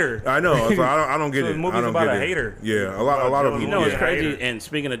a hater? I know. So I don't get So it. the movie's I don't about get a it. hater. Yeah, a lot of people. You know what's yeah. crazy? And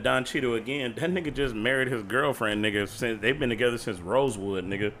speaking of Don Cheadle again, that nigga just married his girlfriend, nigga. Since they've been together since Rosewood,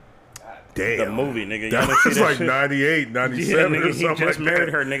 nigga. Damn. The movie, nigga. That You was see like shit? 98, 97 Yeah, or nigga, something he just like married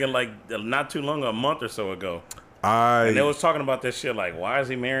that. her, nigga, like not too long, a month or so ago. And they was talking about this shit, like, why is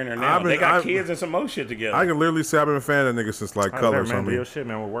he marrying her now? They got kids and some more shit together. I can literally say I've been a fan of that nigga since like Colors. Man, I do mean, your shit,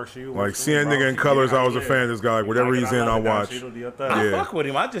 man. What works for you? like seeing nigga in Colors, I was a fan of this guy. Like whatever he's in, I'll watch. I fuck with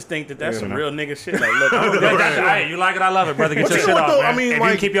him. I just think that that's some real nigga shit. Like, look, Hey, you like it, I love it, brother. Get But your you shit know what, off, though? man. I mean, if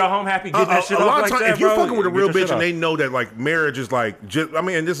like, you keep your home happy, get that shit a off lot of like times, that, if you're bro, fucking with a get real your shit bitch and off. they know that like marriage is like, just, I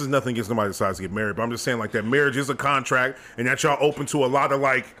mean, and this is nothing against nobody decides to get married, but I'm just saying like that marriage is a contract and that y'all open to a lot of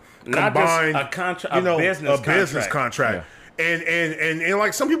like Not just combined, a contract, you know, a business contract. And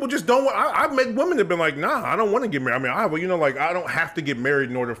like some people just don't want. I've met women that have been like, nah, I don't want to get married. I mean, I don't have to get married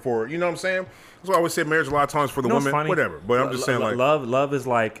in order for, you know what I'm saying? That's why I always say marriage a lot of times for the women, whatever. But I'm just saying like love is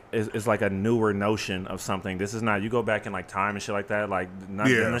like a newer notion of something. This is not. You go back in like time and shit like that. Like none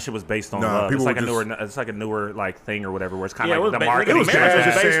of that shit was based on love. It's like a newer like thing or whatever. Where it's kind of like the market. It was just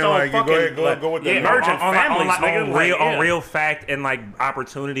based saying on like, go with the emergent families, on real fact and like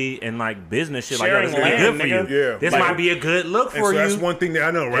opportunity and like business shit. Like Sharing this is good for land, you. nigga. Yeah. This Like- might be a good look for so you. that's one thing that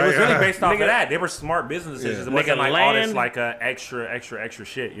I know, right? It was really based off of Nigga. that. They were smart business decisions. It wasn't like all this like extra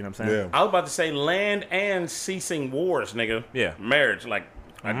shit. You know what I'm saying? Yeah. I was about to say land and ceasing wars, nigga. Yeah. Marriage, like,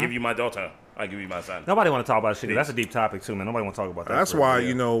 I give you my daughter, I give you my son. Nobody want to talk about shit. That's a deep topic too, man. Nobody want to talk about that. That's why,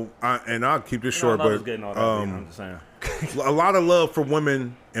 you know, I'll keep this short, love is but getting all that, I'm just saying. a lot of love for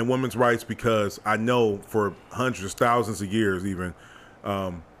women and women's rights because I know for hundreds, thousands of years even,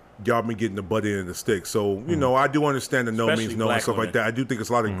 y'all been getting the butt end of the stick. So, you know, I do understand the no Especially means no and black stuff like women. that. I do think it's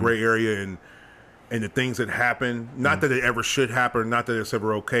a lot of gray area and the things that happen. Not that it ever should happen, not that it's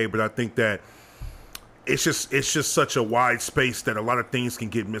ever okay, but I think that it's just such a wide space that a lot of things can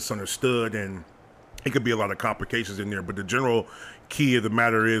get misunderstood and it could be a lot of complications in there. But the general key of the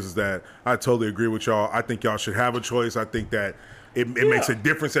matter is that I totally agree with y'all. I think y'all should have a choice. I think that it makes a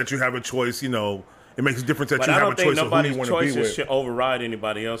difference that you have a choice, you know. It makes a difference that But you I have a don't think choice of who you nobody's want to be choices with. should override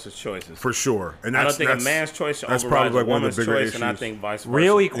anybody else's choices. For sure. And I that's, don't think a man's choice should that's override probably a like one of woman's the bigger choice, issues. and I think vice versa.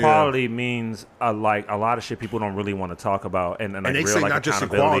 Real equality means like a lot of shit people don't really want to talk about, and like and they real say like not just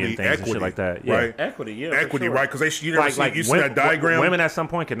accountability equality, and things equity, and shit like that. Yeah. right? Equity, yeah, for Equity, sure. right? Because you never you see that diagram. Women at some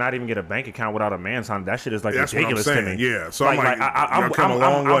point could not even get a bank account without a man sign. That shit is like That's what I'm ridiculous to saying, me. yeah. So I'm like, y'all come a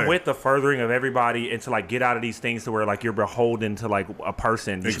long I'm way. with the furthering of everybody and to like get out of these things to where like you're beholden to like a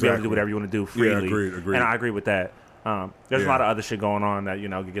person. You should be able to do whatever you want to do freely. Yeah, agreed. And I agree with that. There's a lot of other shit going on that, you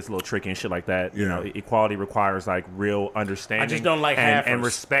know, it gets a little tricky and shit like that. You know, equality requires like real understanding. I just don't like and halfers.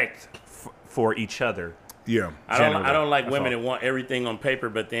 respect for each other. Yeah. I don't like That's women all. that want everything on paper,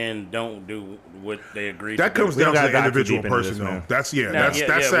 but then don't do what they agree That to comes do. down to gotta the dive too individual deep into person, this, though. man. That's yeah,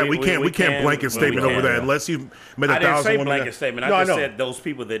 that. we We can't blanket statement over that unless you met I didn't 1,000 say women. blanket statement. No, I just know. said those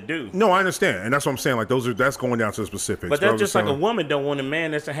people that do. No, I understand, and that's what I'm saying. Like that's going down to the specifics. But I that's was just like a saying- woman don't want a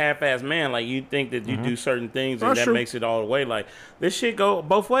man that's a half-ass man. Like you think that you do certain things and That's that true. makes it all the way. Like this shit go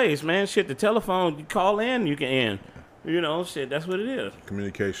both ways, man. Shit, the telephone, you call in, you can end. You know, shit, that's what it is.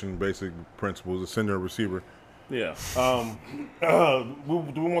 communication basic principles: a sender and receiver. Yeah. Do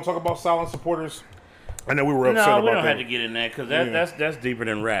we want to talk about silent supporters? I know we were upset No, about we don't that. have to get in that because that's deeper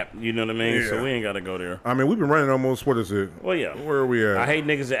than rap. You know what I mean? Yeah. So we ain't got to go there. I mean, we've been running almost. What is it? Well, yeah. Where are we at? I hate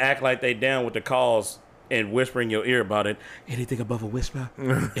niggas that act like they down with the calls and whisper in your ear about it. Anything above a whisper, it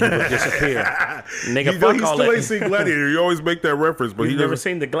will disappear. Nigga, You know, fuck he all still that. ain't seen Gladiator. You always make that reference, but You've he never doesn't.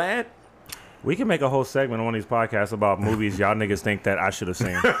 seen The Glad? We can make a whole segment on these podcasts about movies y'all niggas think that I should have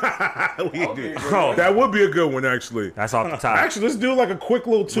seen. That would be a good one, actually. That's off the top. Actually, let's do like a quick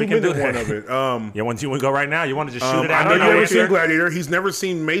little We can 2-minute do one that. of it. You want to go right now? You want to just shoot it I out? know you there? haven't Right seen here? Gladiator. He's never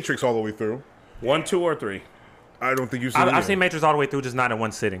seen Matrix all the way through. 1, 2, or 3. I don't think you've seen. I've either. seen Matrix all the way through, just not in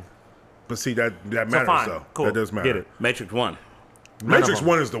one sitting. But see, that So matters fine, though. cool, That does matter. get it. Matrix 1. Matrix them.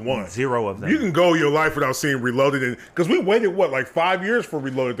 1 is the one. 0 of them. You can go your life without seeing Reloaded, because we waited like 5 years for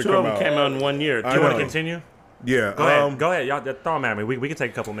Reloaded to 2 come of them out. came out in 1 year. I You want know. to continue? Yeah. Go ahead. Y'all throw them at me. We can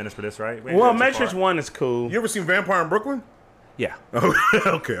take a couple minutes for this, right? We ain't Well, got too Matrix far. 1 is cool. You ever seen Vampire in Brooklyn? Yeah.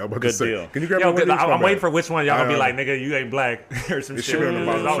 Okay, I'm about Good to say. deal. Can you grab Yo, me one of these? I'm My waiting bad. for which one y'all I gonna be know. like, nigga, you ain't black or some shit. should be on the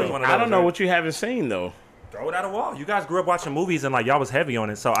bottom It's always shelf. one of I those, don't know right? what you haven't seen, though. Throw it at a wall. You guys grew up watching movies and like y'all was heavy on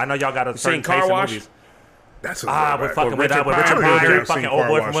it, so I know y'all got a certain seen Car taste in Wash? movies. That's a With fucking with Richard Richard Pryor. Pryor, I've fucking seen old Car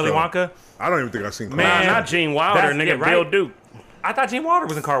boy Wash, from Willy though. Wonka. I don't even think I've seen Car Man, Wash. Not Gene Wilder, That's- nigga. yeah, Bill right? Duke. I thought Gene Wilder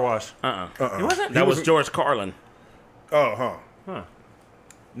was in Car Wash. He wasn't. That was George Carlin. Oh, huh.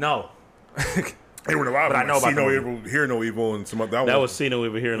 No. Ain't with a lot of But I them, know like about See the No movie. Evil, Hear No Evil, and some other. That was See No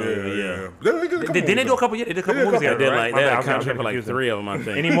Evil, Hear No Evil, yeah. Didn't they do a couple? Yeah, they did a couple They did a movies couple. together. They did right? like My bad, that. I was Contract for like confused. 3 of them, I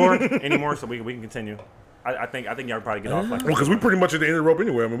think. Any more? So we can continue. I think y'all probably get off like. Well, because we pretty much at the end of the rope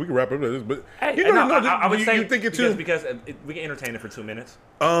anyway. I mean, we can wrap up this, but Hey, you know, I would say you think it too. because we can entertain it for 2 minutes.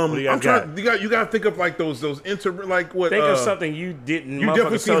 What do you I'm guys trying. got? You got to think of like those like what? Think of something you didn't. You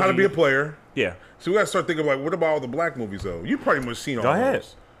definitely motherfuckers seen told How to Be you. a Player. Yeah. So we got to start thinking like, what about all the black movies though? You pretty much seen all Go ahead.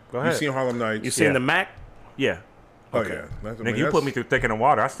 those. Go You ahead. seen Harlem Nights? You seen Yeah. the Mac? Yeah. Oh Okay. yeah. That's, I Nigga, mean, you put that's- me through Thicker Than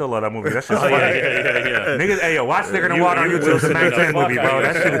Water. I still love that movie. That shit's Oh, funny. yeah. Niggas, hey yo, watch Thicker Than You- Water on you YouTube. It's a listen to Mac 10 the movie, fuck bro. out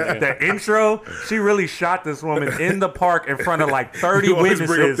That of shit, it. that intro, she really shot this woman in the park in front of like 30 You always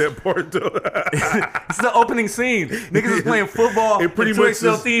bring up witnesses. that part though. It's the opening scene. Niggas is playing football. It pretty in much XL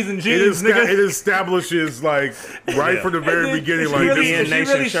is- tees and it jeans, nigga. establishes like right from the very And then beginning, she like really, this, she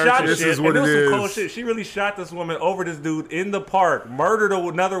Nation really Church shot and this shit. This is what and it was some cold is. shit. She really shot this woman over this dude in the park, murdered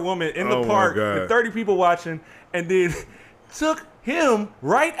another woman in the Oh my park, God. with 30 people watching, and then took him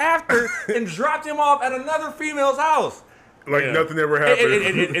right after and dropped him off at another female's house. like Yeah. nothing ever happened.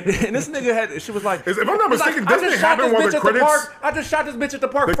 And this nigga had, she was like, If I'm not he was mistaken, I doesn't just it shot happen this while bitch the at credits- park. I just shot this bitch at the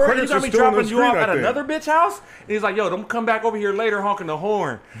park. The First, you credits got are me still on dropping the you off screen, at I think. another bitch house. And he's like, yo, don't come back over here later honking the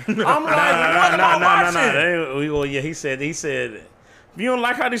horn. I'm like, what am I watching? Well, yeah, he said, if you don't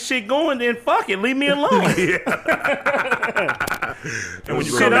like how this shit going, then fuck it, leave me alone. And when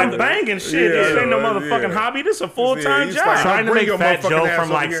you Shit, come I'm back, banging shit. Yeah, this ain't no yeah. motherfucking hobby. This is a full-time he's job. like, trying to Bring make your Fat motherfucking Joe ass from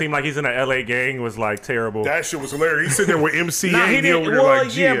over like here. seem like he's in an LA gang was like terrible. That shit was hilarious. He's sitting there with MCA Nah, he and he over didn't. there Well,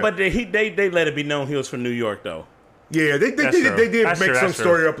 like, yeah, Gia. but they let it be known he was from New York, though. Yeah, they That's true. did That's make true, some that's true.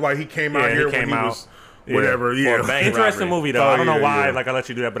 story up like he came out Yeah, he here came when he out. was Yeah. whatever. Yeah, Or bank Interesting robbery. movie though. Oh, I don't know yeah, why yeah. like I let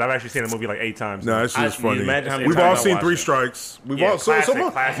you do that, but I've actually seen the movie like 8 times. No, that shit is You funny. imagine how many We've times all I seen watched Three it. Strikes. We've Yeah, all so classic,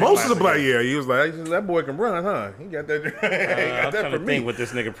 most classic, of the classic. black. Yeah, he was like that boy can run, huh? He got that. he got I'm that trying for to me. think what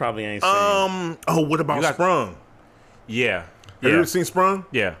this nigga probably ain't seen. Oh, what about You got- Sprung? Yeah. Have you ever seen Sprung?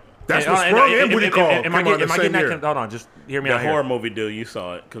 Yeah. That's what Sprung and Booty Call Am I came out getting the same that? year. Hold on, just hear me The out horror here. movie dude, you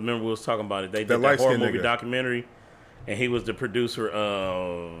saw it. Because remember we was talking about it. They That did that horror light-skinned movie nigga. documentary. And he was the producer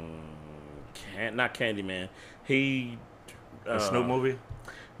of... not Candyman. He... A Snoop movie.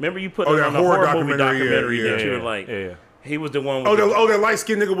 Remember you put Oh, it that on the horror horror movie documentary, documentary yeah, that yeah, you yeah. were like... Yeah. He was the one with That light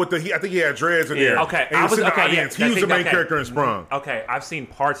skinned nigga with the. I think he had dreads in there. Yeah. Okay, and he was in the yeah, audience. He was the main character in Sprung. Okay, I've seen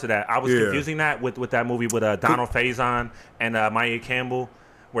parts of that. I was Yeah. confusing that with that movie with Donald Faison and Maya Campbell,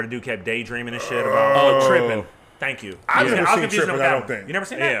 where the dude kept daydreaming and shit about. Oh, tripping. Thank you. I've Yeah. never I was seen confusing Trippin', with I that don't one. think. You never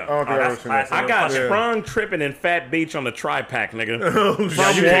seen that? Yeah. I don't think I've that's ever seen that. classic. I got Yeah. sprung, tripping, and Fat Beach on the tri-pack, nigga. Bro, From you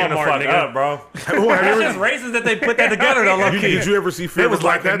can't Walmart, fuck nigga. up, bro. Oh, have you That's ever- just racist that they put that together though. Low key. Did you ever see Fear It of a was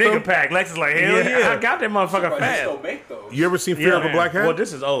like Black the Hat? nigga though? pack. Lex is like, hell I yeah. got that motherfucker But they fat. still make those. You ever seen Fear of a Black Hat? Well,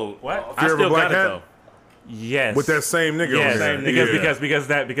 this is old. What? I Fear of a still Black got it Hat? though. Yes. with that same nigga. Yes, on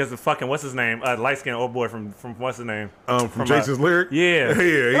there. because the fucking what's his name? Light skinned old boy from what's his name? From Jason's lyric. Yeah.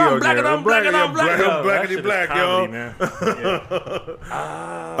 He I'm on black there. and I'm black and I'm black. Blackity black, yo. Man.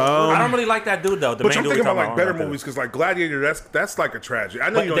 I don't really like that dude though. The But main I'm dude thinking we about like talking better about, movies because like Gladiator, that's like a tragedy. I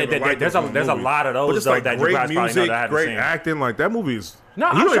know But you don't even like there's a lot of but those it's though like that you great guys probably know music, that I haven't great seen. acting. Like that movie is. No,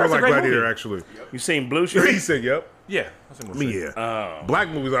 you I'm don't sure even it's a like great Gladiator movie. actually. You seen Blue He Street? said, "Yep." Yeah. That's a Me, yeah. Black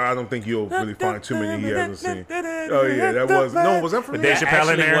movies, I don't think you'll really find too many he hasn't seen. Oh yeah, that was was that for Dave that? Chappelle in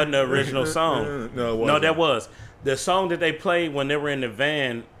Actually there? wasn't the original song. No, it No, wasn't. that was the song that they played when they were in the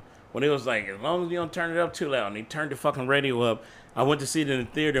van. When it was like, as long as you don't turn it up too loud, and he turned the fucking radio up. I went to see it in the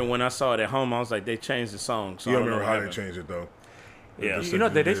theater, and when I saw it at home, I was like, they changed the song. So You I don't don't know remember how what they happened. changed it though. Yeah. You know,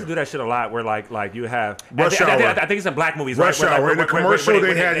 they used to do that shit a lot where like you have Rush I Hour. think it's in black movies. Rush right? Hour. In the commercial,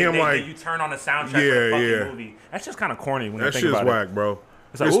 they had him like you turn on the soundtrack Yeah, for the fucking yeah. movie. That's just kind of corny when that you think shit's about whack, it. bro.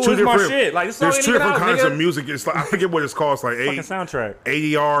 It's like, ooh, it's my shit. Like, this song there's ain't two even different out, kinds nigga. of music. It's like I forget what it's called. It's like Fucking soundtrack.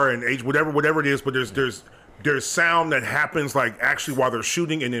 ADR and H whatever it is. But there's sound that happens like actually while they're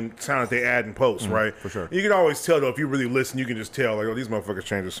shooting, and then sound that they add in post, right? for sure. You can always tell though if you really listen, you can just tell like, oh, these motherfuckers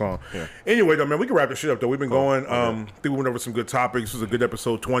changed the song. Yeah. Anyway, though, man, we can wrap this shit up though. We've been going. I think we went over some good topics. This was a good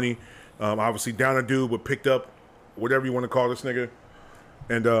episode 20. Obviously, Down a Dude, but picked up whatever you want to call this nigga,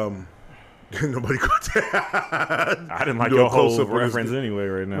 and nobody caught that. I didn't like Do a your whole close-up of this- reference anyway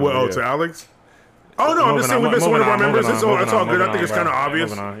right now. Well, but to yeah. Alex. Oh no, I'm just saying we missed one of our members. It's all good. I think it's kind of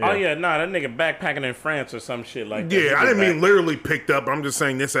obvious. Oh yeah, nah, that nigga backpacking in France or some shit like that. Yeah, I didn't mean literally picked up. I'm just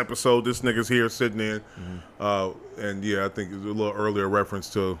saying this episode, this nigga's here sitting in. And yeah, I think it's a little earlier reference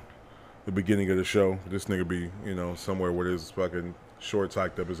to the beginning of the show. This nigga be, somewhere with his fucking shorts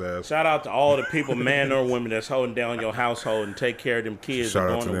hiked up his ass. Shout out to all the people, man or women, that's holding down your household and take care of them kids Shout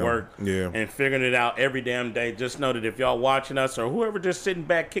and out going to to them. work Yeah. and figuring it out every damn day. Just know that if y'all watching us or whoever just sitting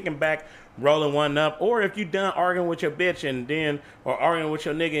back, kicking back, rolling one up, or if you done arguing with your bitch and then, or arguing with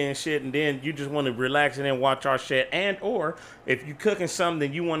your nigga and shit, and then you just want to relax and then watch our shit, and or if you cooking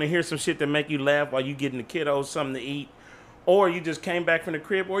something, you want to hear some shit that make you laugh while you getting the kiddos something to eat, or you just came back from the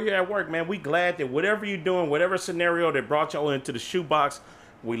crib, or you're at work, man, we glad that whatever you're doing, whatever scenario that brought y'all into the shoebox,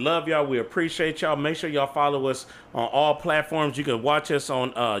 we love y'all. We appreciate y'all. Make sure y'all follow us on all platforms. You can watch us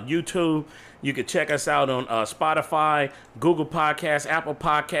on YouTube. You can check us out on Spotify, Google Podcasts, Apple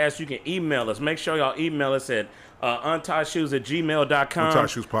Podcasts. You can email us. Make sure y'all email us at untieshoes@gmail.com. Untied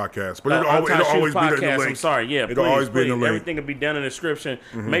Shoes Podcast. But it'll Untied always Shoes be there in the Podcast. link. I'm sorry, yeah. It'll always be in the link. Everything will be done in the description.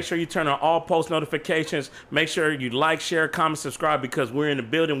 Make sure you turn on all post notifications. Make sure you like, share, comment, subscribe because we're in the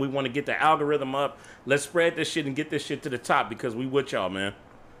building. We want to get the algorithm up. Let's spread this shit and get this shit to the top because we with y'all, man.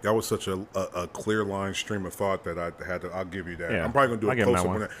 That was such a clear line stream of thought that I had to. I'll give you that. Yeah, I'm probably gonna I'll do a give him close that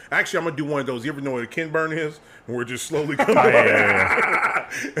up on one. that. Actually, I'm gonna do one of those. You ever know what a kin burn is? And we're just slowly coming.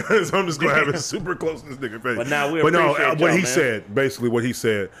 So I'm just gonna have it super close to this nigga face. But now we no, appreciate what y'all, he man. said, basically what he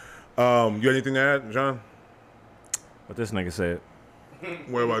said. You got anything to add, John? What this nigga said.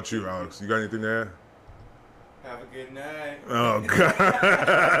 What about you, Alex? You got anything to add? Have a good night. Oh God!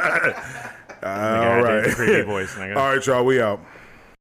 All Nigga, I did right, the creepy voice, nigga. all right, y'all. We out.